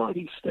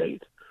one-party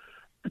state.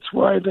 It's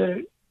why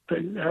they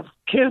have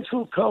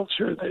cancel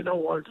culture. They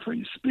don't want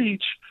free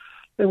speech.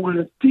 They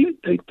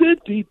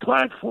did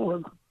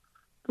deplatform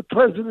the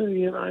President of the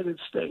United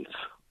States.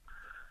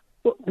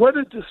 What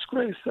a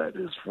disgrace that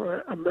is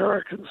for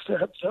Americans to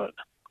have done.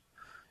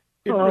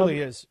 It really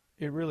is.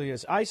 It really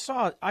is.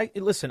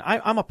 Listen,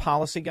 I'm a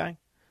policy guy.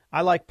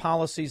 I like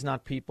policies,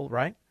 not people,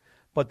 right?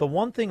 But the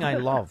one thing I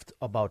loved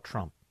about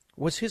Trump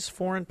was his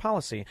foreign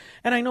policy.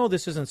 And I know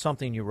this isn't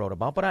something you wrote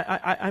about, but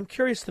I'm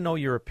curious to know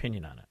your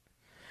opinion on it.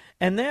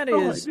 And that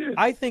is,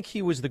 I think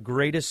he was the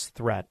greatest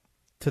threat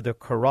to the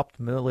corrupt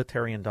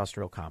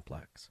military-industrial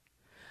complex.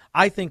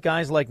 I think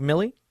guys like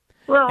Milley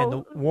and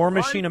the War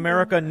Machine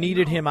America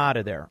needed him out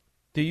of there.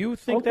 Do you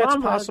think that's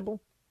possible?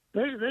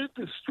 They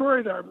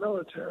destroyed our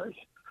military.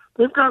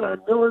 They've got our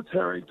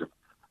military,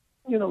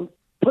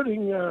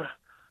 putting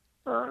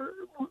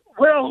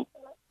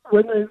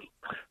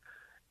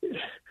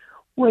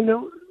when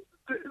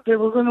they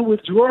were going to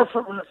withdraw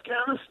from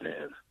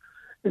Afghanistan,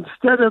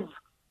 instead of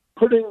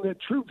putting the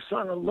troops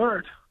on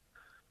alert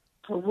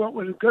for what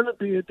was going to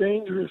be a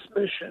dangerous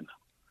mission,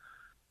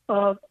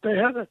 they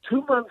had a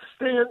 2-month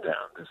stand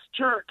down. This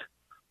jerk,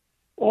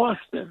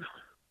 Austin,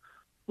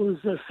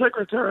 who's the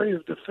Secretary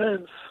of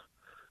Defense,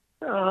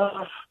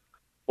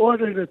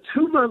 ordered a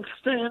 2-month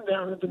stand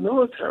down of the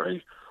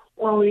military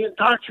while he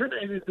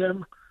indoctrinated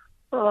them,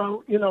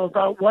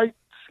 about white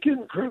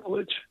skin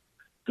privilege,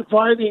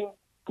 dividing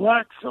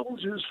black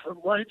soldiers from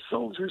white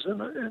soldiers,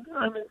 and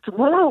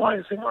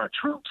demoralizing our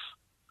troops.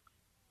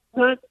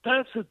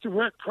 That's a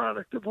direct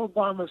product of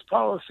Obama's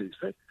policies.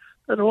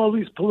 And all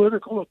these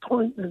political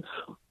appointments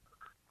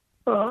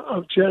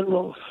of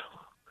generals.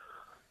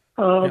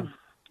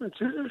 It's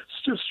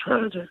just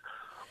tragic.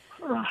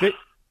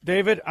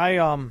 David,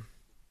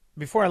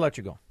 before I let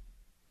you go,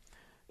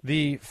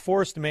 the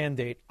forced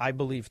mandate I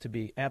believe to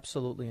be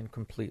absolutely and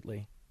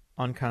completely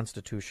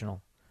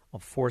unconstitutional,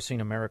 of forcing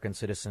American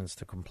citizens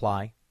to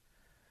comply,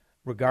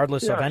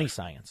 regardless of any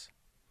science.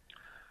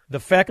 The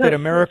fact that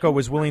America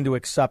was willing to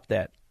accept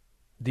that,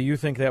 do you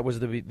think that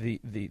was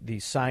the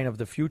sign of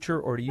the future,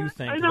 or do you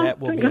think that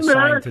will be a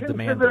sign to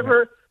demand?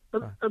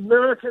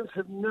 Americans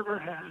have never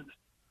had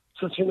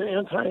such an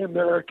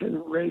anti-American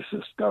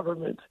racist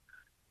government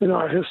in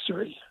our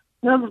history.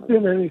 Never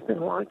been anything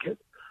like it.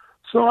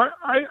 So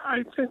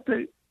I think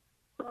that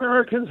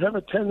Americans have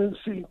a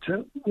tendency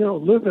to,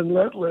 live and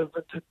let live,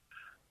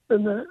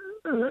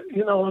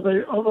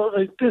 although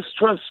they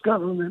distrust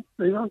government,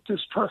 they don't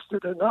distrust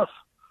it enough.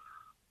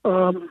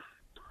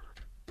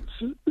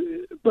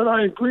 But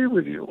I agree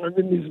with you. I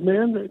mean, these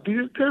men,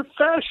 they're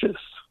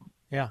fascists.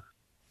 Yeah.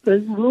 They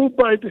rule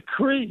by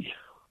decree.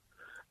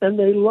 And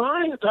they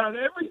lie about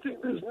everything.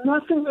 There's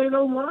nothing they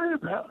don't lie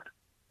about.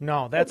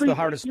 No, that's the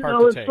hardest part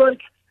to take. It's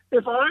like,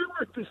 if I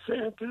were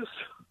DeSantis,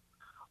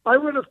 I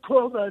would have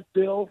called that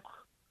bill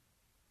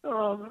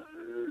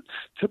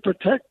to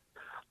protect,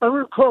 I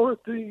would call it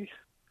the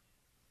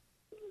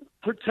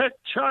Protect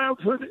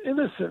Childhood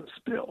Innocence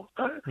bill.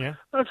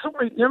 That's the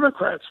way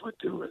Democrats would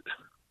do it.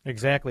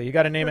 Exactly. You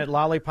got to name it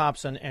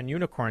lollipops and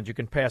unicorns. You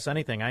can pass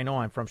anything. I know,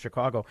 I'm from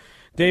Chicago.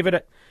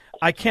 David,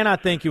 I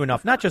cannot thank you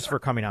enough, not just for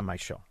coming on my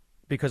show,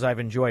 because I've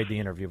enjoyed the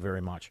interview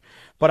very much,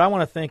 but I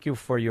want to thank you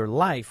for your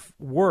life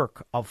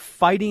work of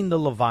fighting the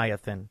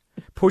Leviathan,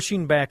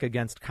 pushing back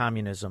against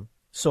communism,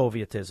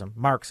 Sovietism,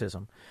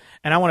 Marxism.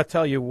 And I want to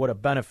tell you what a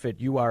benefit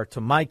you are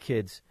to my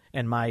kids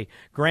and my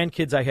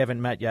grandkids I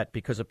haven't met yet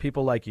because of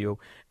people like you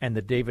and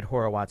the David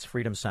Horowitz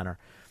Freedom Center.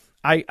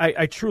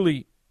 I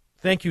truly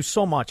thank you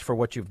so much for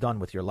what you've done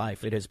with your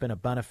life. It has been a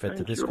benefit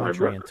to this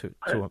country and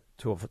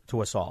to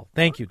us all.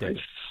 Thank you,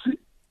 David.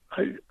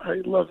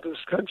 I love this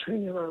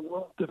country, and I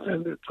will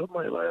defend it till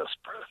my last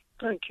breath.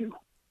 Thank you.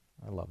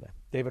 I love that.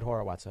 David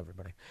Horowitz,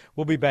 everybody.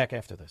 We'll be back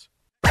after this.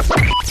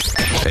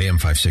 AM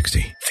 560,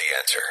 The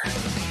Answer.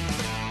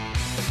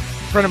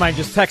 A friend of mine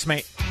just texted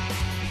me.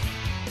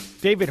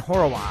 David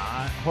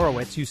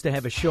Horowitz used to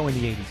have a show in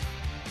the 80s,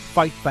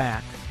 Fight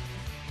Back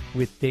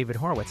with David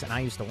Horowitz, and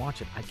I used to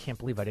watch it. I can't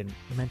believe I didn't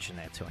mention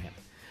that to him.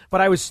 But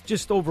I was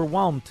just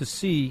overwhelmed to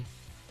see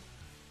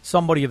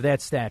somebody of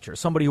that stature,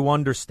 somebody who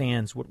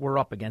understands what we're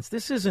up against.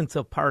 This isn't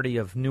a party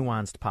of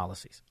nuanced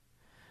policies.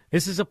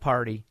 This is a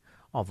party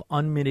of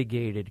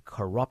unmitigated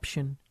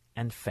corruption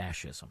and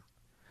fascism.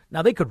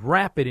 Now, they could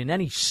wrap it in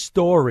any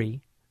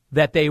story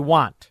that they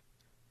want,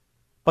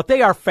 but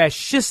they are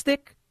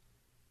fascistic,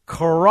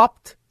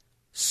 corrupt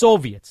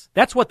Soviets.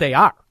 That's what they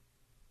are.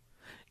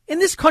 In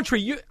this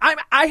country,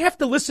 I have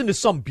to listen to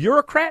some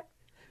bureaucrat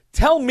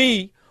tell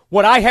me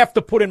what I have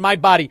to put in my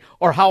body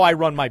or how I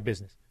run my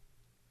business.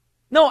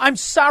 No, I'm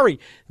sorry.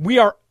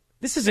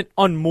 This isn't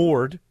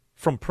unmoored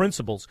from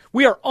principles.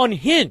 We are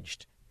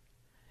unhinged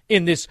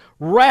in this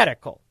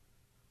radical,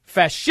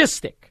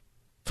 fascistic,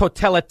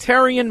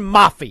 totalitarian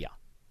mafia.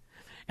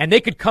 And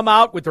they could come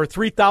out with their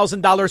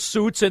 $3,000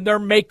 suits and their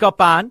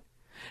makeup on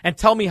and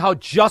tell me how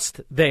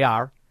just they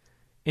are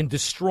in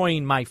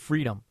destroying my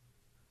freedom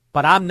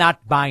but I'm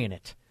not buying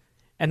it.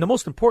 And the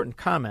most important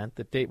comment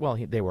that they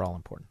were all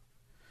important.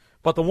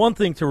 But the one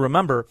thing to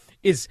remember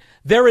is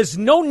there is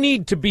no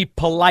need to be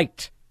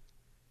polite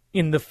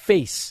in the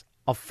face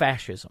of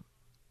fascism.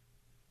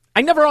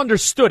 I never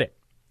understood it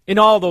in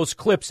all those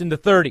clips in the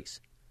 30s.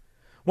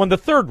 When the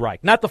Third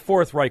Reich, not the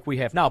Fourth Reich we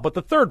have now, but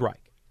the Third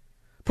Reich,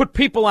 put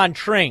people on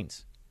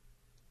trains.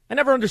 I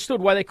never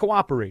understood why they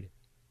cooperated.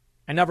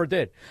 I never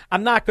did.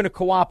 I'm not going to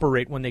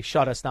cooperate when they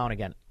shut us down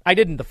again. I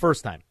didn't the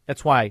first time.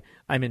 That's why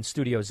I'm in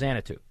Studio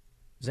Xanadu.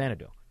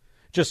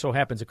 Just so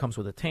happens it comes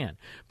with a tan.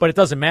 But it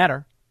doesn't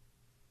matter.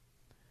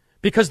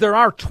 Because there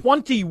are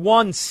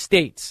 21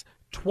 states,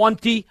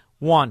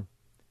 21,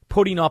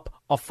 putting up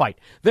a fight.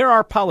 There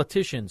are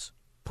politicians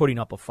putting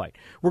up a fight.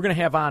 We're going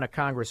to have on a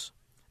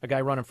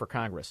guy running for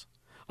Congress,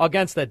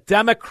 against a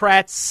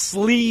Democrat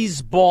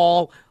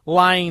sleazeball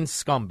lying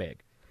scumbag.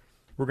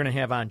 We're going to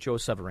have on Joe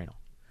Severino.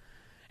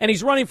 And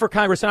he's running for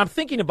Congress, and I'm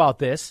thinking about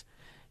this.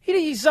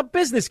 He's a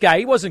business guy.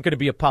 He wasn't going to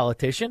be a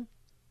politician.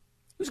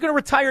 He was going to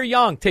retire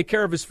young, take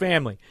care of his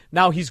family.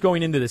 Now he's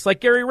going into this,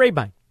 like Gary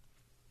Rabine.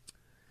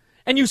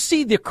 And you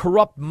see the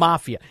corrupt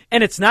mafia.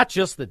 And it's not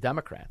just the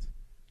Democrats.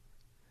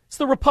 It's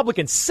the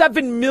Republicans.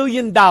 $7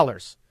 million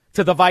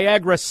to the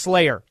Viagra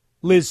slayer,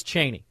 Liz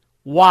Cheney.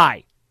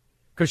 Why?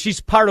 Because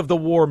she's part of the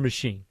war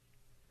machine.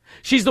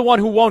 She's the one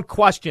who won't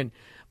question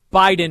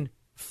Biden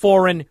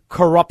foreign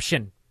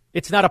corruption.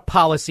 It's not a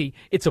policy.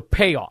 It's a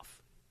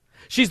payoff.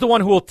 She's the one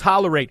who will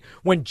tolerate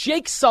when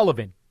Jake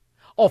Sullivan,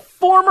 a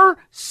former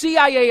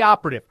CIA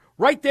operative,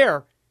 right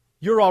there,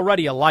 you're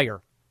already a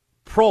liar.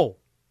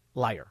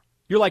 Pro-liar.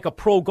 You're like a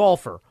pro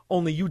golfer,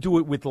 only you do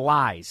it with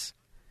lies.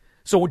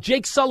 So when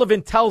Jake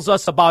Sullivan tells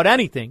us about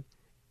anything,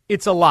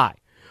 it's a lie.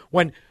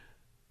 When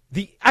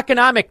the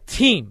economic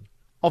team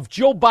of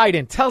Joe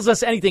Biden tells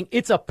us anything,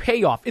 it's a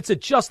payoff. It's a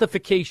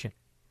justification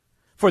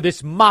for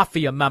this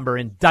mafia member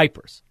in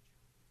diapers.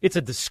 It's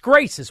a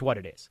disgrace is what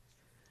it is.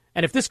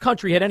 And if this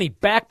country had any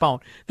backbone,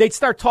 they'd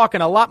start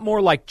talking a lot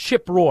more like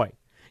Chip Roy,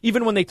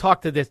 even when they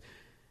talk to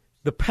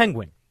the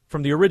Penguin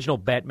from the original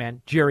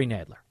Batman, Jerry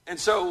Nadler. And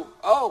so,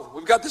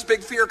 we've got this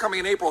big fear coming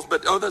in April,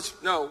 but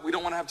we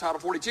don't want to have Title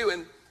 42.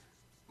 And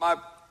my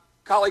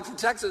colleague from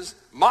Texas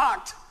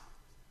mocked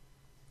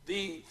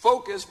the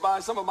focus by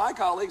some of my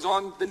colleagues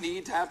on the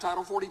need to have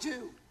Title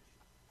 42,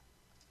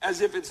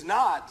 as if it's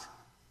not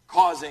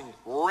causing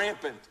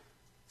rampant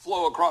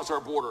flow across our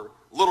border.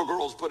 Little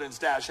girls put in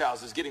stash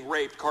houses, getting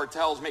raped,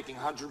 cartels making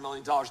 $100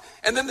 million.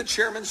 And then the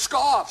chairman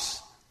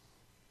scoffs.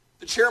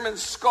 The chairman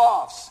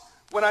scoffs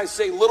when I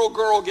say little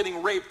girl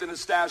getting raped in a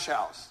stash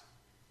house.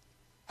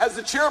 Has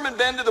the chairman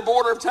been to the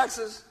border of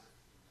Texas?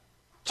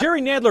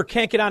 Jerry Nadler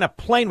can't get on a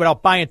plane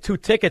without buying 2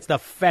 tickets, the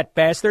fat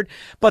bastard.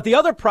 But the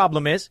other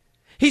problem is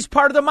he's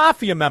part of the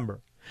mafia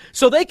member.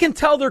 So they can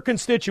tell their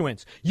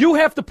constituents, you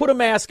have to put a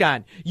mask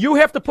on. You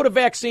have to put a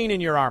vaccine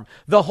in your arm.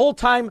 The whole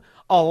time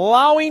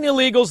allowing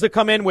illegals to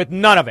come in with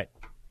none of it.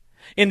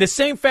 In the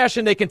same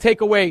fashion, they can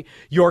take away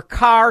your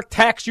car,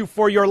 tax you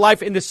for your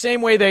life in the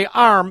same way they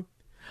arm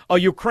a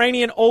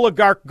Ukrainian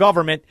oligarch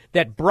government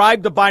that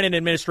bribed the Biden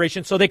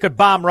administration so they could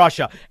bomb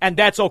Russia. And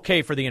that's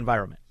okay for the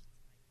environment.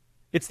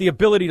 It's the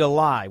ability to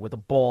lie with a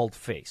bald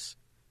face,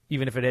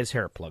 even if it has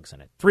hair plugs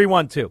in it.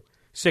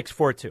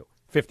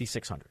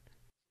 312-642-5600.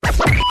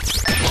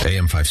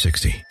 AM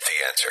 560. The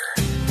Answer.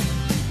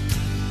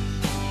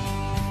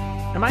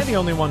 Am I the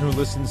only one who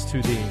listens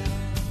to the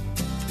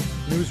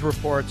news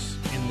reports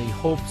in the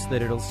hopes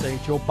that it'll say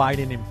Joe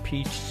Biden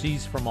impeached,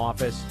 seized from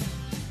office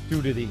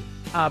due to the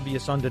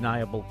obvious,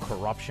 undeniable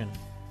corruption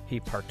he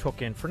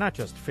partook in for not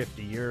just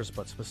 50 years,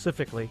 but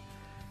specifically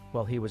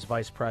while he was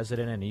vice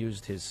president and he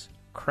used his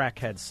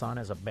crackhead son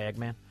as a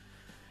bagman?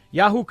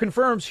 Yahoo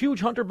confirms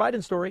huge Hunter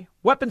Biden story.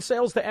 Weapon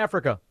sales to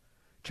Africa.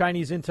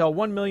 Chinese intel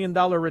 $1 million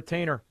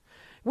retainer.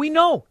 We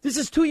know. This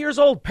is 2 years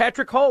old.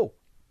 Patrick Ho.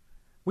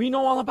 We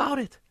know all about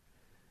it.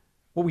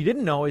 What we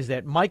didn't know is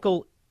that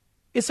Michael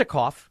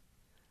Isikoff,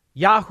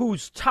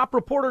 Yahoo's top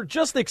reporter,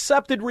 just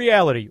accepted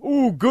reality.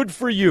 Ooh, good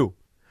for you.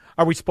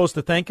 Are we supposed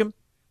to thank him?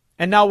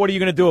 And now what are you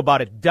going to do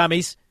about it,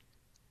 dummies?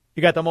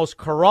 You got the most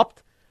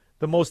corrupt,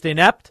 the most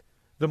inept,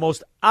 the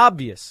most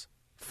obvious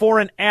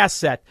foreign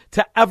asset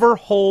to ever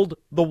hold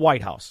the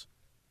White House.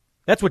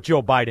 That's what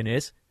Joe Biden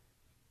is.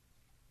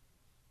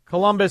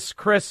 Columbus,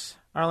 Chris,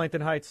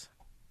 Arlington Heights.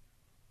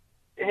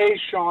 Hey,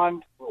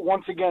 Sean.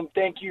 Once again,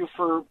 thank you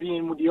for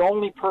being the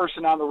only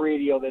person on the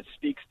radio that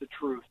speaks the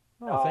truth.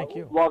 Oh, thank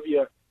you. Love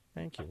you.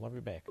 Thank you. Love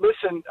you back.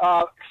 Listen,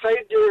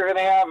 excited you're going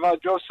to have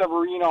Joe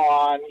Severino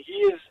on. He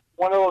is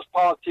one of those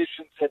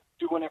politicians that's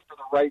doing it for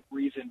the right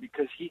reason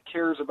because he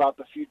cares about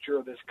the future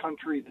of this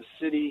country, the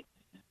city,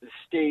 the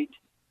state.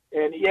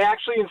 And he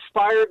actually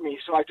inspired me.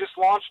 So I just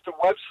launched a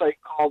website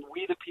called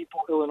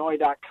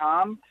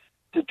WeThePeopleIllinois.com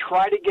to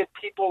try to get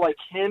people like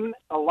him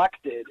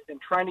elected and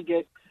trying to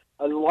get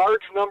a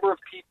large number of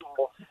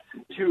people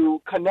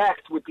to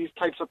connect with these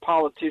types of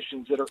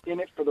politicians that are in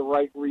it for the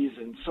right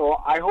reason. So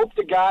I hope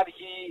to God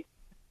he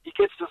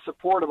gets the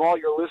support of all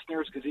your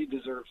listeners because he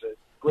deserves it.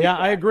 Great guy.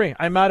 I agree.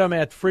 I met him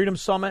at Freedom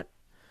Summit.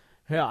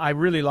 Yeah, I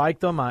really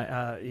liked him.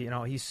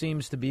 He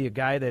seems to be a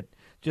guy that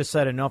just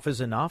said enough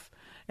is enough,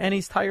 and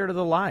he's tired of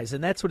the lies,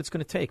 and that's what it's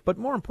going to take. But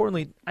more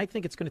importantly, I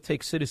think it's going to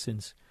take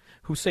citizens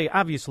who say,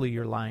 obviously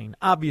you're lying,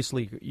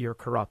 obviously you're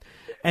corrupt.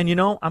 And,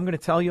 I'm going to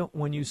tell you,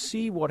 when you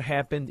see what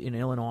happened in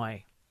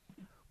Illinois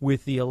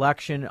with the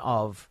election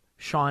of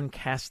Sean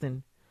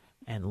Casten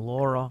and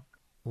Lauren,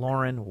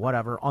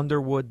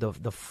 Underwood,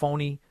 the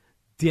phony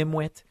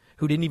dimwit,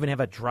 who didn't even have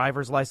a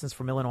driver's license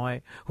from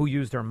Illinois, who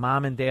used her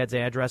mom and dad's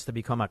address to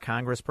become a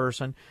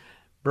congressperson.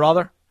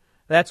 Brother,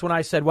 that's when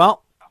I said,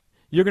 well,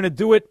 you're going to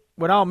do it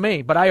without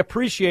me, but I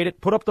appreciate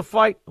it. Put up the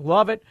fight.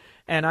 Love it.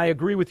 And I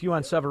agree with you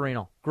on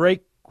Severino.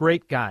 Great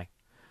guy.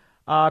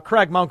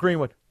 Craig, Mount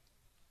Greenwood.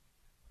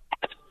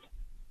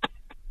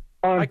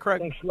 Hi,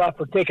 Craig. Thanks a lot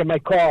for taking my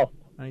call.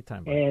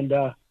 Anytime. Buddy. And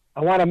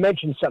I want to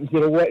mention something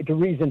the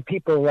reason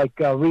people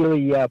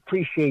really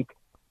appreciate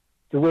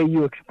the way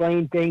you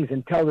explain things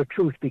and tell the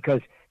truth,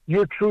 because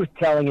your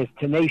truth-telling is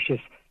tenacious.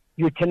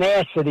 Your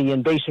tenacity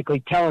in basically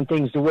telling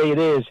things the way it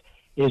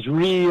is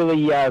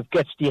really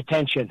gets the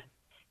attention.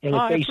 And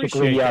it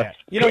basically, appreciate that.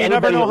 You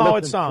never know how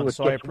it sounds,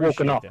 so I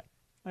appreciate that.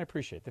 I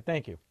appreciate it.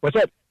 Thank you. What's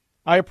that?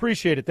 I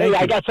appreciate it. Thank you.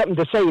 I got something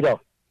to say, though.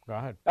 Go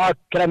ahead.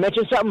 Can I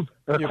mention something?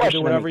 You can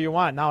do whatever you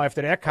want. Now,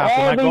 after that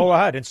compliment, go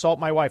ahead. Insult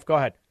my wife. Go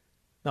ahead.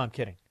 No, I'm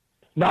kidding.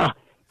 Nah.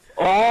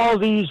 All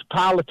these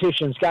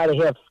politicians got to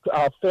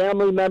have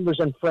family members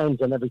and friends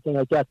and everything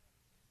like that.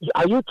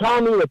 Are you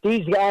telling me that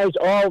these guys,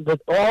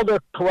 all their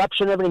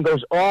corruption, everything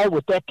goes all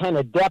with that kind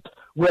of depth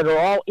where they're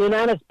all in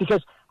on it?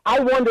 Because I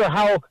wonder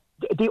how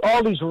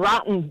all these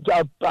rotten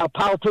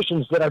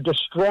politicians that are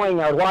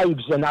destroying our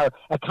lives and our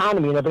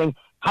economy and everything,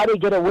 how they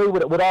get away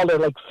with it with all their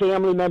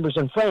family members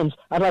and friends,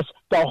 unless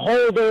the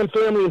whole damn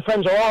family and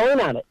friends are all in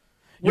on it.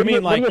 You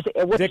mean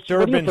Dick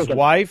Durbin's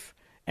wife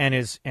and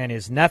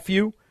his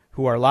nephew,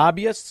 who are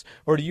lobbyists?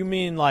 Or do you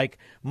mean like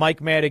Mike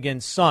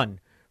Madigan's son,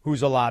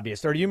 who's a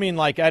lobbyist? Or do you mean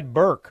like Ed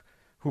Burke,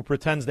 who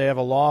pretends they have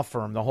a law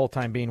firm the whole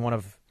time being one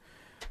of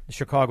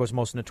Chicago's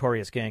most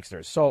notorious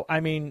gangsters? So, I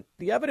mean,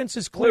 the evidence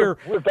is clear,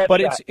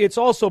 but it's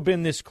also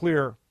been this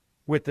clear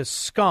with the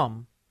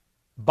scum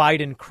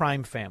Biden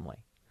crime family.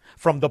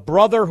 From the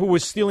brother who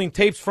was stealing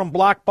tapes from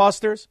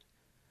Blockbusters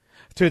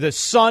to the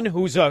son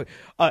who's a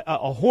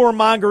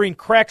whoremongering,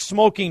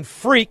 crack-smoking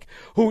freak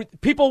who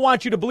people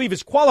want you to believe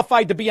is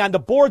qualified to be on the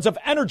boards of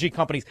energy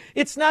companies.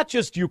 It's not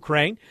just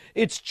Ukraine.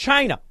 It's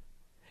China.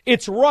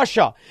 It's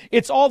Russia.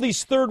 It's all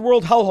these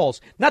third-world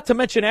hellholes, not to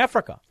mention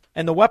Africa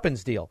and the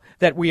weapons deal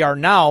that we are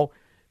now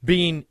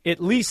being,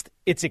 at least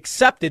it's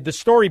accepted. The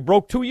story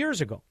broke 2 years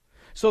ago.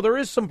 So there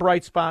is some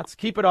bright spots.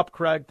 Keep it up,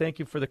 Craig. Thank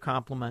you for the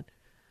compliment.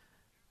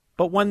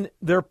 But when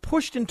they're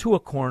pushed into a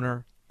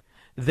corner,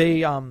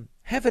 they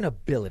have an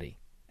ability,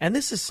 and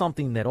this is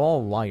something that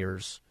all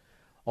liars,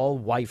 all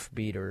wife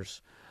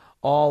beaters,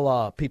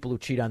 all people who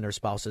cheat on their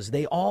spouses,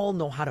 they all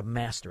know how to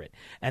master it,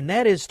 and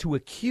that is to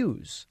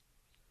accuse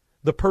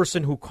the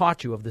person who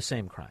caught you of the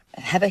same crime.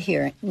 Have a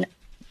hearing,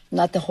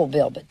 not the whole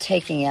bill, but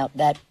taking out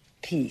that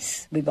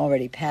piece. We've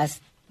already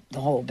passed the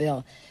whole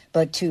bill,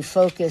 but to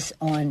focus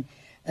on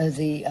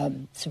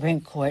the Supreme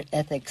Court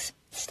ethics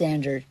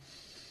standard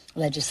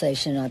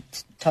legislation. I've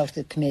talked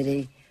to the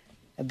committee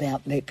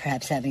about maybe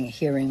perhaps having a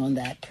hearing on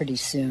that pretty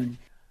soon.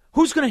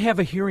 Who's going to have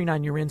a hearing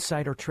on your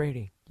insider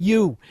trading?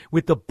 You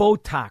with the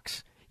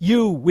Botox,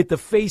 you with the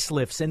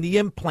facelifts and the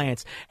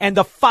implants and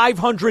the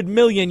 $500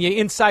 million you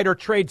insider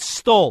trade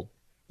stole.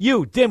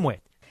 You, dimwit.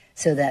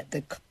 So that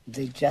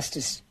the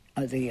justice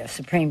of the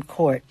Supreme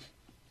Court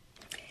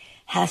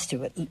has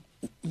to at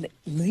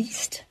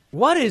least...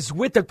 What is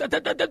with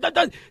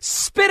the...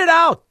 Spit it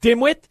out,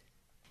 dimwit.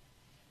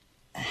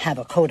 Have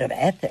a code of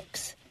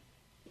ethics,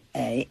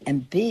 A,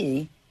 and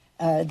B,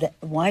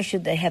 why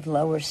should they have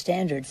lower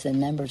standards than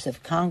members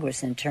of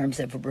Congress in terms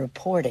of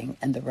reporting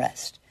and the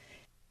rest?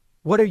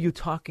 What are you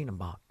talking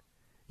about?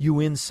 You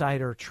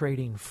insider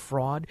trading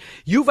fraud?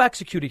 You've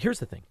executed, here's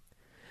the thing.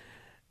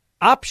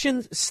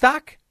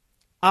 Stock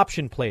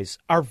option plays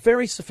are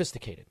very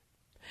sophisticated.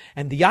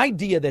 And the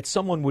idea that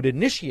someone would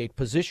initiate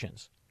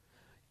positions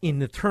in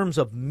the terms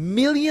of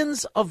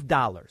millions of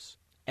dollars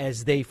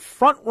as they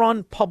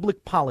front-run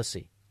public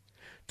policy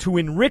to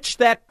enrich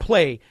that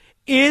play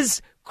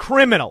is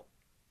criminal.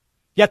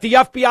 Yet the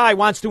FBI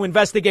wants to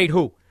investigate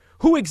who?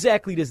 Who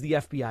exactly does the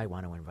FBI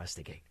want to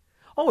investigate?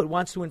 Oh, it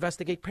wants to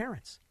investigate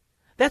parents.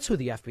 That's who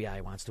the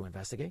FBI wants to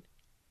investigate.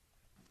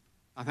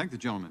 I thank the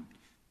gentleman.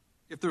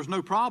 If there's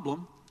no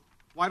problem,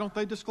 why don't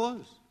they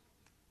disclose?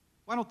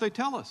 Why don't they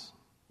tell us?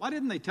 Why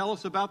didn't they tell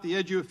us about the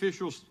Edu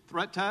official's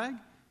threat tag?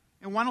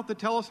 And why don't they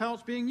tell us how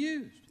it's being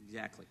used?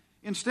 Exactly.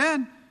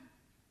 Instead,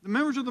 the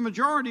members of the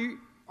majority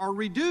are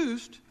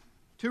reduced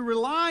to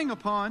relying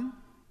upon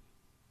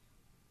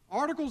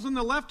articles in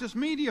the leftist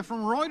media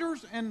from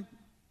Reuters and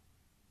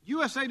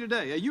USA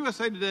Today, a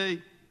USA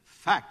Today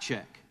fact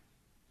check.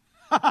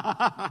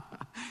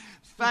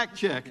 Fact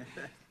check.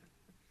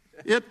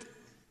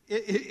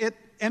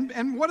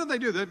 And what do they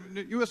do?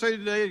 The USA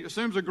Today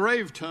assumes a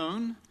grave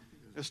tone,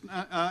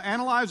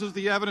 analyzes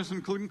the evidence,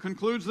 and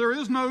concludes there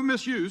is no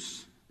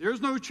misuse. There's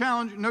no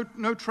challenge,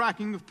 no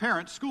tracking of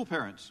parents, school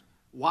parents.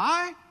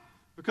 Why?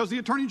 Because the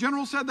Attorney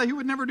General said that he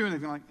would never do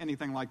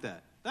anything like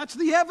that. That's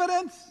the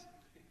evidence.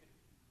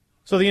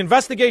 So the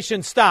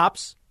investigation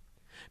stops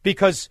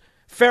because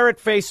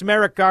ferret-faced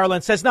Merrick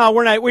Garland says, no,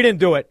 we didn't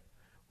do it.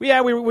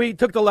 We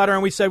took the letter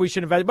and we said we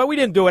should investigate, but we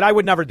didn't do it. I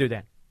would never do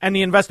that. And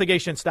the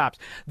investigation stops.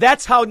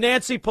 That's how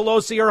Nancy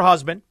Pelosi, her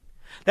husband,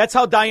 that's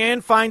how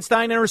Dianne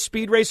Feinstein and her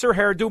speed racer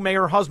hairdo may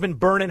her husband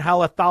burn in hell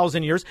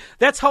 1,000 years.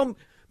 That's how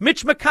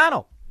Mitch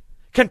McConnell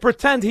can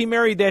pretend he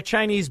married that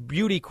Chinese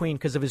beauty queen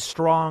because of his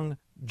strong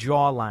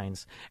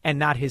jawlines and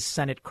not his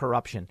Senate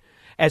corruption,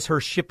 as her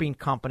shipping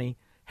company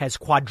has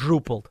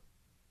quadrupled.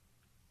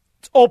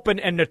 It's open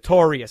and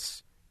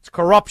notorious. It's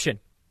corruption.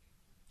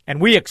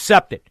 And we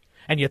accept it.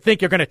 And you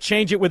think you're going to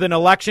change it with an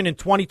election in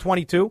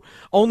 2022?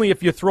 Only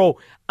if you throw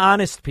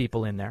honest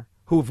people in there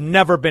who've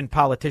never been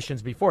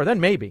politicians before. Then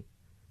maybe.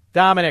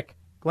 Dominic,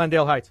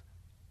 Glendale Heights.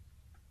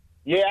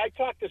 Yeah, I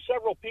talked to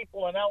several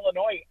people in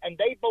Illinois, and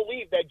they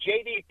believe that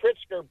J.D.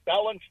 Pritzker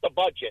balanced the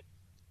budget.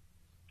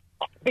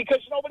 Because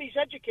nobody's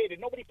educated.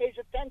 Nobody pays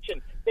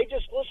attention. They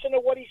just listen to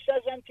what he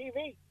says on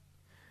TV.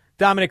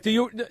 Dominic,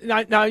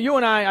 now you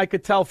and I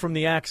could tell from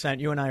the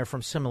accent, you and I are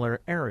from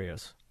similar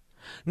areas.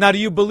 Now, do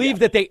you believe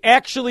that they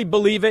actually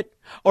believe it,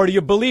 or do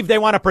you believe they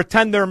want to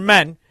pretend they're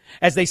men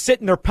as they sit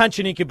in their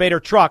pension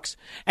incubator trucks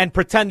and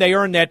pretend they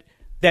earn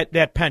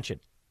that pension?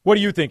 What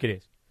do you think it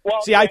is?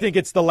 Well, see, I think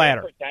it's the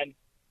latter.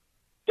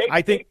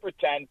 They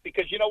pretend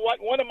because you know what?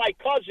 One of my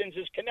cousins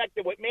is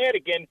connected with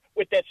Madigan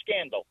with that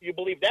scandal. You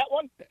believe that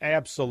one?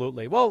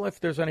 Absolutely. Well, if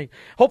there's any,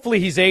 hopefully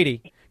he's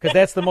 80 because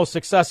that's the most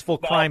successful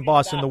crime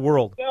boss in the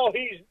world. No,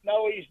 he's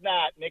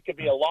not. And it could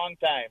be a long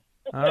time.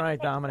 All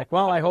right, Dominic.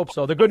 Well, I hope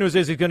so. The good news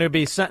is he's going to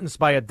be sentenced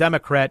by a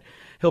Democrat.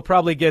 He'll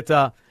probably get,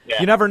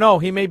 you never know,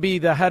 he may be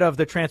the head of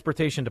the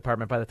transportation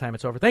department by the time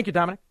it's over. Thank you,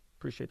 Dominic.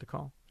 Appreciate the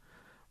call.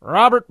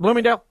 Robert,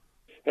 Bloomingdale.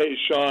 Hey,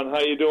 Sean, how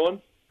you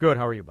doing? Good.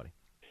 How are you, buddy?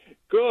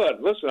 Good.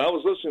 Listen,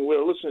 we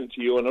were listening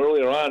to you, and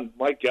earlier on,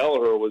 Mike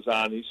Gallagher was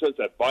on. He says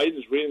that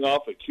Biden's reading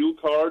off of cue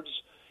cards,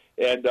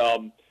 and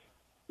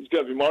he's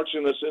going to be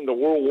marching us into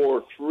World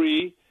War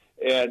III.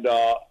 And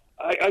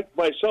I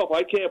myself,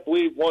 I can't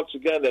believe once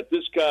again that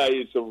this guy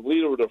is the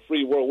leader of the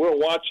free world. We're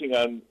watching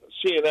on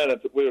CNN.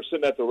 We were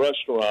sitting at the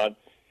restaurant,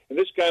 and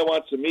this guy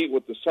wants to meet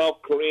with the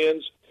South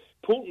Koreans.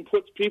 Putin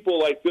puts people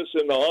like this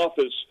in the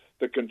office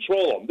to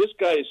control them. This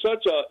guy is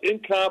such an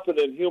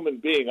incompetent human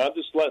being. I'm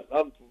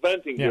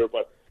venting here,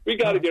 but we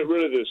got to get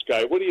rid of this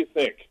guy. What do you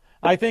think?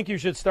 I think you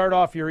should start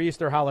off your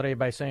Easter holiday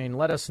by saying,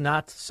 let us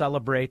not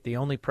celebrate the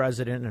only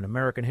president in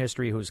American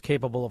history who's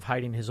capable of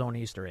hiding his own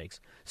Easter eggs.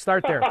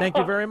 Start there. Thank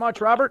you very much,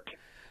 Robert.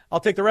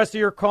 I'll take the rest of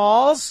your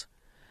calls.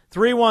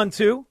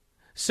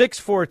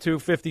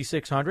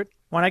 312-642-5600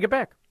 when I get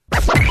back.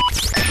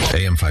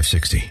 AM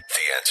 560, The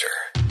Answer.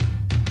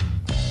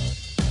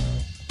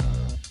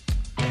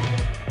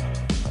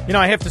 You know,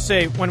 I have to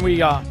say, when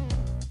we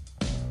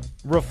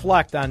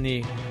reflect on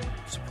the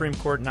Supreme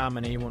Court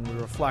nominee, when we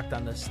reflect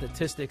on the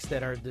statistics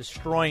that are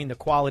destroying the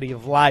quality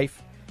of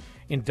life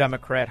in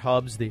Democrat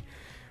hubs, the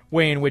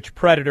way in which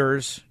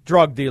predators,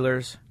 drug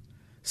dealers,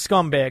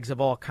 scumbags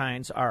of all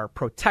kinds are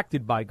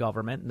protected by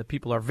government and the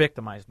people are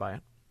victimized by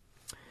it.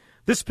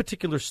 This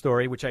particular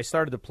story, which I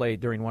started to play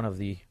during one of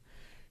the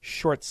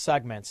short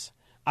segments,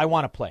 I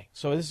want to play.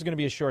 So this is going to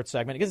be a short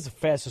segment. I guess it's the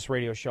fastest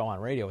radio show on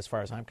radio as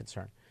far as I'm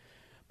concerned.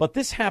 But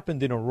this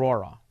happened in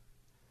Aurora,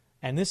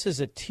 and this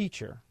is a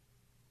teacher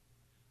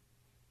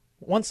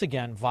once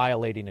again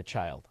violating a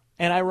child.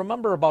 And I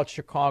remember about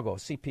Chicago,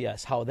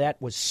 CPS, how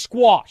that was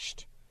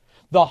squashed.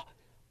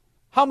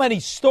 How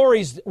many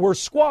stories were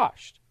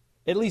squashed?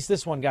 At least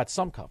this one got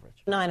some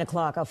coverage. 9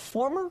 o'clock, a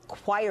former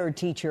choir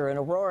teacher in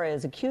Aurora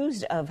is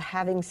accused of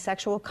having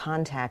sexual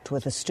contact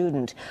with a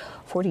student.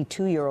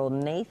 42-year-old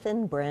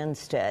Nathan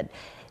Branstead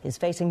is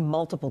facing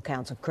multiple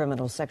counts of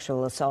criminal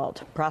sexual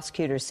assault.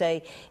 Prosecutors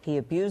say he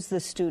abused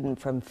the student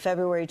from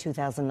February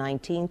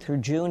 2019 through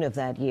June of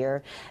that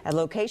year at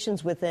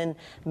locations within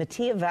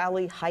Metea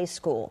Valley High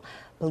School.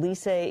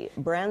 Police say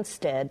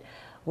Branstead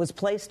was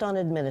placed on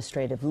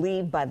administrative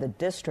leave by the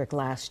district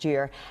last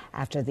year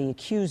after the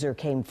accuser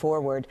came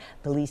forward.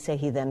 Police say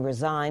he then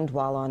resigned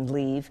while on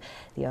leave.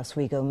 The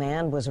Oswego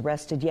man was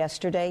arrested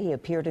yesterday. He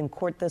appeared in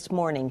court this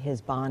morning.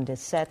 His bond is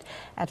set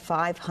at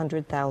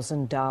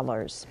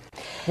 $500,000.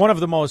 One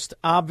of the most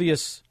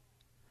obvious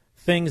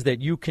things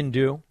that you can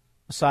do,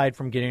 aside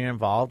from getting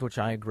involved, which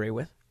I agree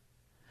with,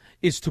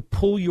 is to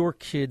pull your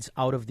kids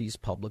out of these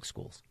public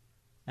schools.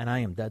 And I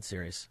am dead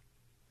serious.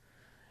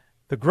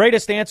 The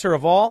greatest answer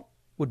of all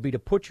would be to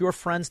put your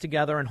friends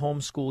together and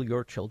homeschool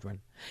your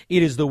children.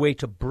 It is the way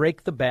to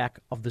break the back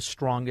of the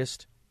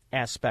strongest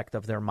aspect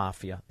of their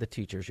mafia, the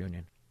teachers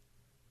union.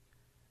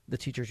 The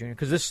teachers union.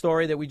 Because this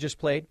story that we just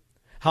played,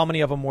 how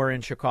many of them were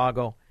in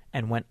Chicago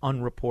and went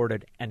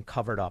unreported and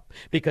covered up?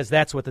 Because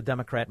that's what the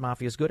Democrat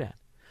mafia is good at.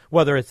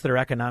 Whether it's their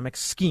economic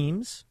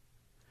schemes,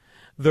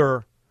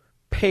 their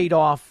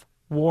paid-off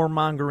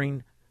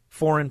warmongering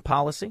foreign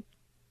policy,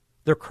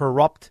 their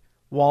corrupt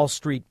Wall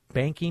Street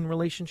banking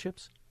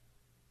relationships,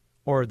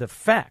 or the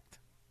fact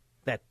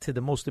that to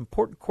the most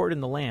important court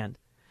in the land,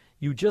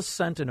 you just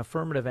sent an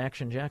affirmative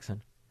action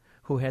Jackson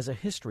who has a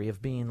history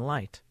of being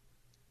light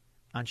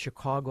on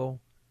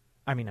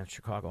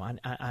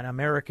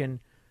American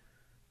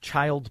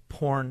child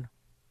porn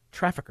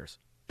traffickers.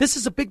 This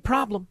is a big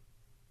problem.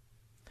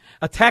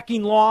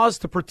 Attacking laws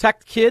to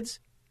protect kids.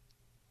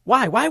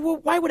 Why?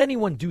 Why would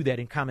anyone do that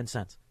in common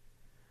sense?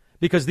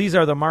 Because these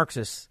are the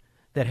Marxists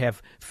that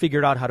have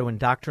figured out how to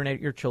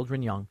indoctrinate your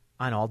children young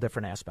on all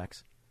different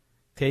aspects.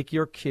 Take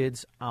your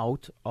kids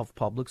out of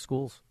public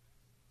schools.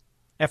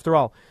 After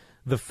all,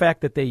 the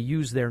fact that they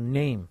use their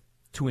name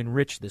to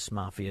enrich this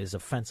mafia is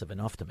offensive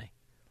enough to me,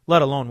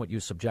 let alone what you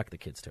subject the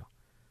kids to.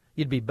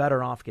 You'd be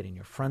better off getting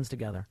your friends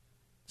together,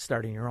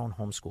 starting your own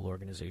homeschool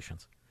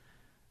organizations.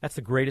 That's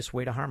the greatest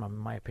way to harm them, in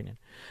my opinion.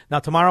 Now,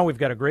 tomorrow we've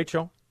got a great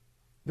show.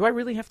 Do I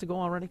really have to go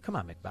already? Come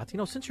on, McBeth. You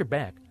know, since you're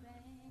back,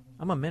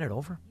 I'm a minute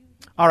over.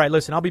 All right,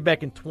 listen, I'll be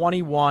back in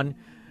 21.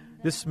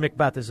 This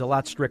McBeth is a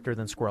lot stricter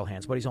than Squirrel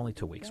Hands, but he's only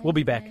 2 weeks. We'll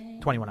be back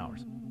 21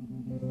 hours.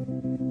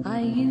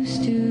 I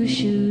used to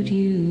shoot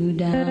you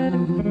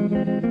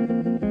down.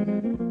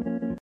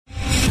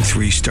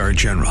 3-star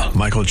General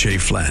Michael J.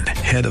 Flynn,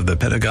 head of the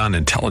Pentagon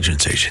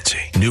Intelligence Agency,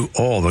 knew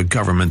all the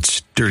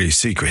government's dirty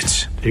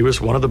secrets. He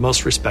was one of the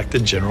most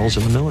respected generals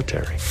in the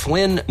military.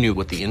 Flynn knew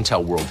what the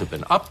intel world had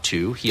been up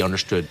to. He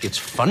understood its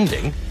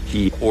funding.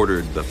 He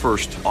ordered the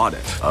first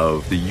audit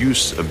of the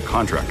use of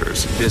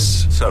contractors.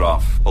 This set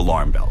off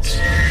alarm bells.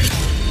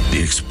 The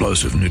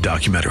explosive new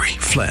documentary,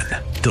 Flynn,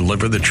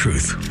 Deliver the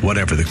Truth,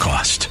 Whatever the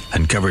Cost,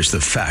 uncovers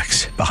the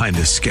facts behind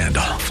this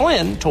scandal.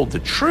 Flynn told the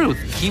truth.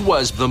 He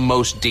was the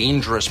most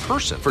dangerous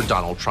person for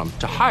Donald Trump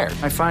to hire.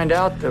 I find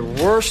out the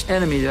worst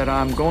enemy that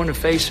I'm going to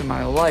face in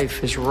my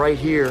life is right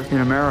here in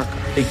America.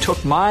 They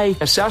took my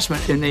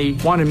assessment and they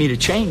wanted me to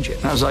change it.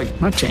 And I was like, I'm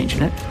not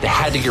changing it. They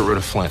had to get rid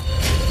of Flynn.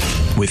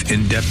 With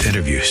in-depth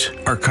interviews,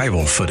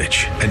 archival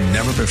footage, and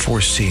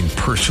never-before-seen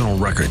personal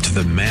records of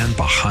the man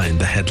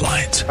behind the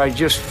headlines. I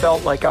just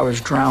felt like I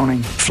was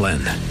drowning. Flynn,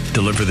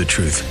 Deliver the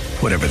Truth,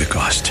 Whatever the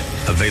Cost.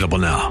 Available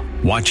now.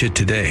 Watch it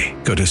today.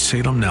 Go to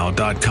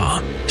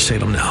salemnow.com.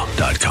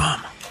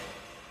 salemnow.com.